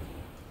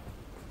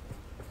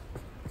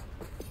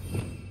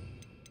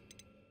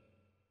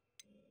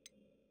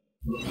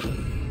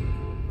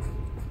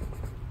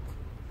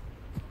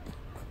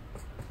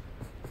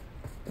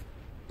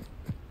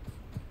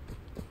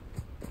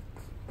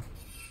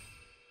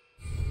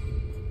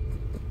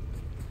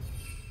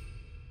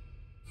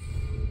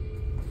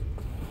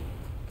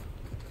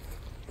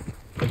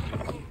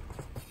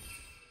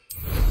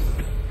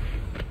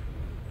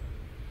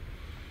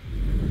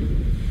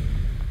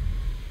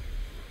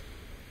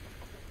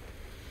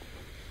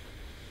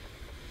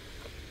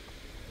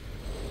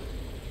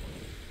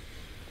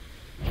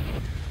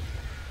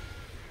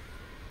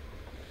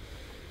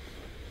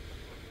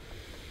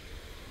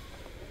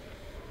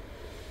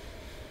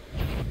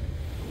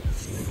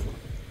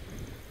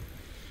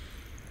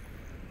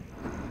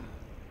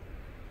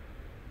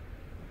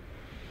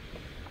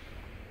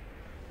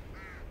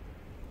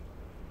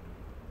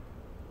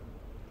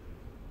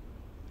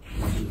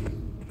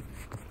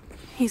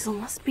 Hazel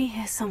must be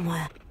here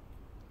somewhere.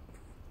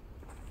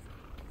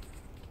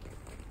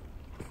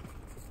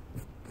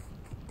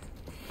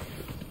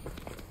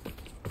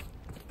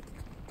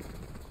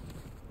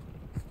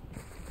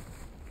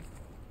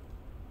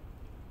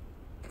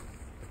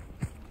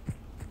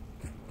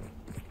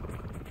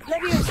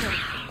 Leviosa!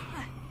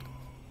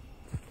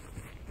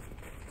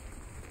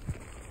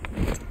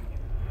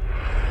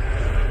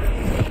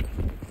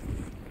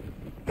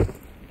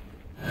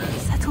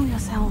 Settle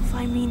yourself.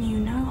 I mean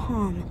you no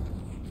harm.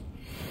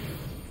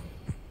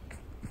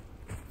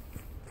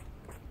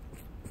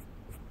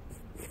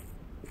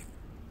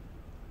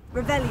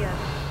 Revelio.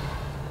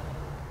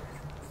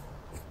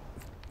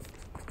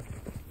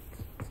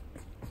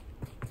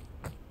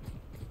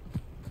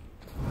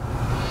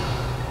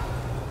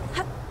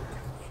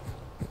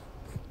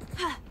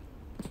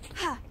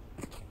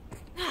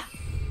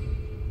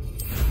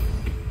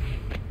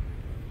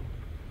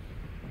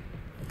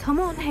 Come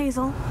on,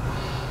 Hazel.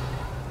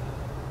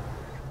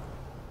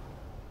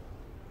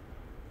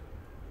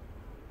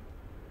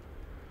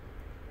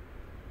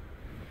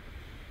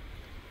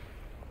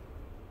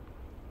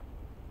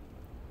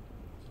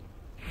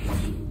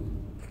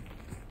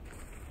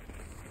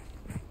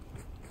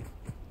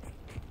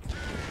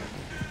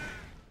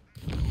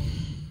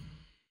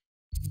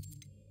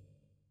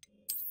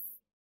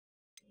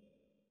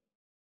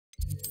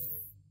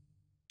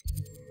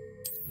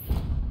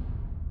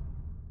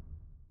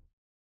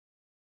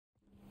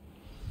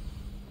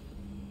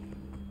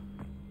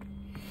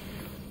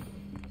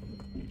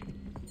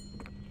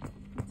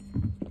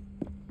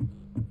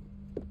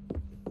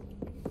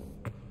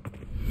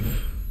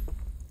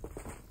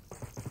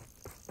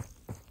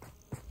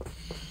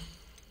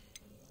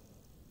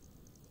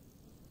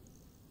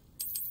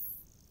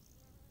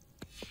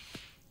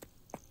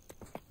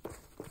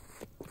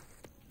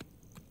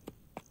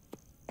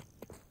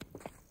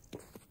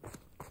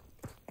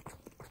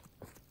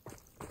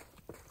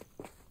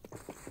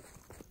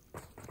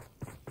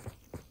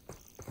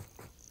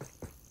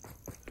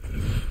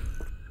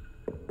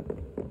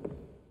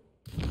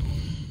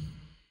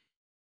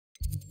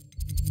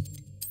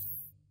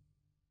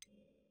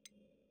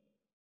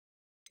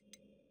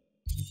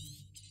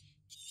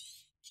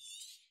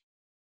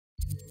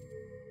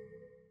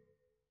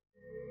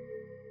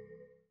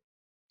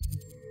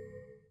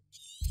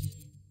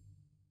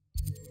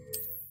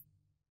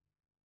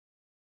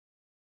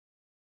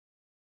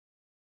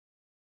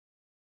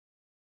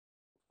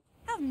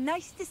 How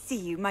nice to see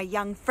you, my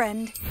young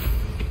friend.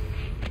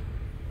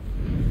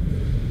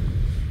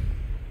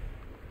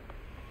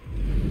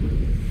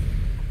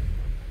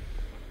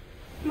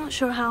 Not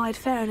sure how I'd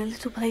fare in a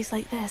little place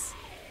like this.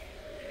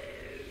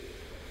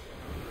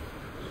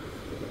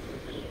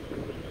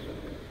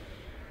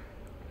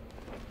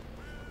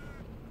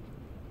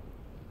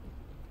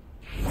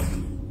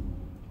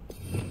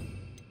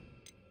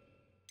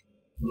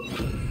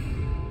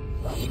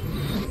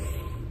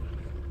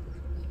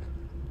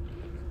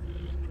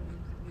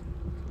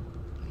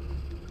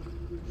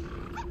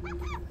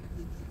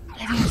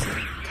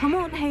 Come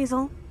on,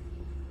 Hazel.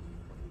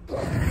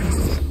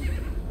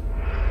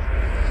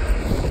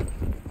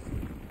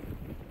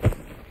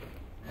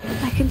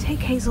 I can take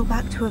Hazel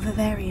back to a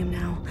vivarium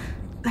now.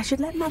 I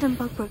should let Madame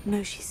Bugbrook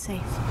know she's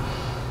safe.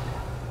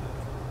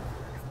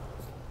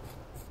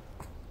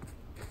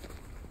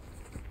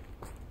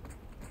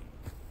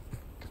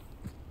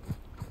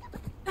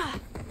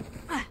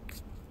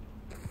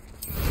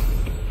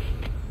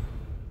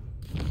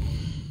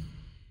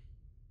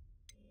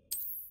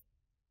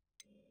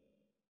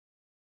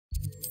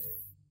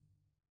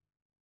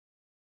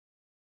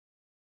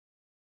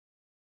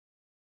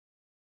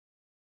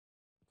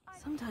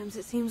 Sometimes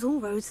it seems all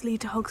roads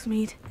lead to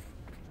Hogsmeade.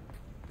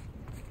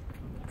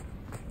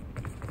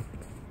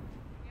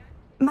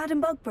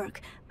 Madame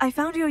Bugbrook, I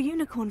found your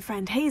unicorn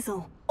friend,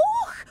 Hazel.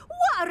 Oh,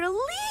 what a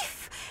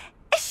relief!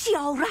 Is she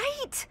all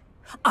right?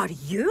 Are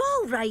you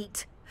all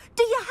right?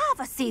 Do you have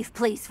a safe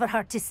place for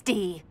her to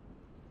stay?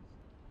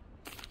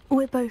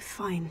 We're both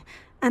fine,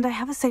 and I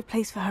have a safe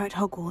place for her at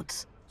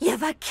Hogwarts.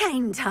 You've a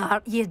kind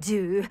heart, you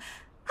do.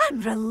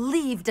 I'm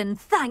relieved and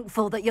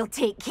thankful that you'll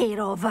take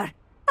care of her.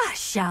 I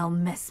shall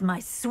miss my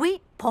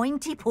sweet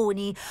pointy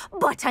pony,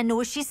 but I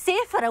know she's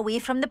safer away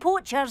from the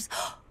poachers.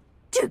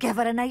 Do give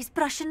her a nice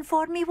brushing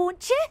for me,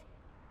 won't you?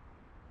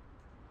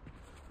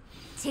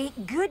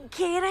 Take good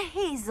care of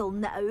Hazel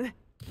now.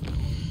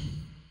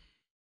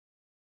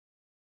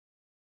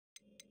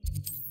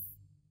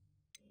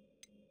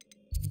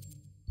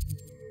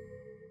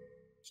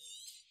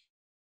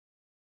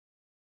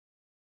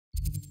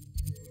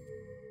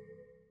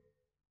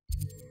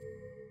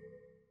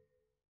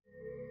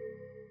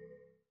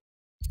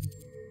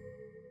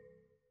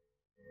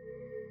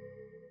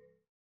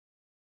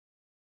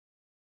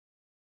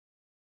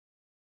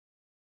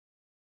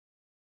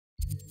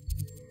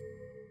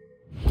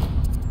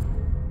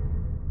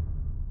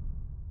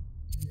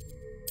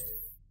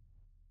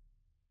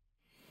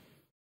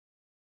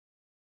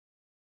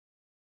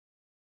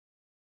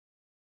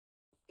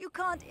 You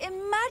can't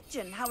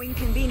imagine how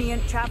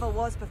inconvenient travel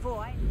was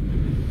before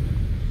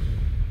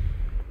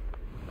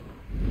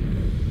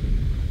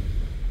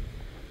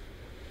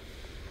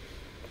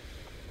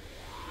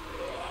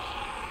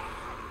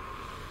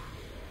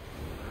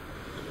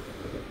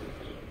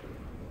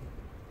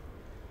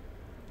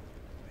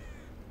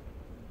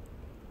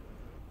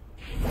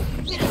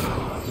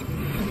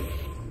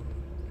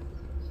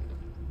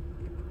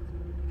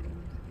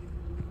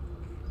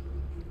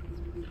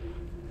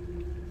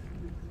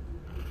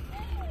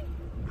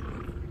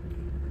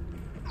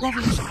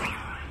Leviosa.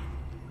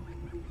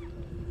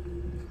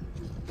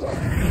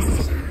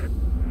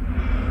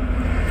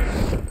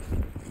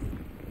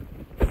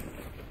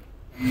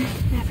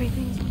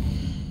 Everything's...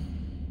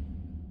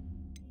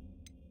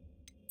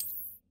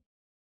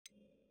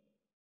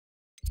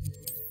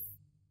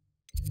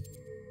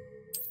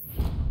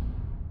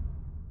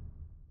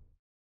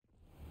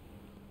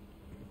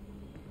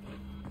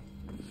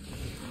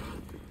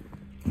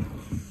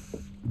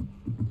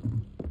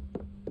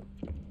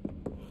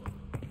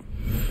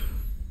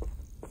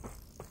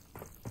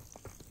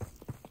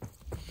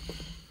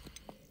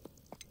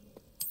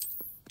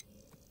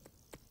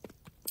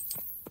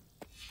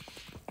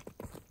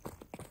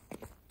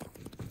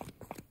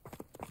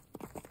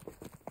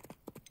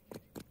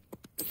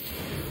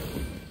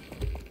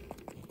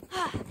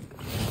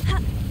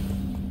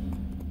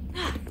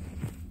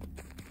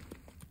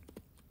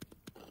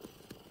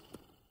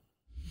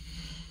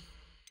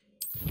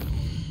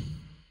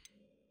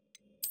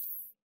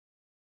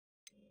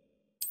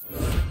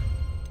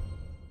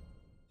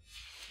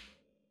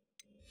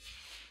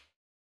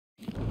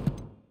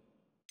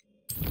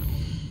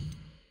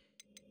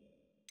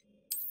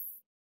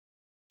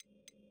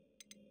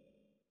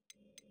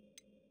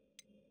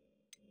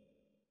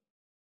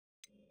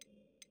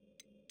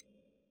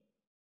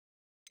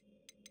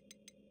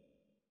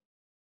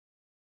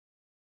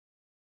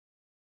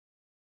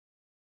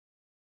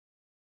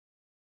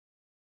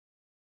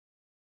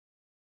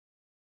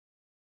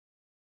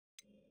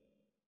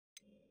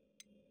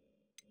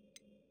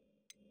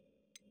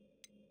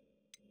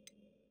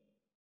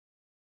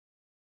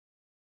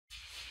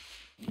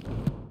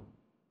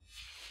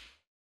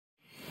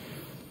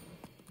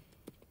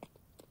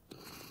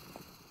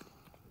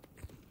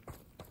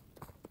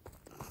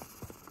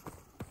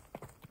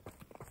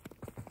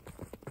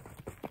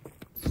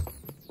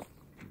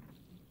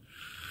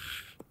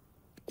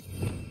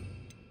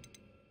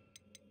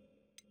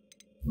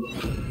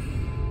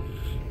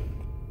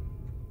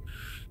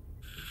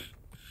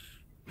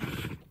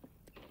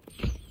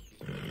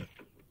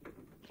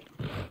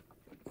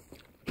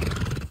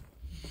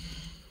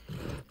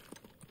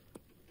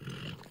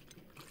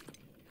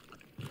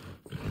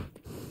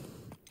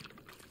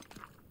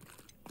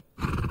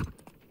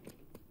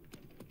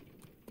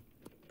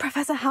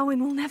 Professor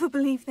Howin will never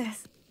believe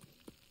this.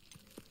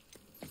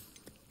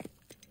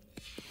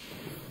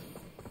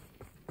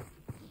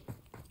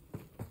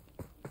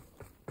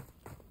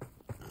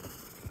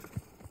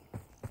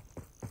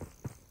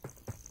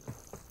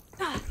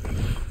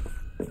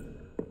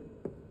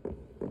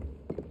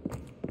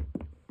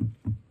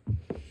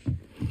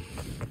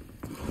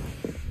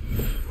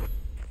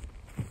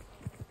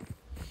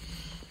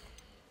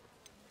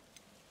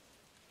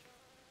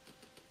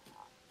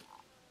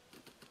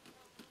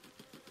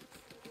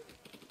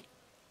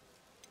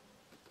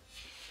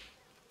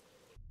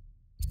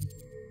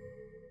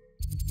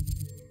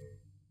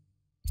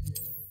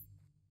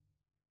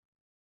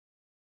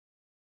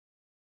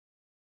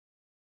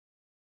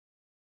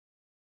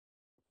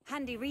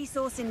 Handy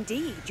resource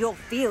indeed, your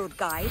field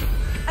guide.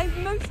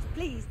 I'm most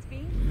pleased to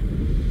be...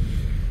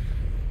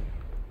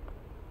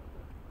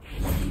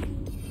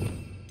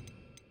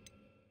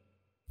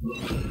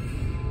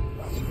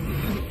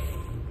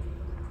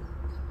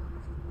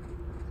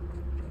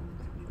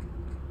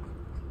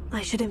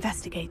 I should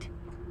investigate.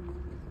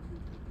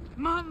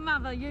 My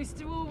mother used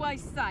to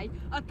always say,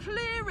 a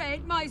clear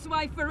head makes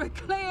way for a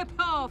clear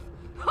path.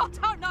 I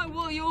don't know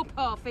what your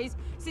path is,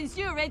 since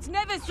your head's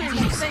never seen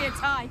a clear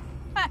tie.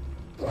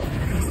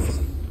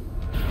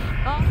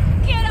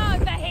 Oh, get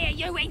over here,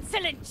 you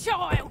insolent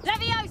child!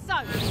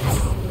 Levioso!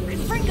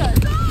 Fringo!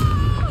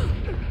 Ah!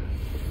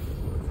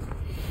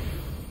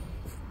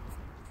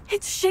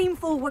 It's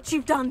shameful what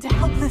you've done to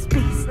helpless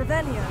beasts.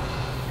 Revelio.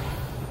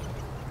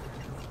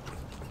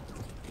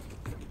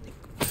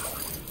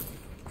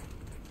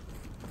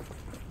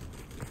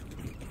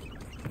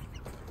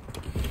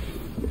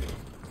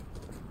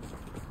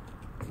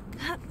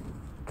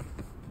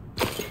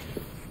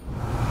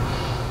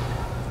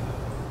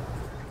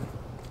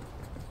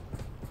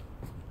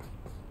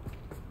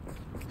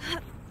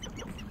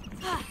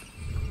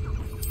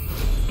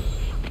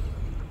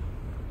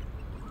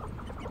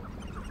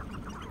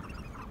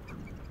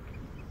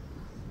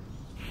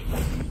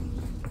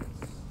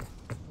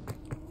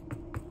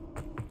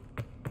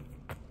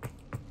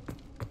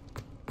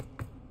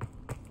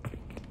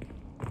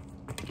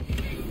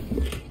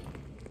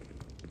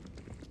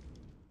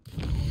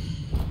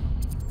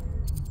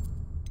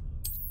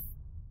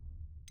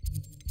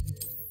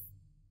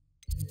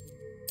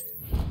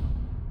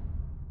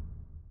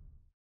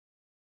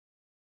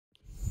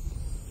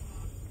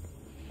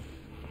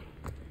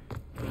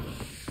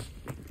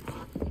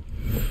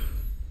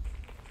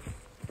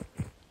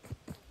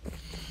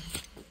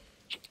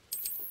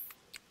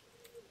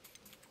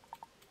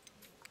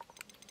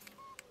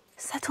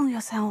 Settle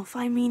yourself.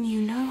 I mean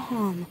you no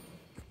harm.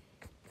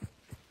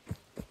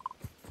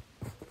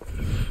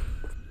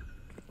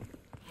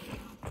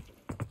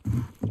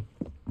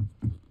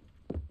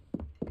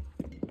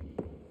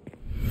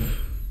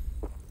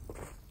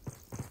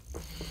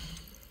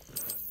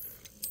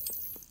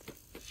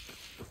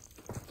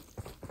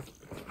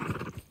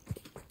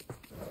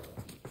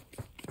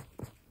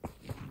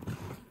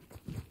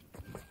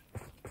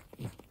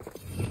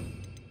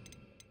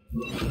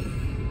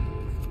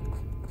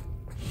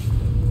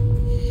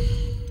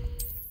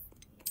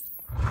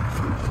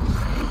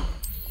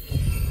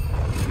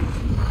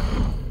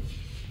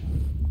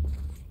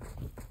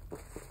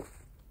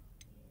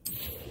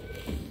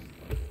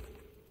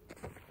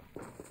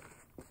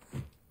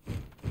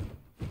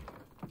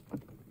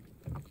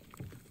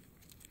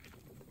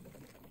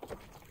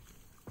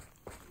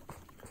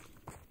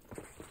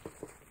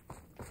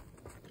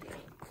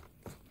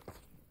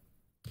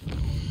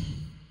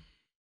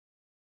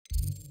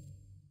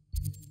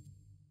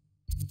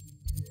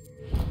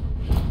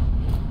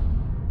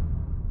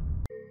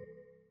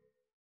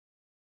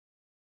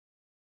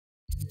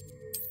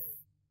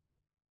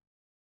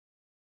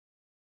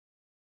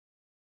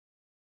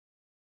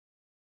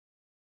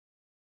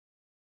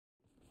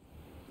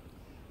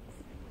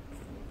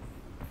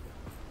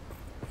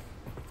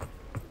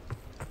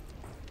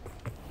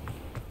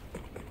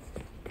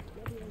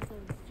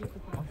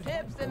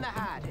 Chips in the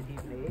hat, if you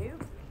please.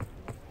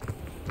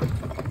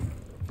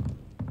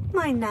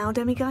 Mine now,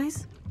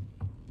 demiguise.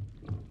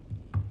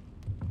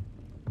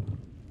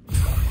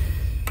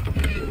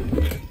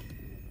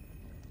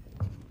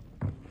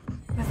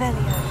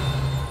 Revelio.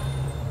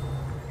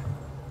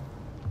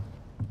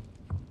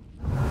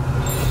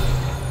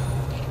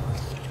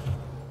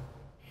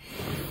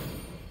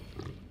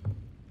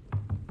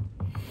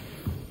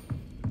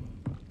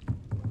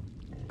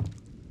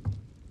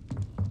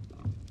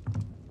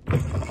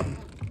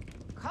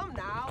 Come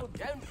now,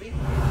 don't be...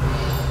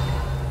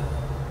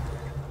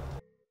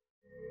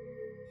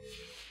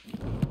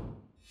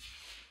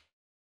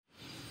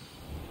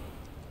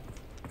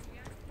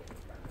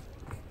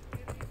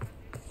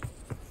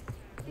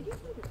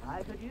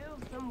 I could use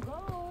some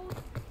gold.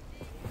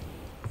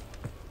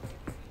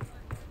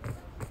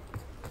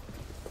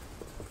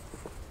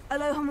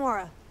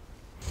 Alohomora.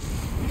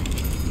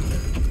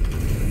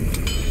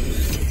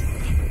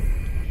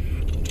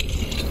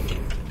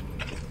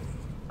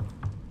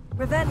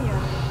 Revelio.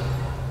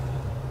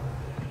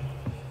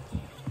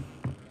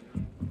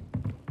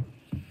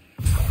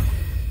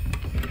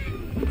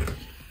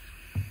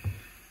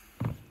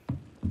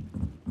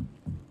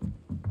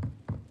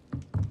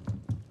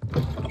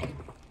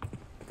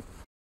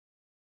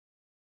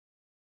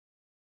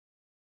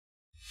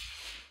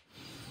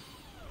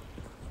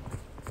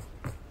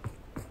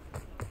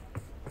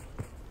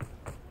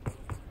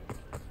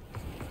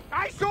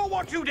 I saw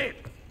what you did!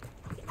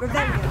 Revelio.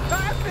 I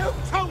have no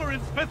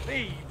tolerance for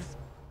thieves!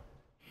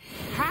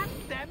 Hand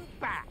them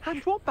back!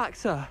 Hand what back,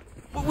 sir?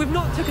 We've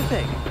not took a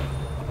thing.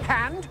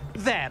 Hand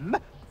them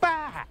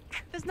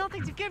back! There's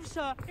nothing to give,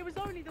 sir. It was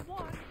only the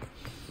one.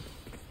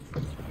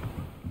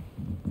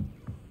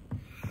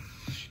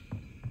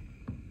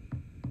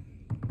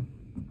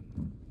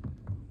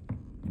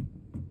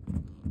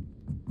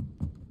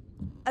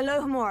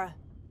 Alohomora.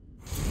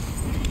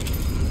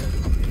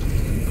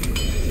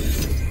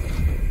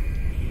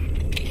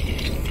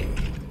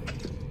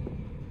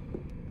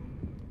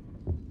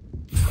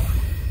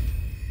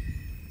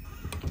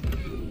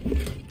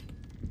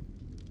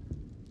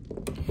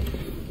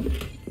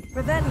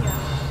 Revelio.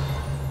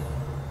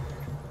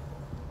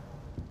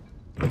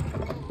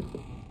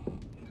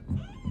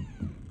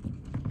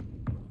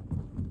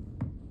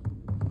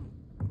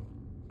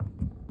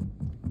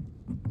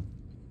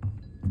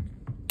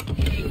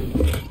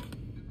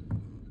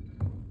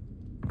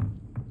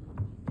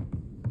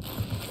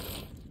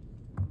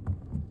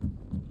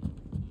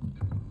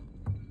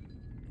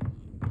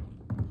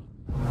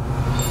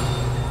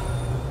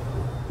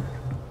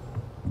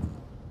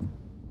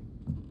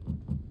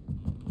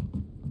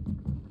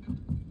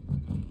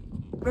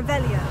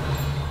 Revelio.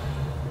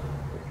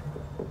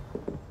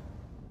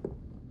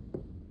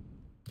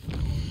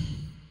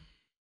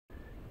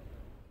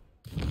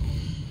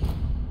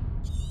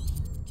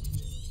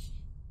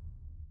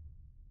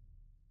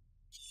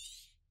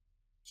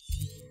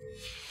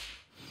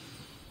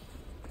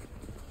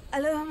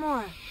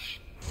 Alohomora.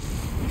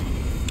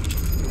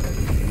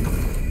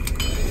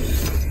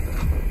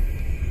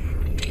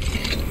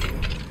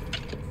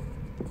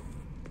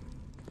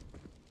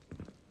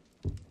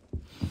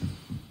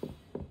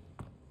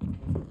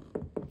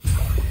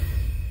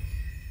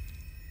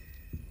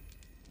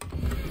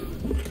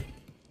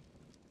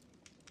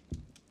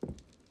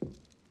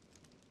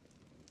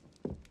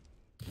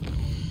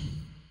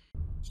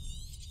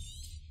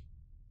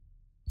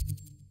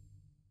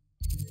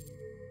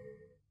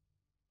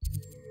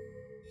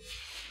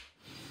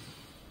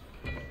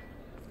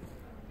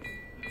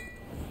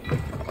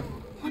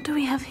 What do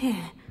we have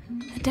here?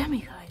 A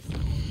demiguise.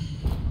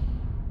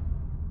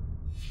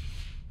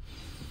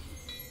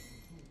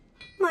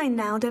 Mine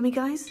now,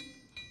 demiguise.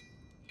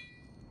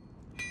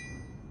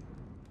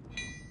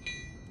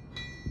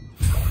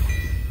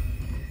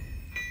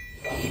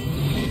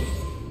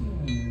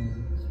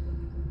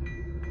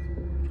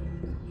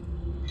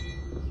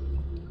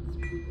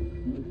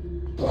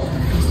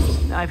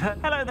 I've heard.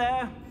 Hello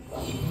there.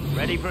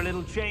 Ready for a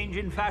little change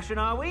in fashion,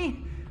 are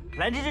we?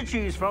 Plenty to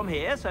choose from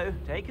here, so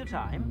take your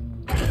time.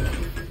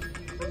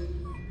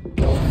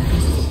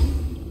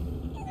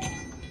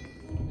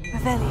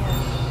 Revelio.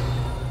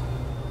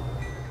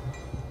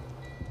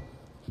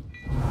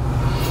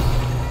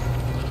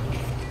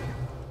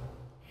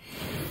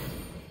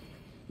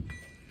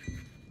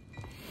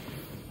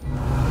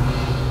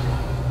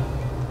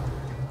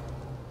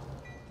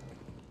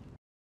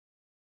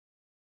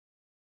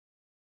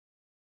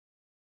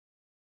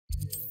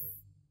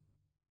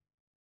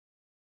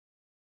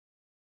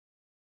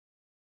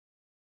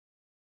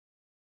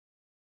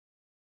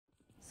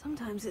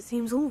 Sometimes it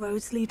seems all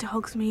roads lead to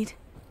Hogsmeade.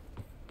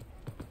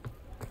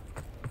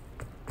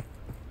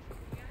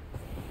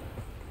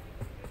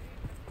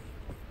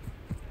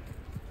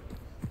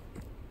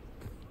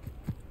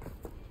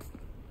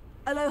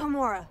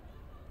 Alohomora.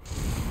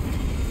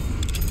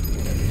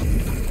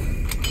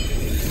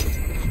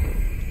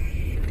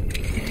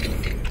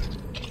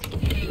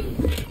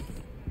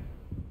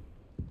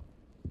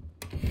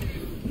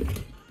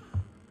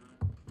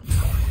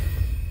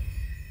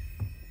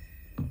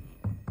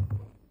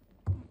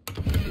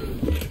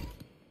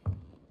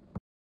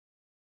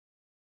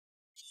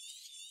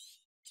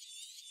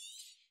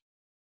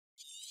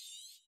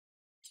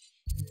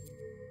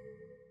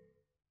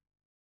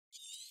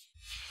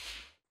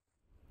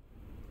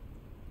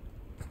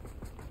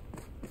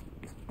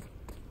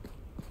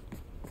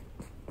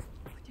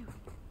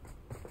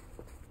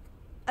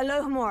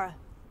 Alohomora.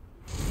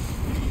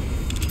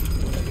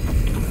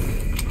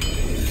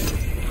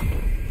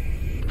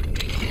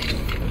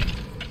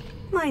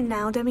 Mine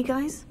now,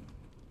 demiguise.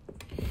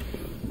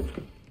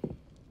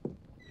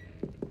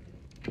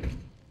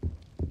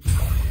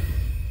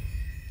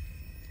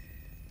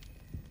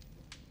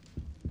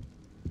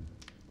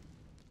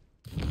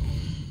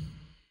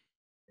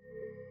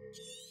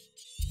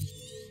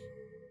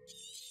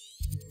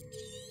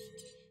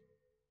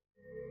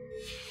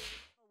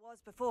 Was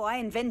before I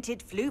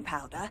invented flu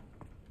powder.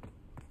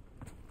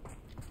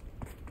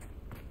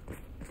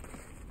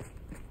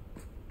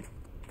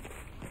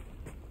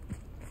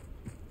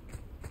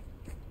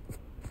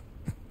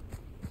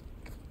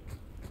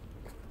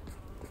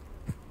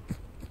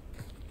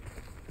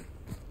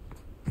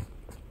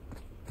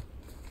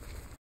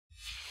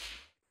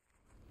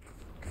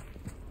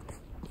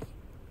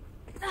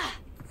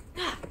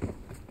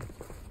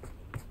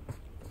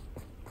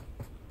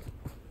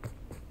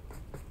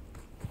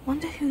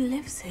 Wonder who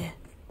lives here.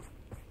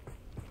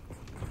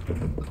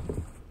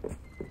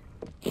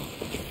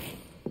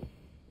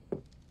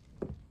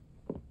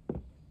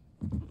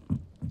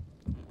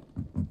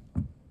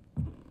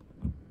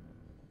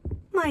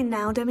 Mine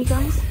now,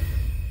 demiguise.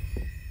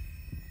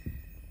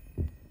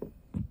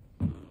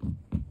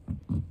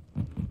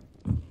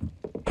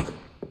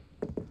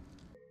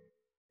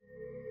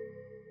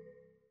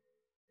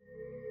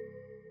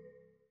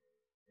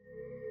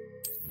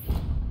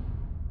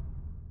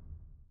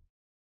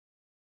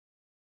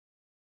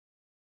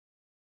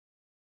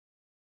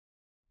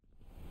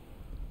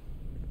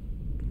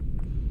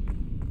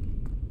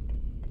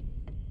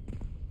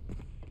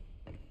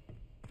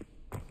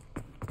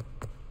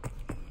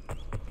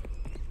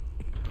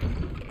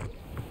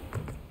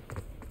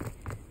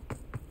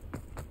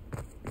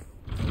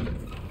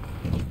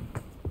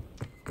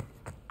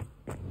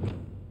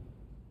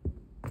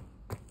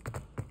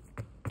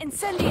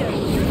 Incendio!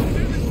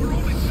 For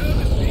all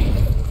eternity.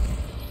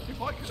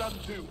 If I could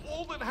undo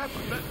all that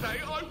happened that day,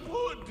 I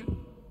would.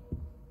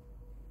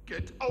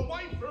 Get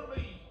away from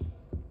me!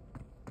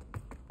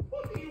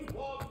 What do you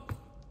want?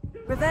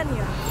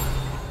 Revelio.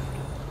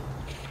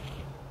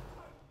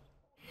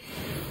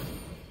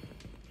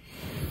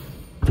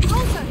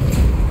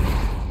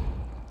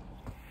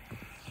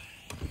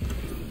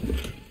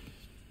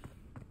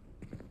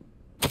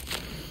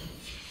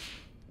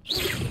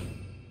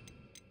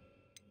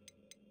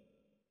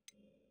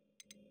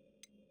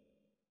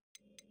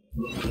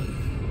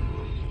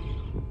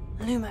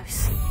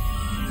 Lumos.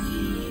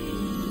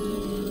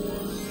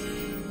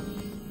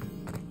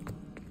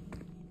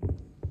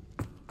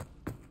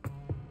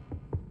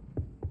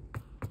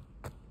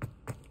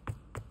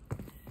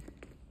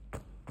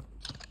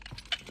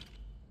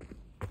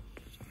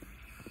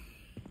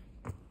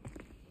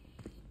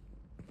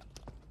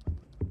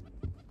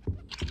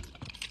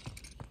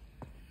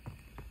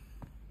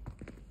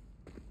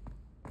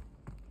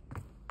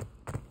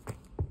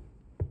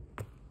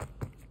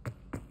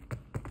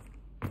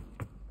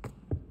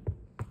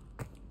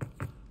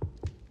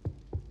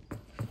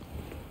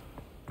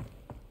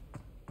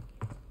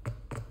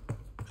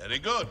 Very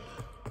good.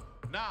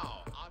 Now,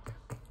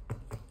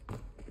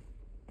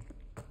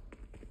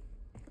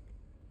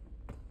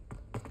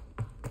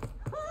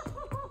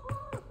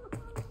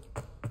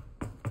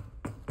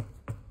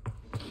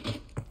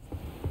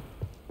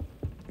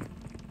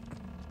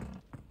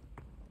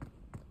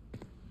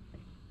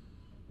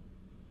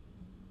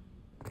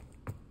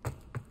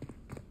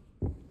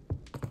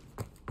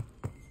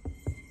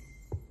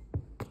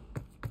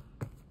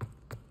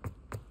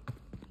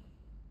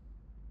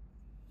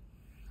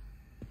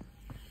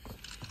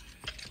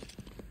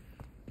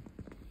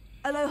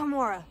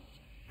 Alohomora.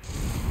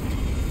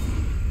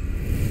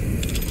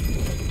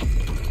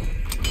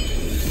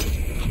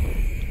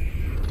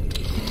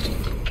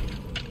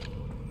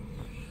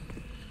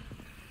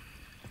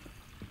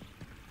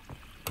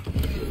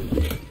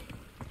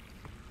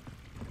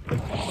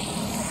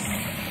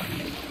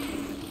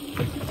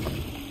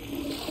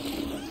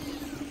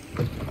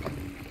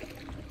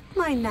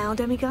 Mine now,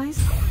 demiguise.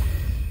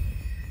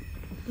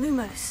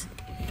 Lumos.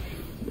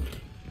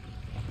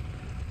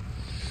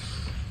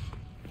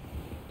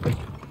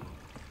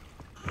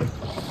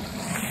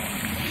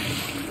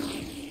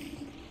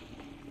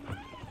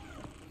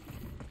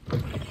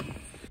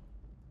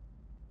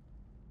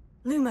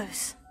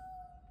 Lumos.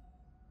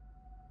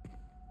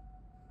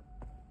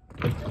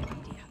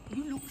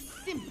 You look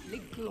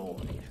simply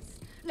glorious.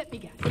 Let me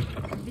guess.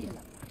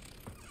 Villa.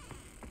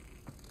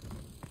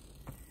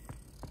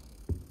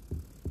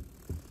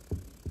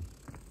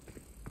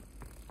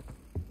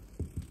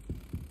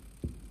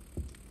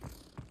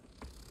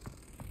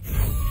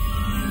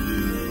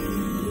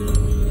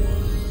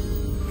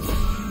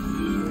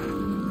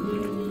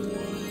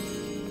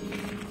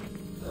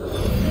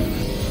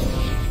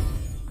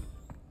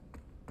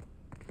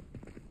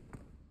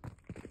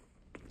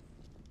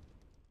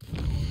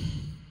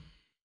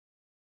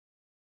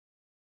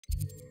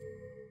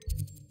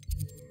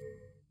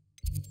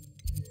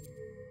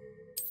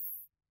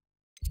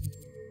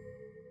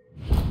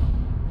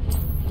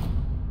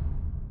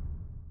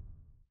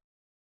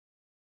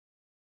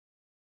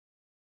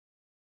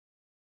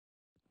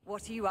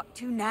 What are you up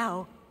to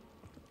now?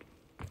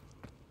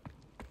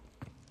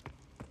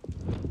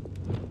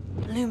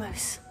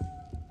 Lumos.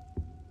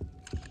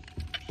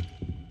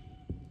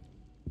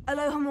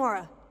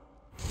 Alohomora.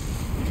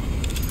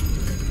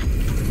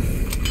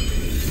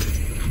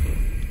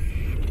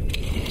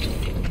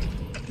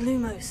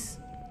 Lumos.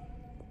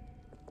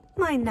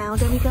 Mine now,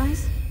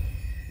 demiguys.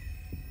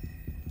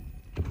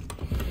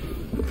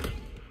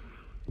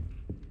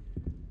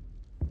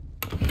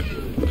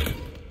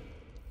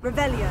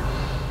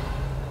 Revelio.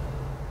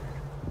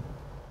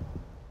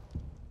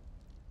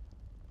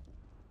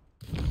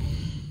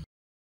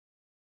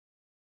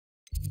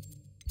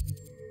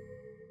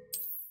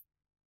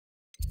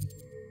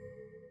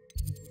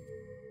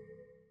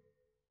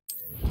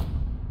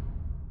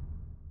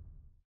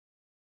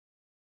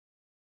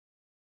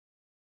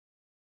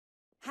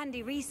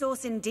 Handy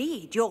resource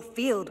indeed, your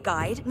field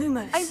guide.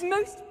 Lumos. I'm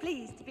most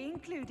pleased to be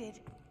included.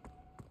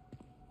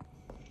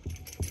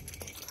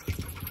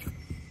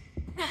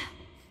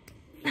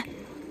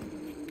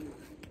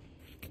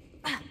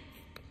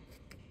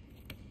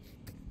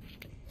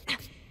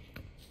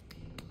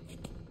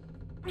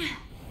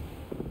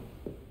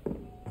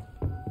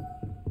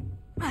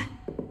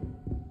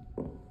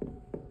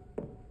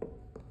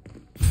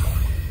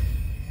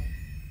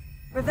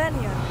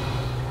 Revelio.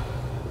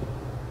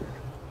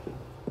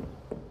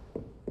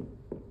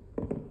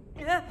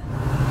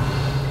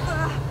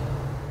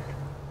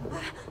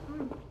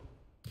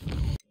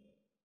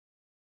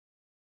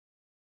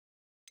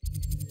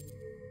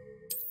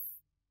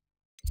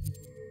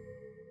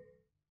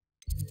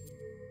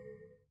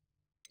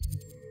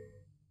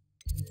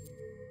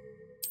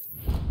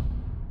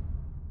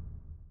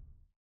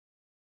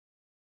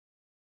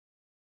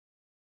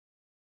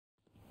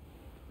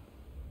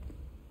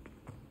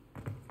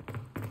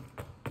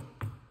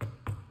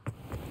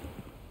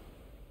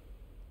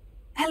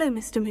 Hello,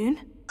 Mr. Moon.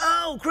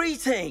 Oh,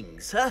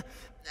 greetings.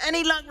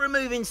 Any luck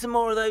removing some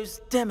more of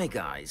those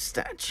demiguise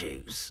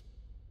statues?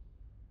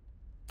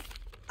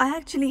 I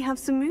actually have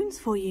some moons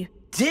for you.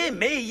 Dear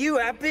me, you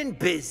have been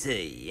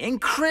busy.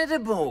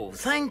 Incredible,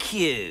 thank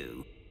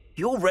you.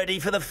 You're ready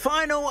for the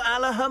final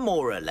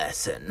Alohomora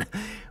lesson.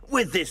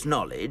 With this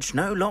knowledge,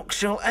 no lock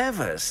shall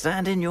ever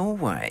stand in your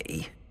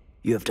way.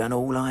 You have done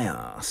all I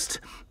asked.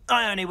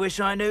 I only wish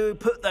I knew who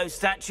put those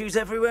statues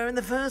everywhere in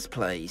the first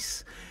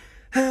place.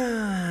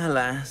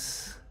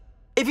 Alas.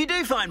 If you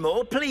do find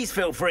more, please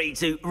feel free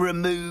to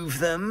remove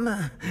them.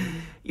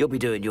 You'll be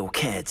doing your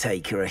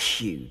caretaker a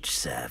huge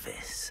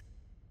service.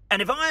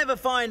 And if I ever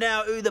find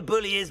out who the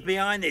bully is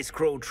behind this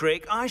cruel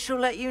trick, I shall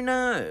let you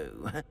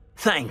know.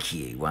 Thank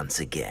you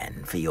once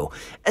again for your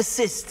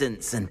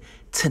assistance and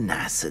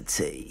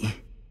tenacity.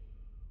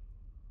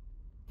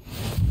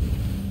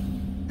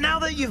 Now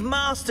that you've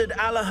mastered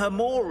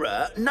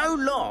Alohomora, no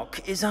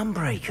lock is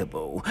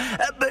unbreakable.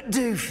 But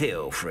do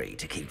feel free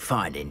to keep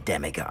finding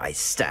demiguise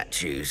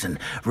statues and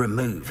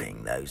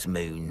removing those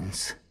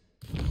moons.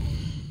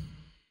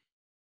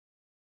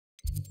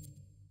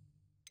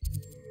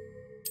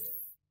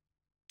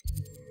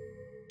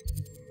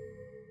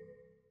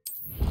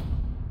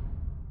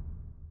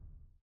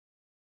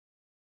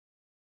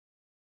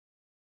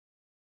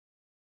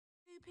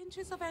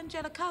 Pinches of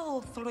Angelica,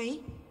 all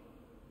three.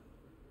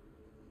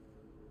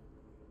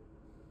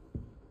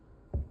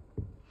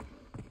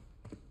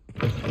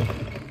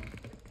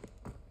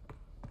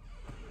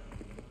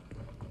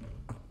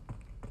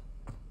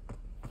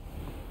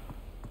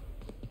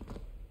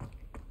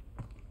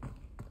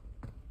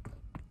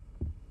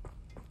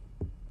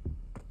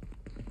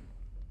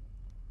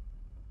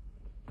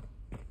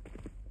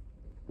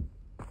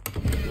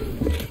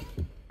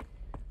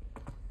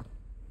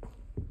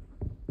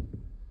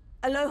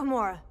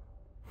 Alohomora.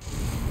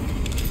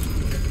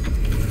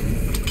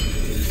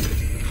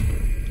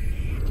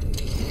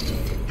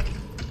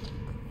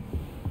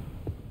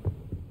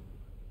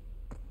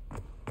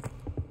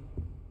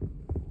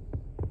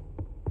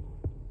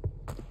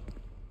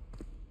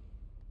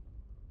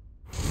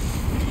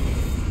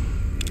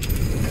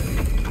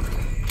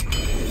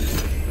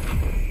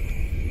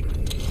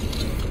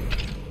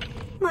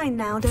 Mine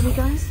now,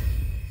 demiguise.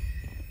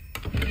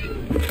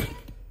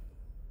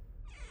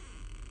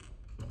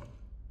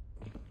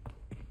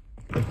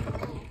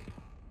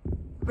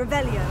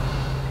 Revelio.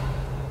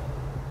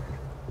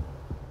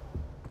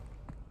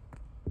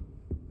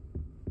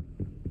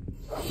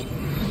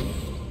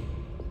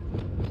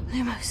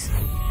 Lumos.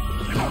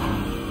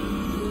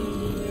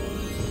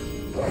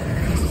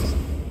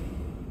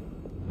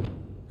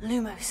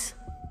 Lumos.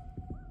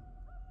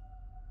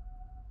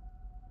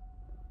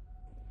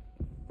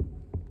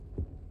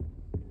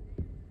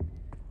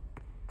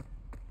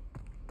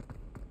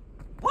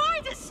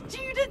 Why do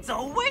students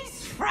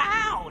always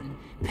frown?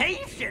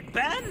 Peace should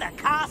burn the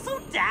castle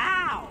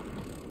down.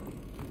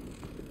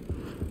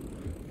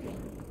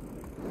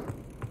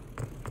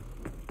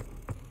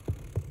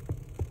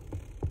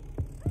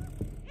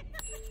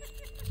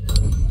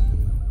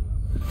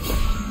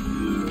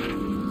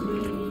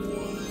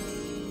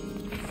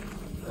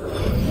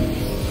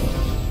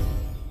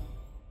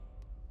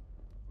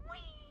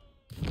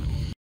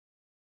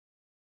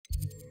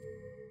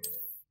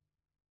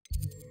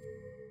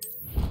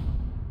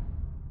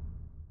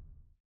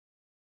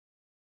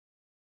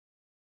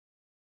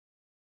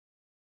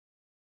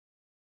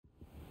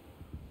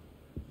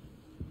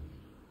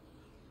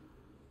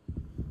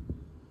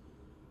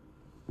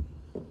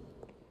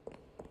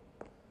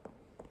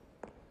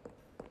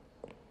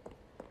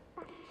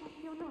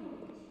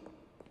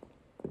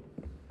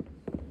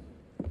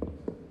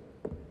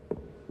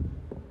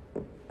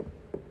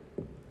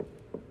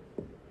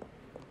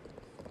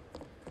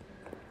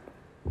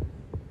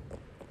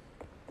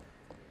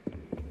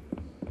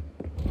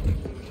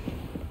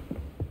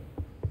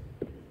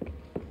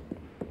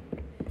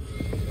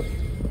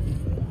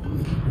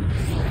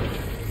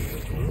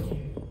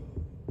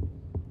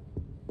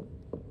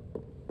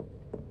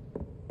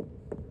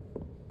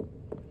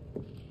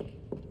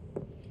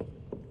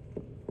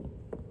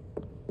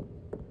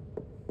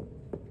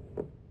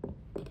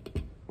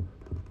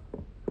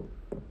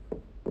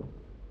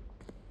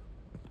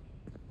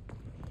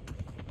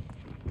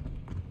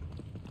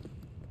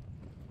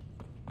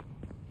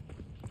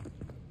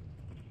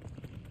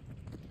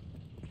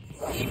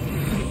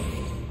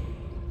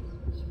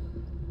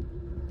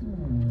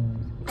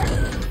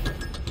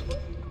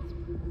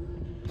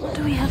 What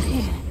do we have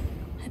here?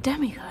 A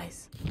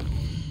demiguise?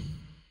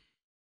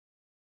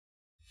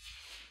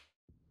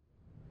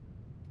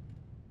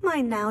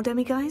 Mine now,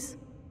 demiguise.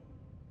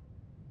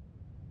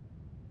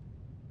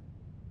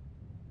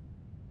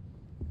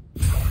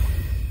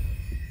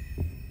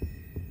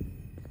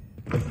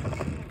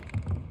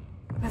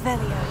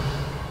 Revelio.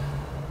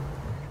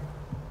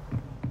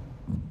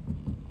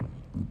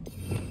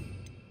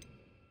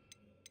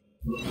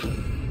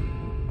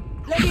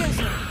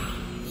 Leviosa.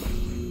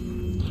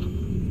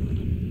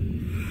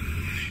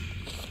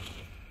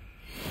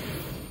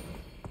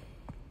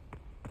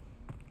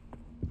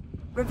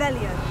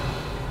 Revelio.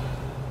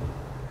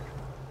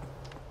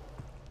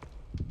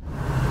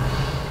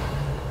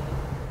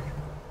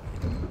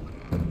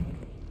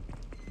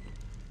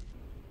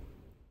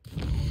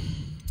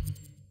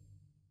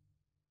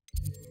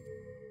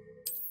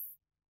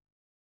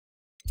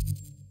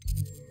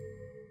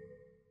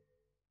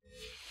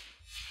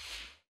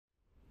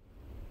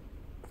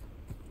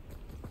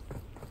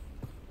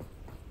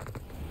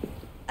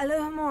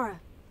 Alohomora.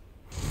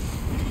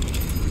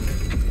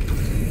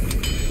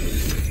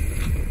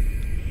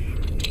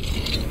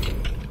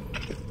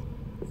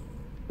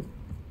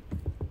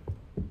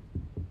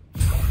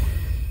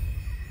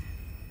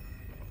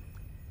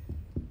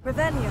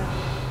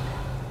 Revelio.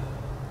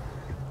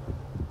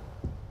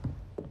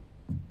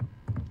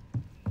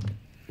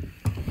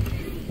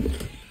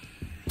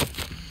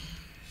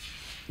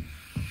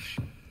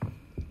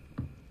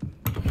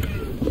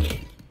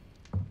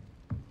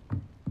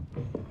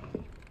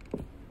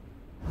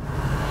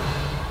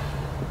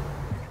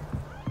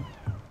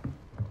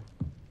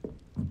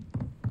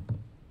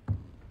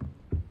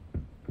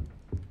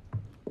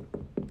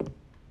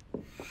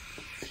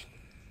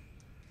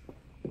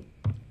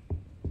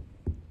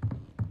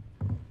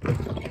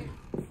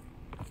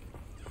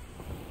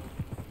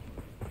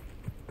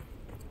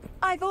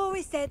 I've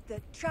always said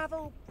that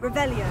travel...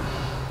 Revelio.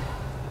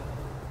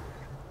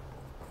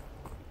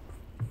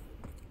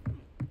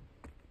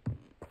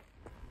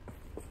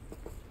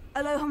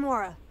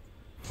 Alohomora.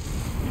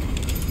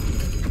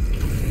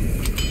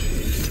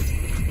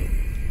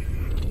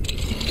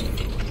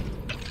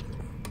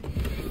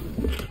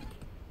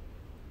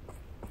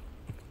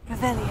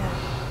 Revelio.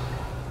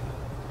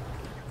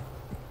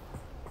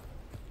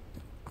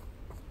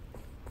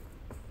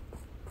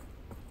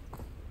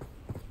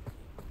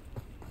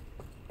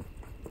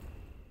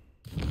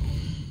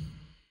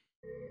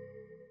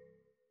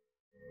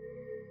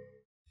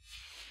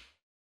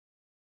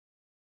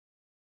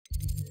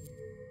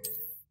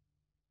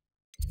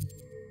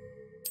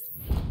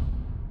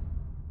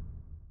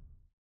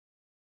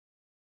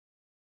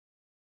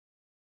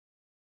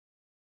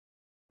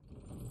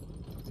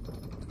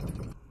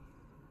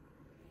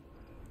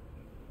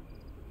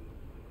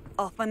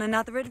 Off on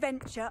another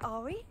adventure,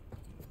 are we?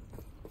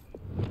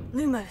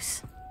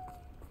 Lumos.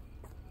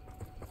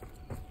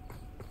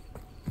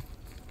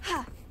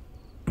 Ha!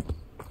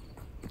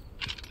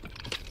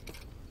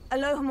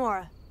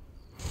 Alohomora.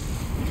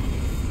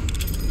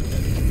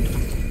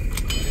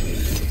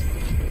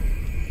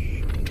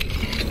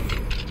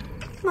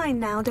 Mine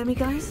now,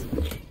 demiguise.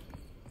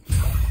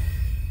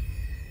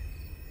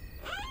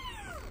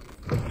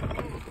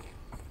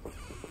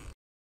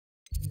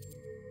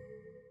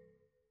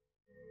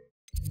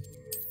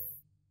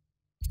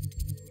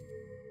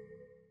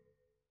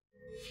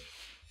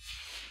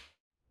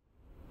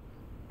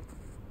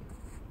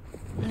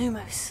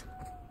 Lumos.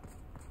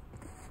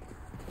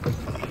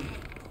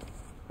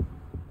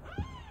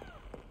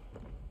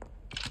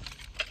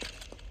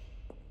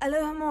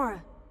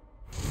 Alohomora.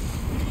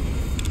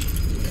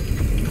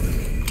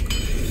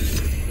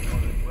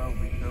 Well,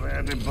 we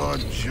surrounded by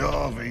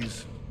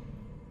Jarvies.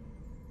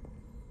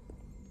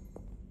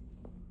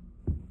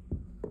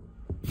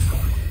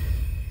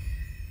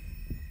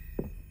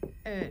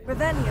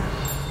 Revelio.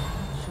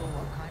 Not sure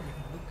what kind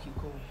of look you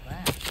call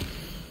that.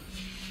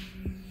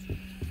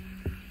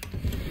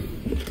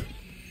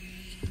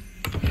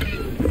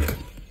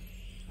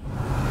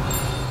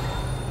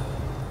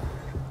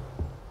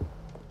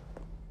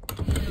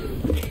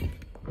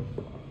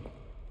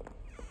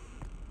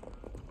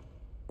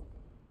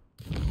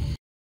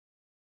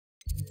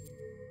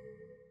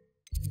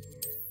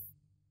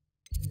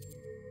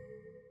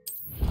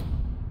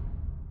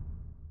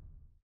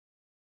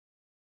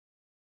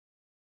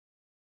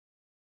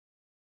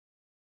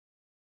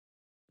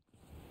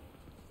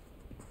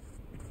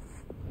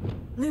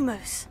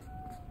 Lumos.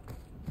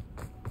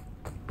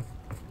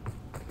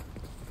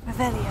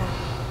 Revelio.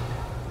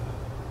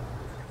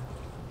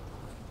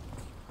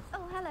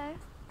 Oh, hello.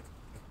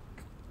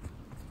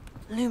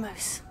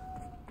 Lumos.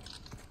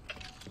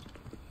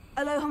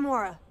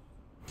 Alohomora.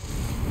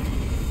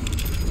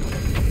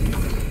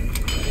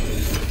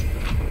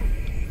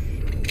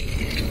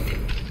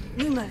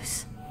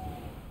 Lumos.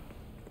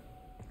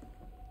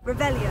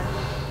 Revelio.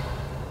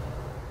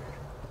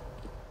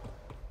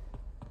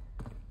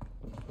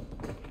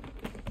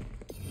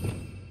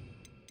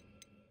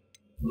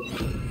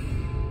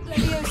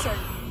 Levioso.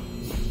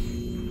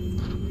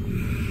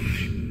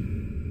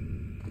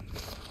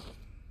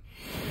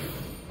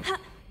 Ha.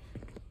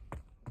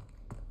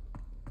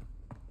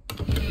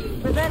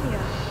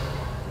 Revelio.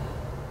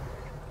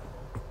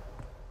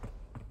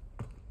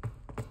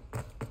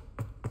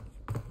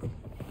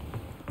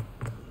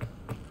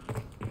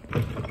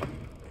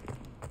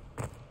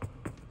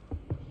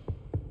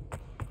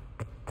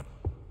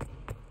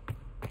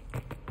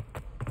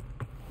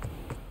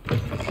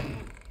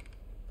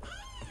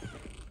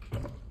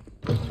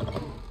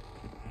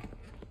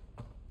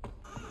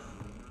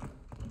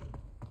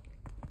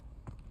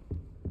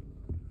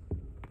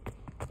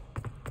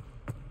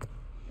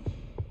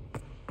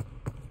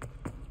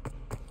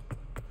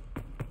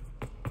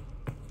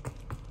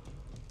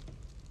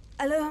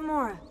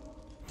 Alohomora.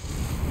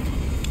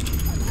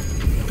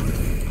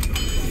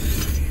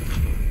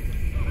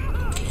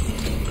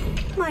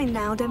 Mine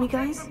now,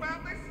 demiguise.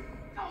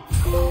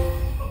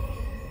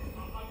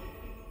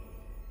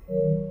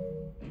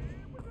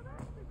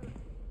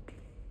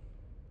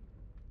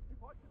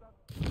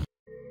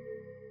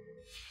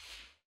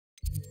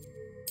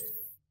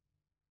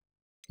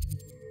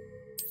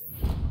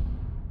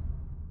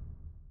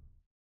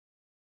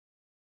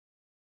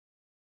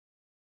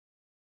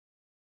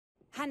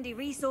 Handy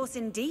resource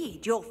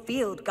indeed, your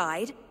field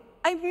guide.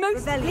 I'm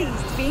most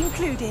pleased to be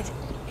included.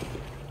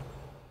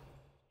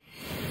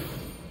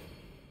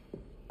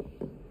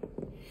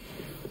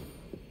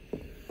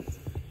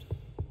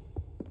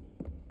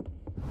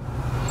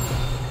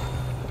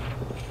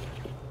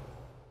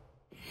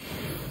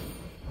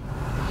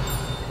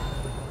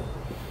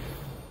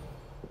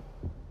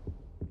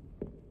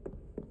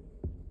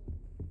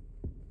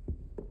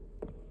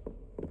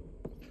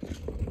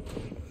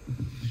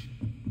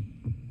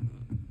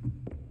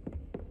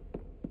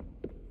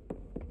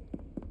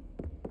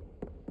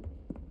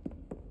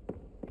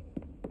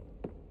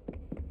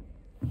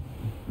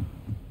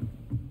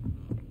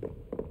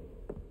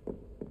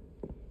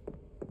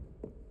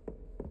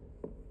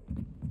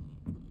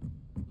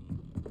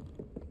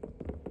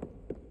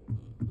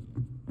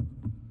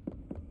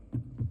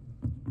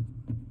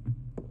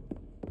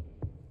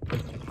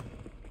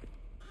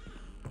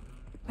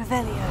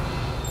 Revelio.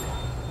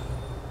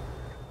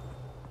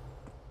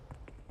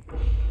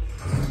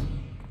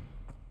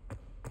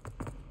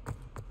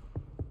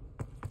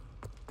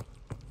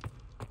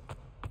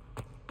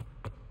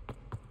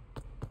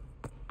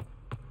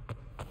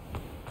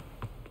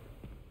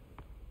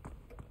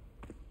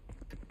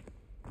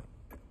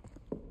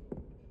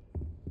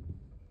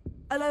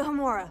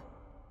 Alohomora.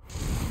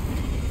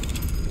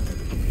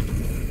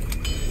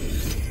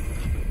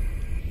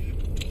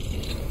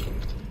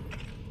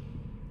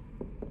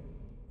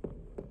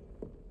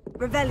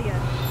 Revelio.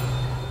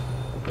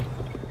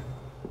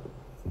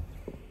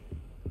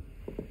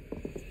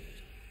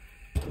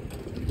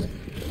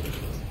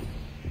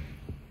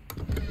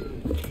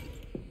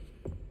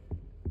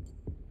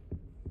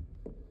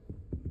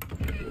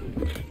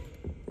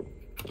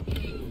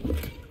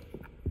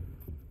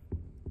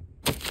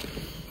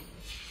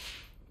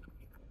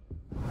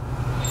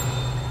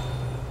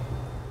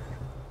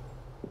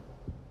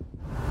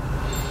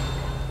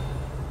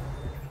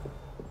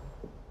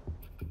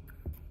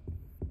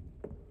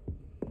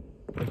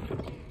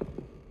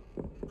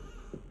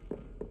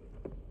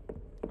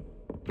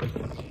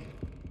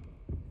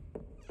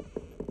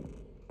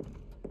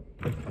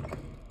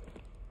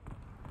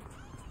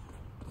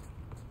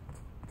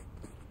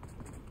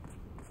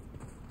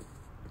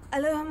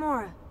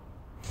 Alohomora.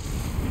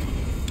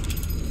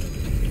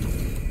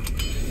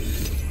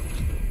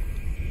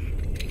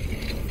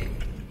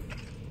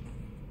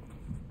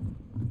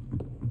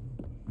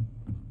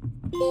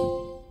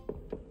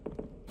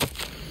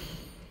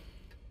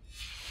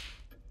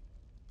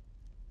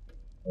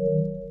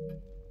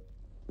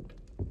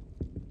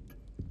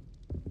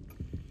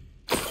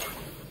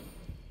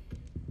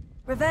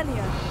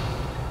 Revelio.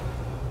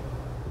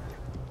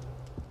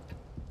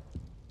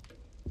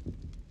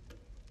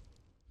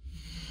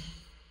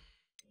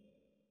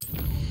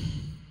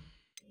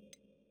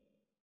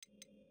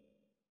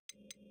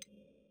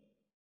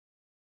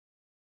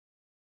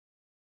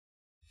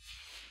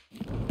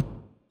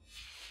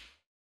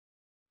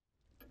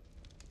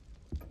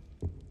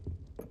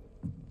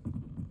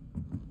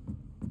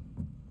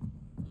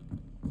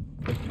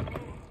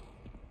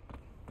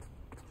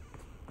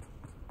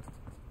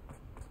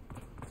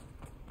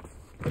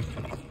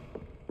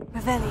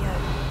 Revelio.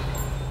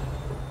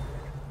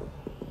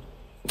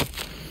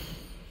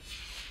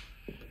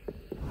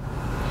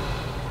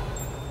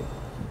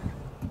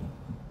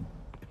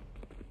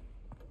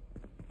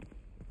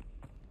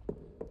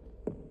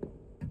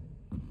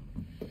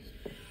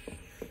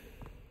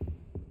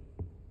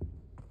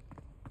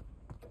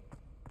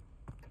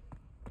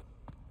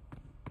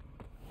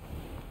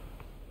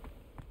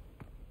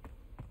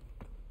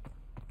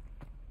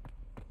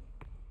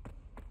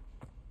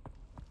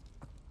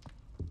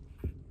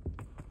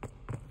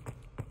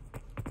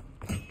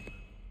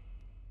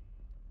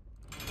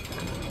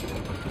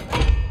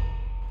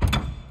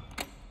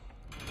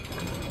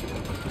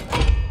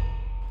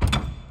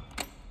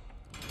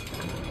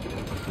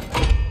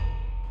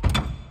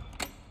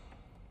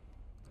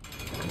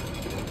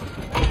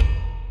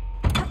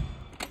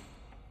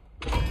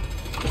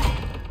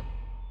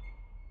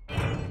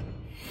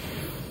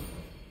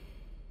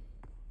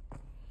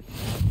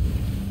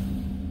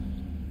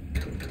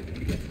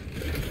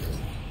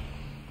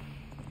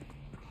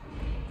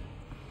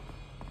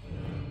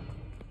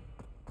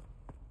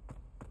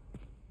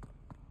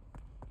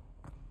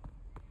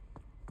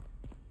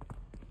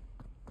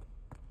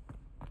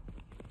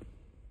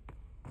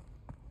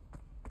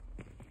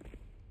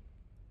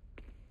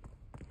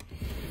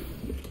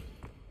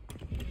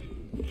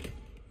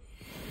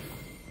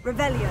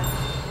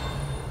 Revelio.